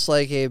smells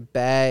like a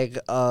bag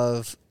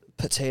of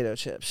potato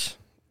chips,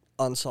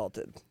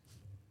 unsalted.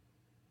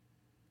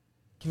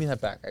 Give me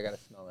that back. I gotta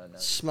smell that now.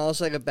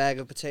 Smells like a bag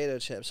of potato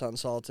chips,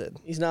 unsalted.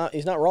 He's not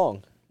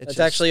wrong. That's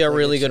actually a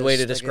really good way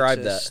to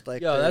describe that.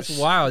 Yo, that's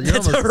wild.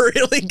 That's a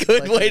really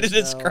good way to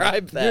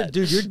describe that.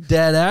 Dude, you're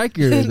dead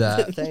accurate at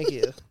that. Thank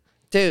you.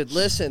 Dude,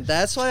 listen,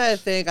 that's why I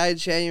think I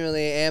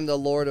genuinely am the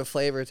Lord of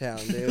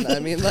Flavortown, dude. I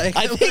mean, like,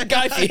 I think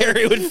Guy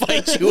Fieri would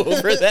fight you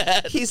over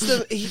that. He's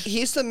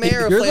the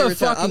mayor of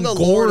Flavortown. I'm the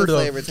Lord of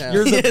Flavortown.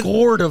 You're the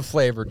gourd of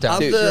Flavortown.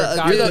 Dude,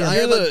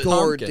 you're the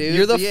gourd, dude.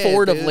 You're the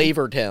Ford of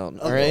Flavortown,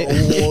 all right?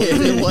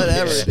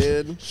 Whatever,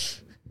 dude.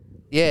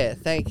 Yeah,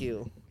 thank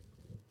you.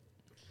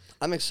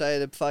 I'm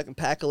excited to fucking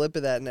pack a lip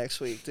of that next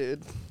week,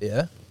 dude.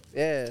 Yeah?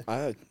 Yeah.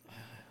 I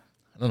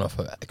don't know if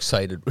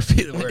excited would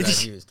be the word I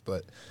used,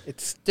 but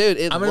it's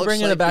I'm gonna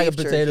bring in a bag of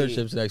potato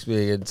chips next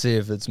week and see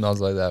if it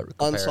smells like that.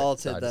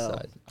 Unsalted though.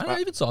 I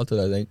don't even salted.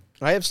 I think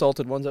I have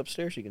salted ones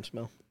upstairs. You can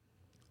smell.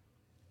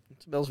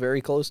 It smells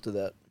very close to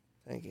that.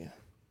 Thank you.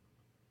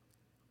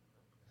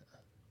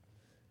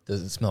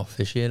 Does it smell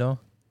fishy at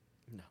all?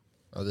 No.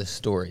 Oh, this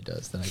story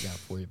does that I got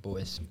for you,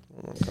 boys.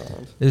 Oh my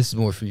God. This is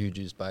more for you,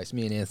 Juice Bites.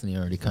 Me and Anthony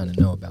already kind of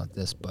know about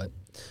this, but.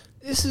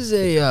 This is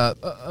a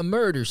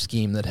murder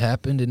scheme that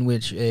happened in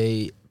which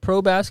a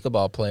pro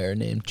basketball player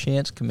named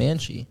Chance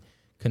Comanche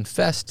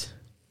confessed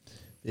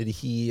that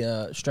he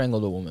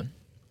strangled a woman.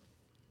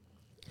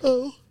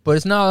 Oh. But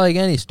it's not like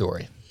any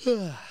story.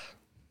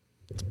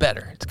 It's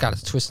better. It's got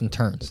its twists and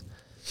turns.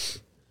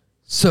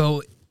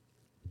 So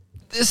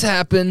this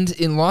happened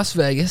in Las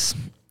Vegas.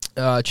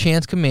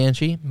 Chance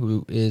Comanche,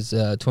 who is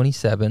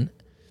 27,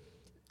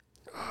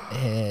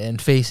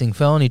 and facing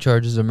felony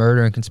charges of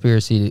murder and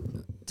conspiracy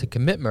to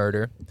commit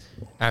murder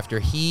after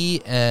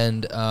he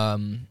and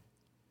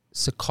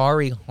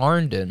Sakari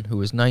Harnden, who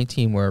was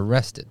 19, were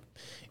arrested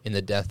in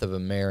the death of a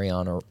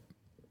Mariana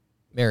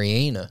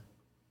Mariana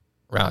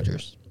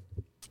Rogers.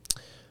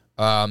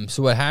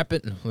 So what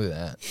happened? Look at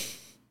that.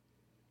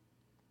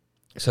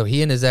 So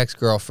he and his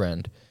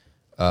ex-girlfriend,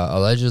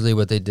 allegedly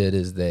what they did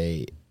is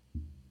they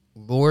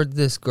lured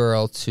this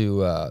girl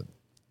to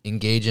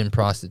engage in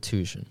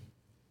prostitution.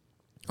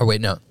 Oh,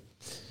 wait, no.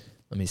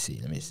 Let me see.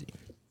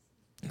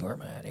 Where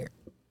am I at here?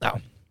 Oh.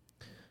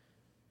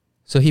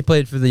 So he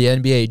played for the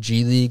NBA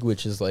G League,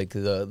 which is like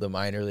the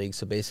minor league.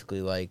 So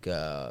basically like, with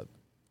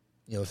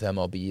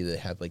MLB, they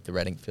have like the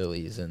Reading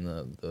Phillies and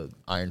the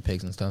Iron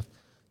Pigs and stuff.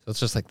 So it's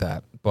just like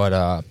that.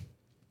 But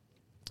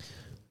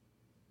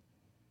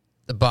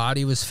the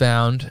body was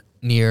found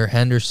near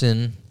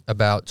Henderson,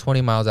 about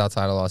 20 miles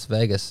outside of Las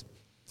Vegas.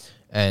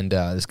 And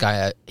this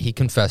guy, he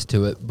confessed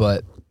to it,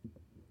 but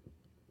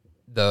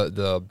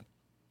the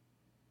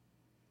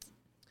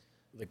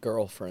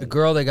girlfriend, the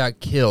girl that got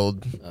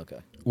killed,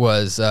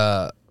 was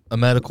a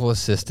medical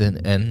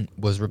assistant and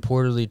was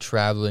reportedly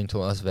traveling to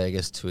Las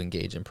Vegas to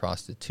engage in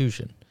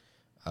prostitution.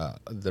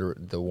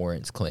 The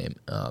warrants claim,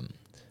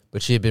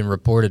 but she had been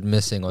reported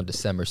missing on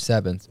December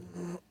 7th,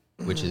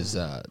 which is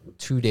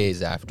 2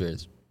 days after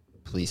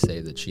police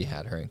say that she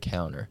had her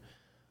encounter.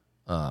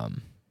 I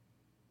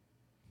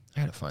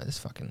gotta find this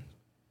fucking...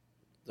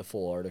 The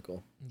full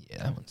article.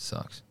 Yeah, that one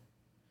sucks.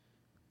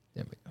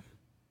 There we go.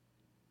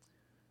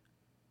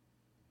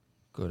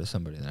 Go to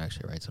somebody that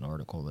actually writes an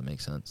article that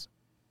makes sense.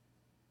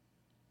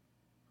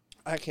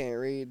 I can't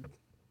read.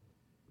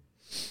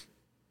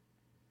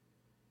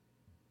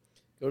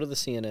 Go to the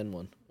CNN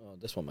one. Oh,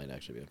 this one might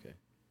actually be okay.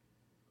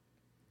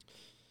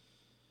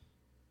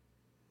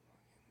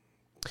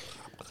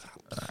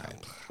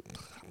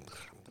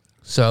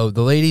 So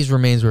the lady's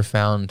remains were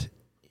found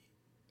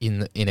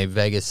in a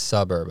Vegas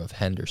suburb of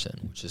Henderson,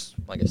 which is,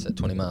 like I said,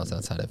 20 miles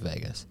outside of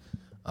Vegas.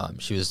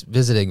 She was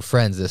visiting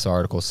friends, this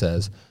article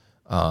says,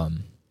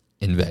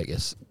 in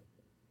Vegas.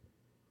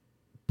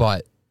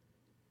 But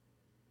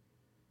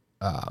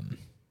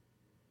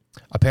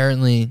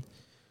apparently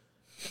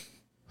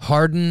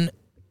Hardin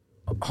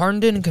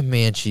and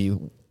Comanche...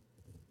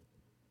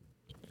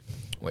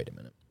 Wait a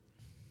minute.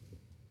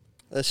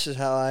 This is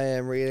how I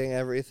am reading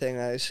everything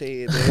I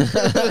see, dude.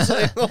 I was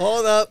like,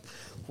 hold up.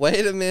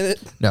 Wait a minute.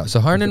 No, so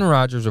Hardin and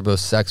Rogers were both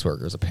sex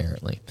workers,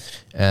 apparently.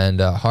 And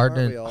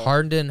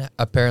Hardin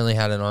apparently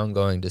had an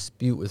ongoing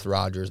dispute with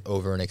Rogers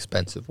over an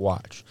expensive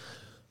watch.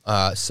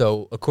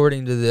 So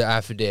according to the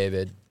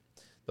affidavit,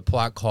 the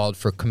plot called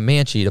for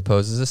Comanche to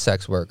pose as a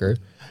sex worker,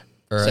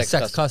 or a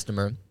sex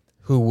customer,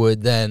 who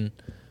would then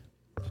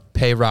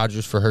pay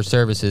Rogers for her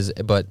services.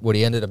 But what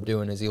he ended up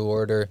doing is he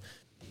lured her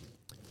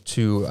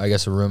to, I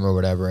guess, a room or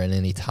whatever, and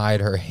then he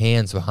tied her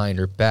hands behind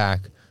her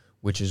back,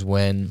 which is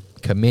when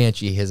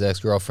Comanche, his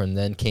ex-girlfriend,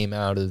 then came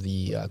out of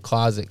the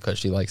closet because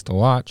she likes to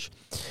watch,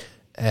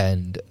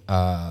 and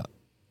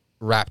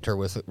wrapped her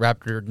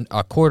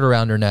a cord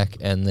around her neck,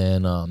 and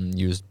then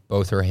used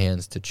both her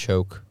hands to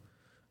choke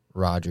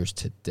Rogers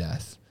to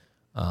death.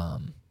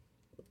 And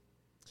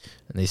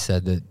they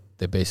said that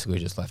they basically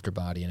just left her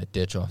body in a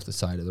ditch off the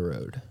side of the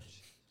road.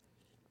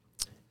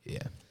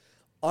 Yeah.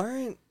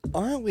 Aren't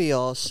we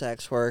all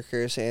sex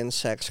workers and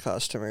sex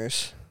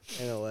customers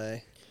in a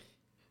way?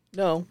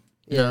 No.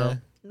 Yeah.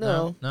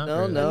 No. I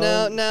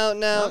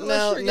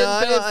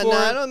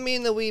don't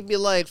mean that we'd be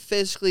like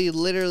physically,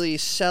 literally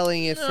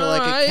selling it for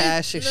like a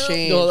cash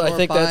exchange. No, I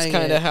think that's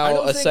kind of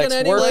how a sex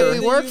worker. Like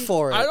we work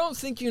for it. I don't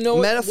think you know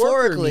what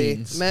metaphorically. worker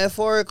means.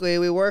 Metaphorically,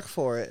 we work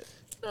for it.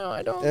 No,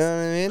 I don't. You know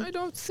what I mean? I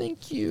don't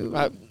think you.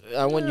 I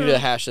want you to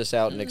hash this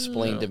out and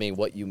explain to me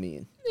what you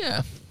mean.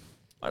 Yeah.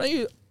 Why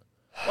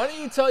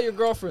don't you tell your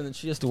girlfriend that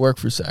she has to work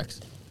for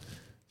sex?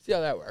 See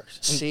how that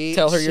works.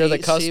 Tell her you're the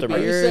customer.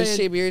 But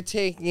you're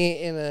taking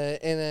it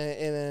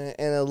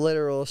in a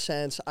literal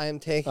sense. I'm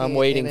taking. I'm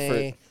waiting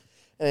in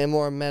a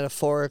more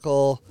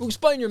metaphorical.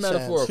 Explain your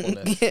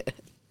metaphoricalness.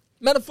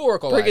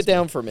 Metaphorical. Break it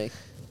down for me.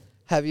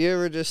 Have you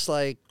ever just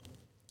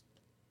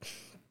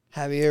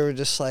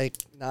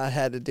not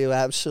had to do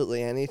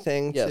absolutely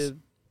anything? Yes.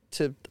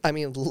 I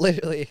mean,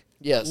 literally.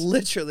 Yes.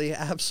 Literally,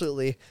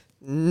 absolutely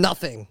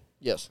nothing.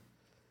 Yes.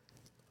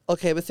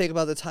 Okay, but think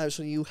about the times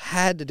when you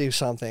had to do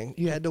something.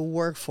 You had to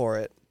work for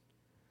it.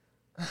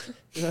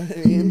 You know what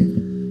I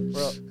mean?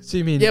 Well, so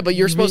you mean... Yeah, but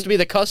you're supposed to be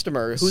the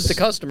customer. Who's the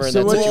customer in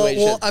that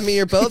situation? Well, I mean,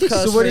 you're both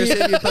customers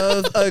if you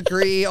both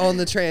agree on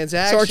the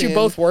transaction. So aren't you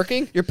both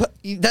working?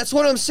 That's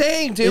what I'm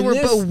saying, dude.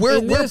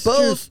 We're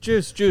both...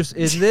 Juice.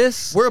 Is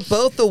this... We're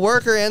both the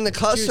worker and the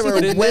customer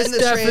when the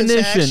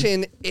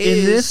transaction is...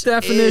 In this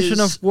definition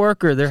of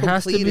worker, there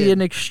has to be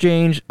an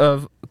exchange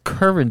of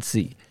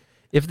currency.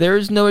 If there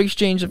is no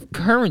exchange of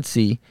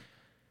currency,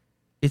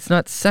 it's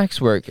not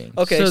sex working.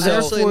 Okay, so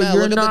therefore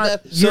you're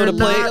not. Your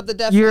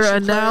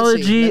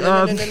analogy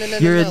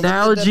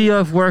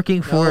of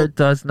working for it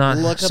does not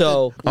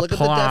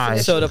apply.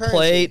 So to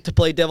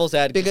play devil's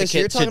advocate, because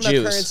you're talking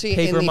about currency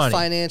in the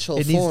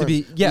financial form. Needs to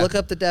be, yeah. Look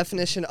up the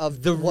definition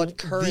of what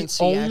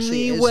currency actually is.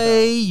 The only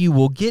way you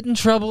will get in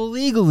trouble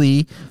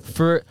legally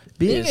for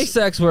Being a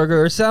sex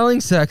worker or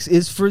selling sex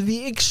is for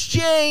the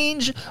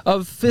exchange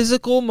of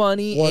physical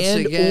money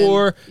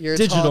or you're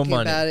digital talking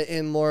money. about it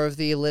in more of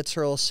the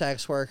literal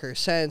sex worker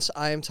sense.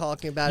 I'm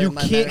talking about it in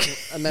my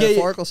a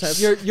metaphorical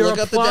sense. You're Look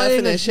up the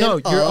definition.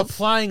 You're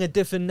applying a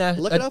different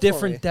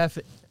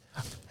definition.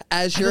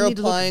 As you're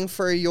applying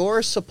for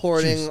your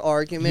supporting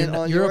argument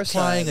on your side.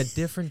 You're applying a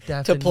different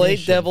definition. To play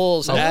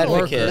devil's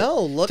advocate.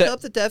 No, look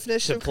up the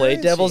definition of play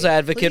currency. devil's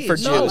advocate for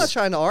Jews. No, I'm not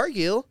trying to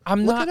argue.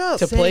 Look it up.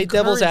 To play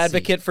devil's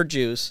advocate for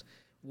Jews,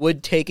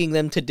 would taking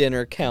them to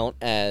dinner count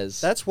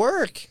as... That's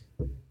work.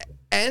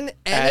 And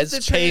as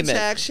if the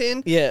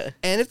transaction,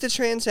 and if the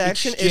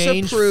transaction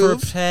is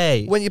approved, for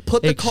pay. When you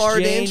put the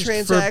card in,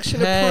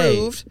 transaction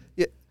approved.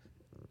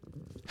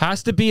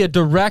 Has to be a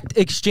direct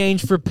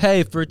exchange for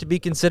pay for it to be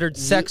considered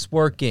sex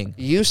working.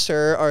 You,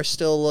 sir, are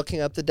still looking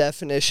up the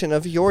definition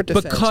of your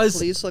defense.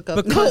 Please look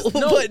up.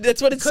 But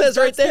that's what it says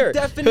right there.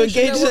 Who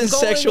engages in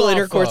sexual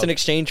intercourse in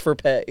exchange for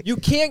pay? You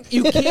can't say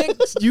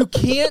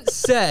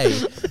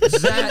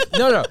that.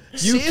 No.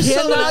 You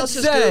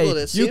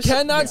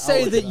cannot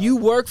say that you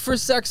work for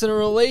sex in a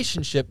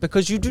relationship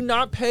because you do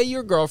not pay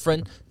your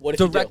girlfriend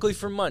directly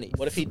for money.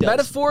 What if he does?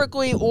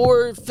 Metaphorically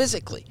or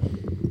physically.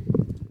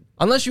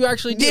 Unless you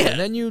actually do, and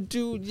then you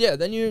do,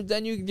 then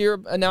your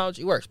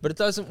analogy works. But it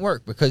doesn't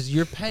work because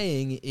you're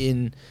paying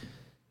in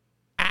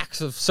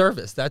acts of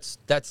service. That's.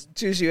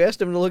 Juice, you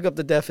asked him to look up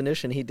the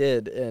definition. He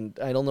did, and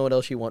I don't know what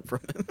else you want from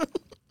him.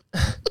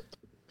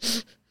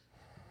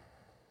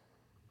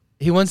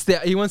 He wants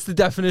the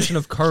definition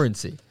of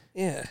currency.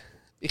 Yeah,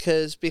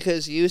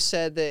 because you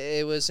said that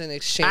it was an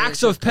exchange.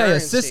 Acts of pay,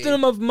 currency. a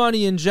system of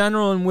money in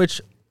general in which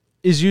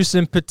is used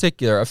in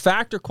particular, a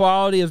fact or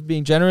quality of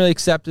being generally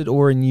accepted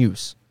or in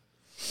use.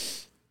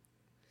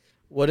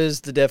 What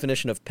is the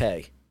definition of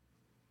pay?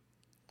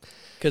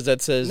 Because that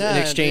says in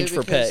exchange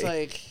for pay.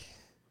 Like,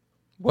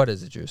 what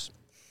is it, Juice?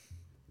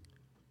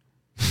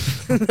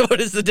 What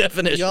is the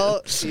definition?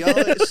 Y'all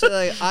so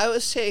like, I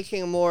was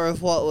taking more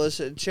of what was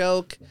a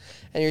joke,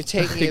 and you're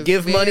taking it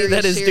give money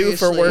that is due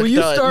for work Well, you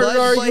done. started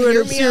arguing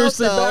it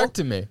seriously back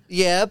to me.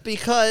 Yeah,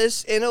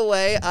 because in a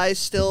way, I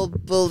still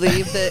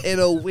believe that in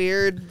a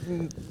weird,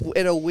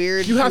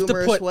 you have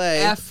to put way,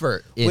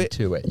 effort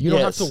into it. You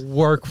don't have to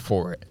work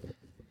for it.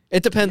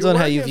 It depends on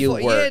how you view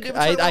work.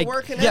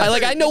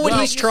 I know what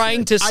he's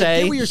trying to say. I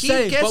get what you're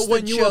saying, but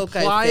when you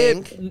apply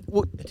it,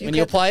 when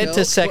you apply it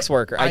to sex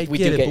worker, we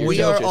do get your we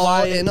joke. are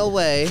all in a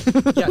way.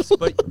 Yes,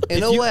 but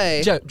in a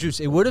way, Juice,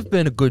 it would have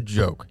been a good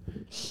joke.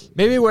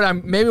 Maybe why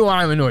I'm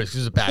annoyed is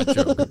because it's a bad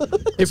joke.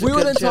 If we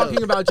were then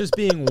talking about just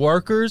being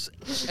workers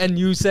and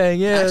you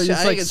saying, it's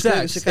like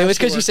sex. It was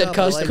because you said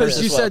customers.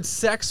 Because you said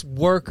sex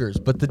workers,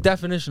 but the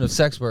definition of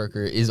sex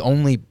worker is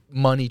only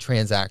money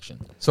transaction.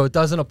 So it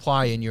doesn't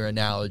apply in your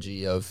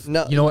analogy of,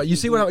 you know what?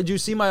 Do you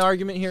see my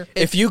argument here?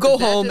 If you go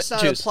home, that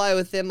does not apply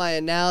within my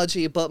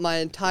analogy, but my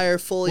entire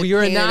fully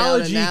your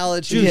analogy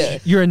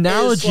your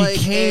analogy like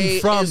came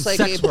from it's like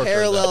sex a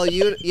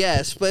worker.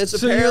 Yes, but it's a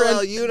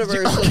parallel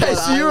universe. Okay,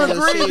 so you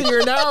agree that your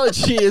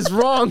analogy is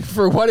wrong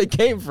for what it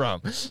came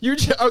from.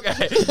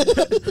 Okay.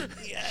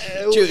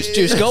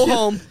 Juice, go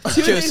home.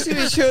 Two things to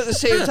be true at the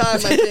same time,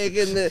 I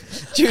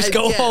think. Juice,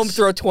 go home,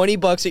 throw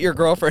 $20 at your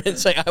girlfriend and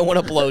say, I want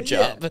a blowjob.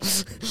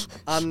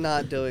 I'm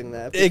not doing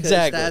that. Because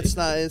exactly. That's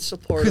not in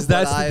support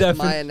of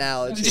my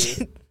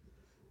analogy.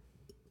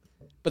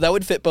 But that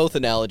would fit both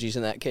analogies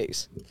in that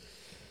case.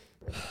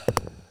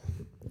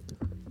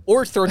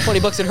 Or throw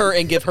 $20 at her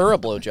and give her a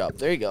blowjob.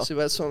 There you go. See,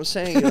 that's what I'm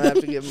saying. You don't have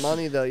to give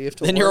money, though. You have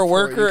to. Then you're a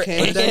worker,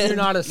 and then you're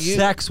not a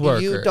sex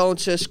worker. You don't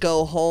just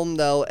go home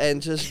though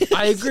and just.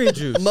 I agree,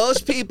 Juice.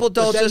 Most people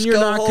don't just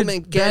go home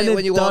and get it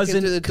when you walk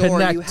into the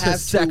door. You have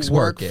to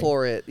work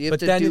for it. You have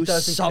to do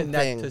something.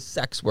 Connect to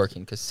sex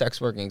working because sex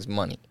working is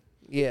money.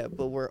 Yeah,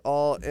 but we're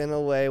all in a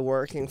way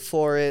working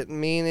for it,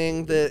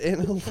 meaning that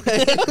in a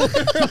way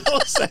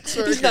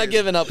he's not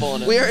giving up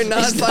on it. We are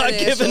not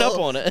giving up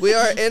on it. We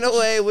are in a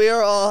way we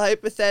are all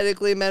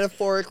hypothetically,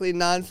 metaphorically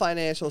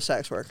non-financial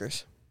sex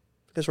workers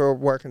because we're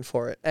working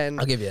for it. And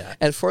I'll give you that.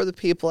 And for the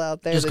people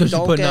out there just that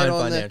don't you put get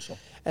non-financial.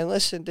 And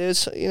listen, dude,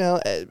 so,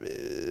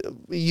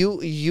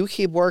 you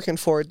keep working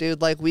for it,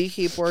 dude. Like, we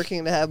keep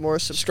working to have more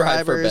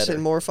subscribers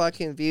and more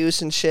fucking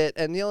views and shit.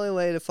 And the only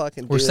way to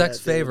fucking we're sex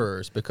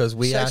favorers because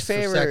we ask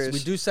for sex.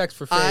 We do sex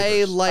for favors.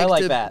 I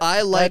like that.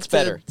 That's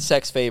better.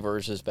 Sex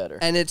favors is better.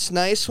 And it's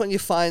nice when you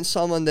find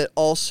someone that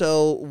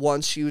also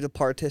wants you to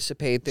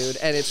participate, dude.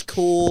 And it's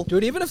cool.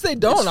 Dude, even if they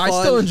don't, I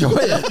still enjoy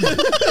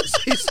it.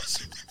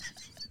 Jesus.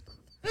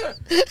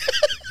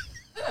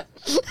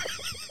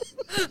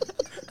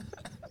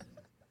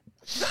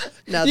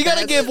 Now you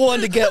gotta give one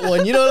to get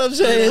one. You know what I'm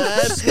saying?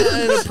 That's not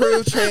an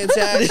approved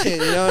transaction.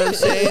 You know what I'm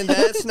saying?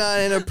 That's not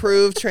an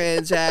approved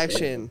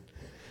transaction.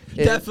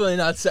 Definitely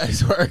not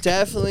sex work.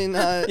 Definitely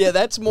not. Yeah,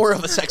 that's more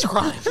of a sex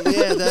crime.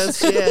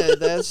 That's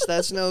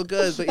no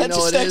good. But you that's know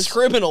what it is is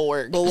criminal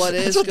work. But what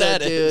is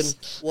good, dude?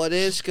 What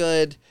is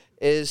good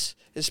is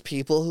is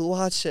people who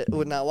watch it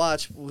would not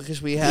watch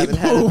because we haven't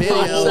had a video.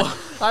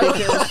 I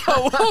was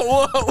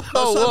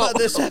talking about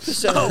this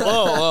episode.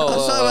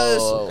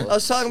 I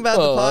was talking about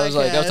the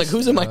podcast. I was like,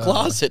 who's in my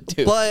closet,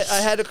 dude? But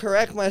I had to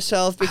correct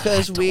myself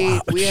because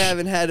we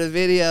haven't had a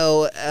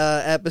video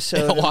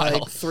episode in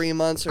like 3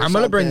 months or something. I'm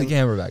going to bring the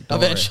camera back.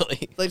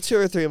 Eventually. Like 2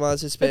 or 3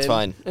 months it's been. It's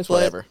fine. It's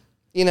whatever.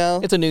 You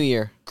know? It's a new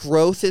year.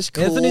 Growth is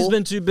cool. Anthony's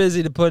been too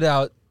busy to put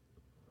out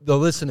the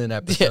listening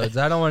episodes.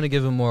 I don't want to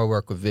give him more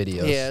work with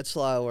videos. Yeah, it's a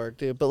lot of work,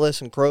 dude. But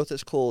listen, growth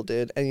is cool,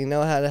 dude. And you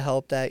know how to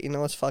help that. You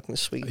know what's fucking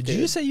sweet, dude. Did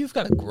you say you've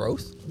got a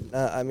growth?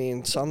 I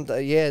mean,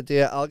 yeah,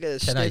 dude. I'll get a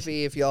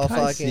stiffy if y'all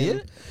fucking... see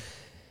it?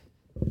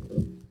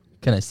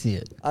 Can I see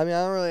it? I mean,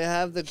 I don't really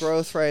have the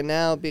growth right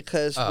now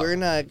because we're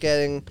not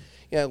getting...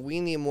 we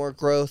need more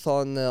growth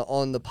on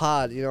the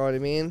pod. You know what I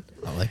mean?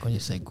 I like when you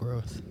say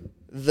growth.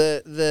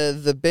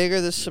 The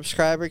bigger the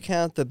subscriber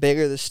count, the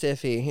bigger the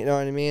stiffy. You know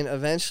what I mean?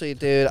 Eventually,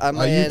 dude, I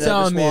might end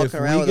up just walking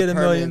around with a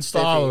permanent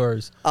stiffy. Are you telling me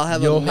if we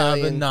get 1 million followers, you'll have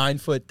a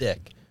 9-foot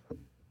dick?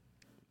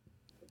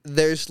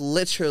 There's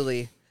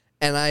literally,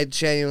 and I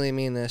genuinely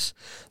mean this,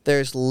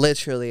 there's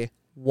literally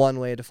one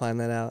way to find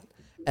that out.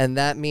 And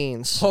that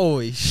means...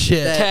 Holy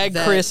shit. Tag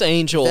Chris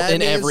Angel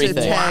in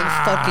everything.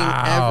 Tag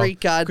fucking every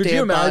goddamn Could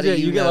you imagine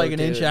you get know, like an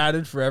inch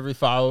added for every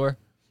follower?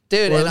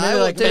 Dude, and I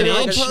will like an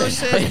inch.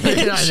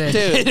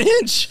 Dude, an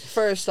inch.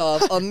 First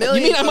off, a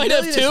million. You mean I might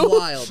have 2? Is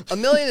wild. A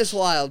million is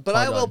wild, but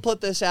I will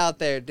put this out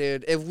there,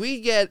 dude. If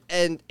we get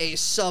a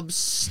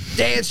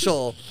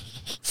substantial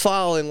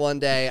following one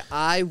day,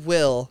 I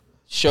will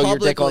show your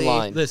dick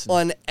online. Listen.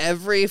 On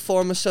every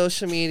form of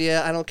social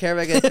media. I don't care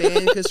if I get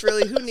banned because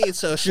really, who needs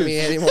social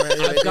media anymore?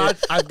 Anyway,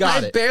 I've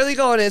got it. I barely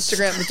go on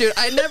Instagram, but dude,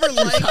 I never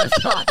liked.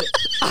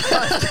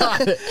 I've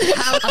got it.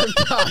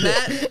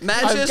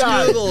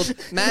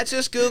 Matt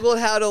just Googled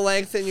how to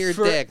lengthen your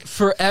dick.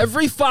 For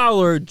every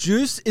follower,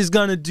 Juice is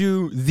gonna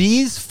do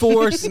these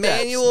 4 steps.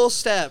 Manual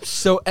steps.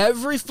 So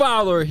every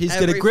follower, he's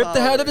gonna grip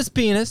the head of his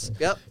penis.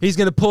 Yep. He's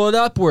gonna pull it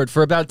upward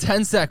for about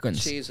 10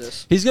 seconds.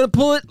 Jesus. He's gonna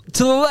pull it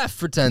to the left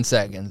for 10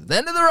 seconds,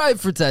 then to the right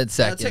for 10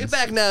 seconds. Now take it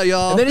back now,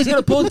 y'all. And then he's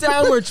gonna pull it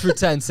downwards for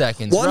 10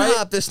 seconds. One right?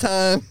 hop this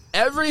time.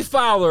 Every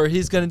follower,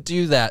 he's gonna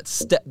do that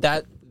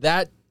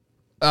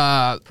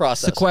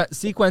process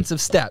sequence of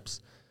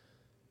steps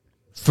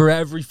for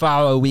every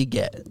follow we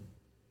get,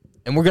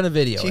 and we're gonna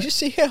video it. Do you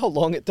see how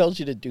long it tells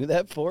you to do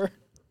that for?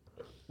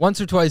 Once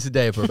or twice a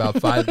day for about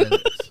 5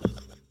 minutes.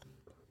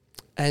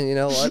 And you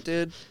know what,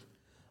 dude?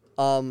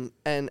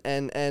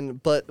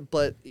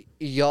 But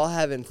y'all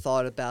haven't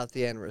thought about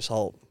the end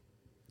result,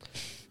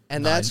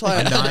 and that's why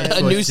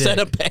a new set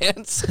of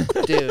pants,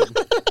 dude.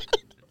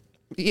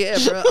 Yeah,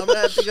 bro, I'm gonna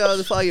have to go to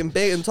the fucking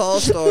big and tall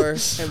store and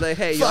be like,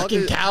 hey, y'all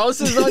fucking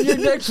calluses on your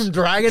dick from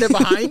dragging it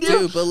behind you?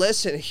 Dude, but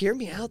listen, hear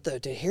me out though,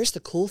 dude. Here's the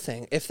cool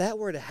thing. If that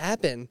were to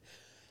happen,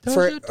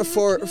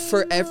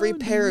 for every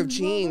pair of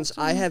jeans,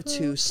 I have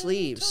 2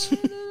 sleeves.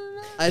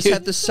 I just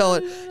have to sew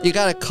it. You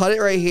gotta cut it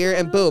right here,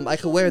 and boom, I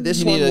can wear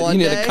this one day. You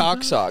need a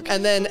cock sock.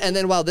 And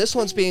then while this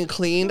one's being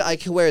cleaned, I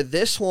can wear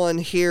this one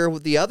here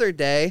the other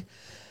day.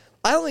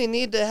 I only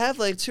need to have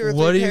like 2 or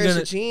 3 pairs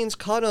of jeans,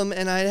 cut them,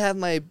 and I'd have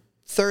my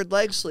 3rd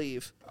leg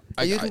sleeve.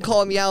 You can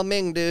call him Yao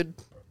Ming, dude.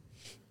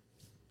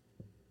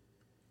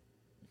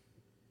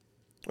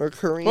 Or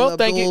Kareem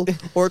Abdul.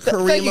 Or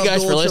Kareem thank you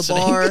guys for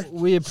listening.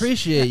 We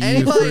appreciate you.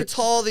 Anybody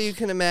tall that you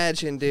can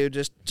imagine, dude.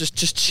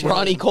 Just chill.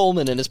 Ronnie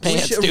Coleman in his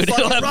pants, dude.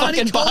 He'll have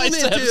fucking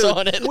biceps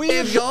on it.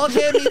 If y'all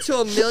get me to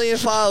 1 million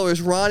followers,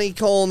 Ronnie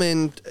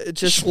Coleman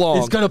just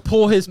is gonna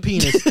pull his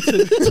penis to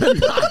 9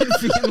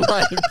 feet in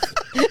length.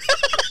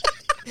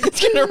 It's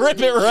gonna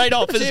rip it right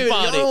off his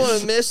body. You don't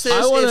want to miss this.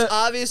 It's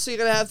obviously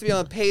gonna have to be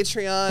on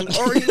Patreon,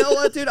 or you know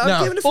what, dude?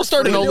 I'm giving it for We'll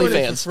start free. an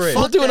OnlyFans.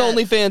 We'll do an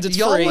OnlyFans. It's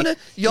free.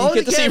 You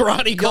get to see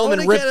Ronnie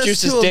Coleman rip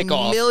Juice's dick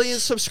off. 1 million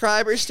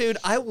subscribers, dude.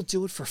 I will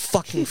do it for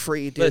fucking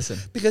free, dude. Listen,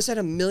 because at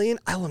 1 million,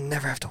 I will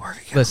never have to work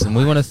again. Listen,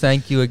 we want to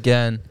thank you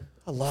again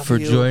for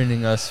you.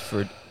 joining us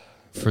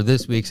for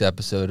this week's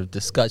episode of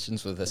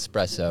Discussions with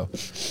Espresso,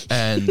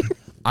 and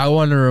I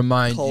want to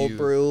remind Cold you.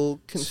 Brew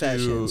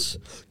Confessions.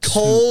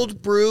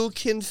 Cold Brew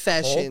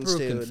Confessions, Cold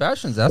Brew dude.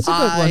 Confessions. That's a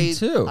good one,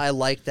 too. I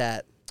like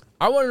that.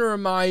 I want to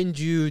remind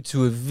you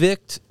to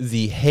evict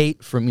the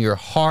hate from your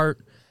heart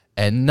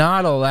and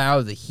not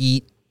allow the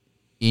heat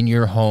in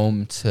your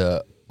home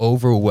to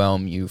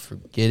overwhelm you for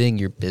getting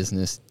your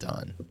business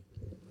done.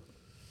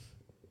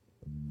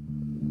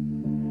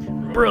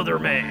 Brother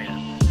man.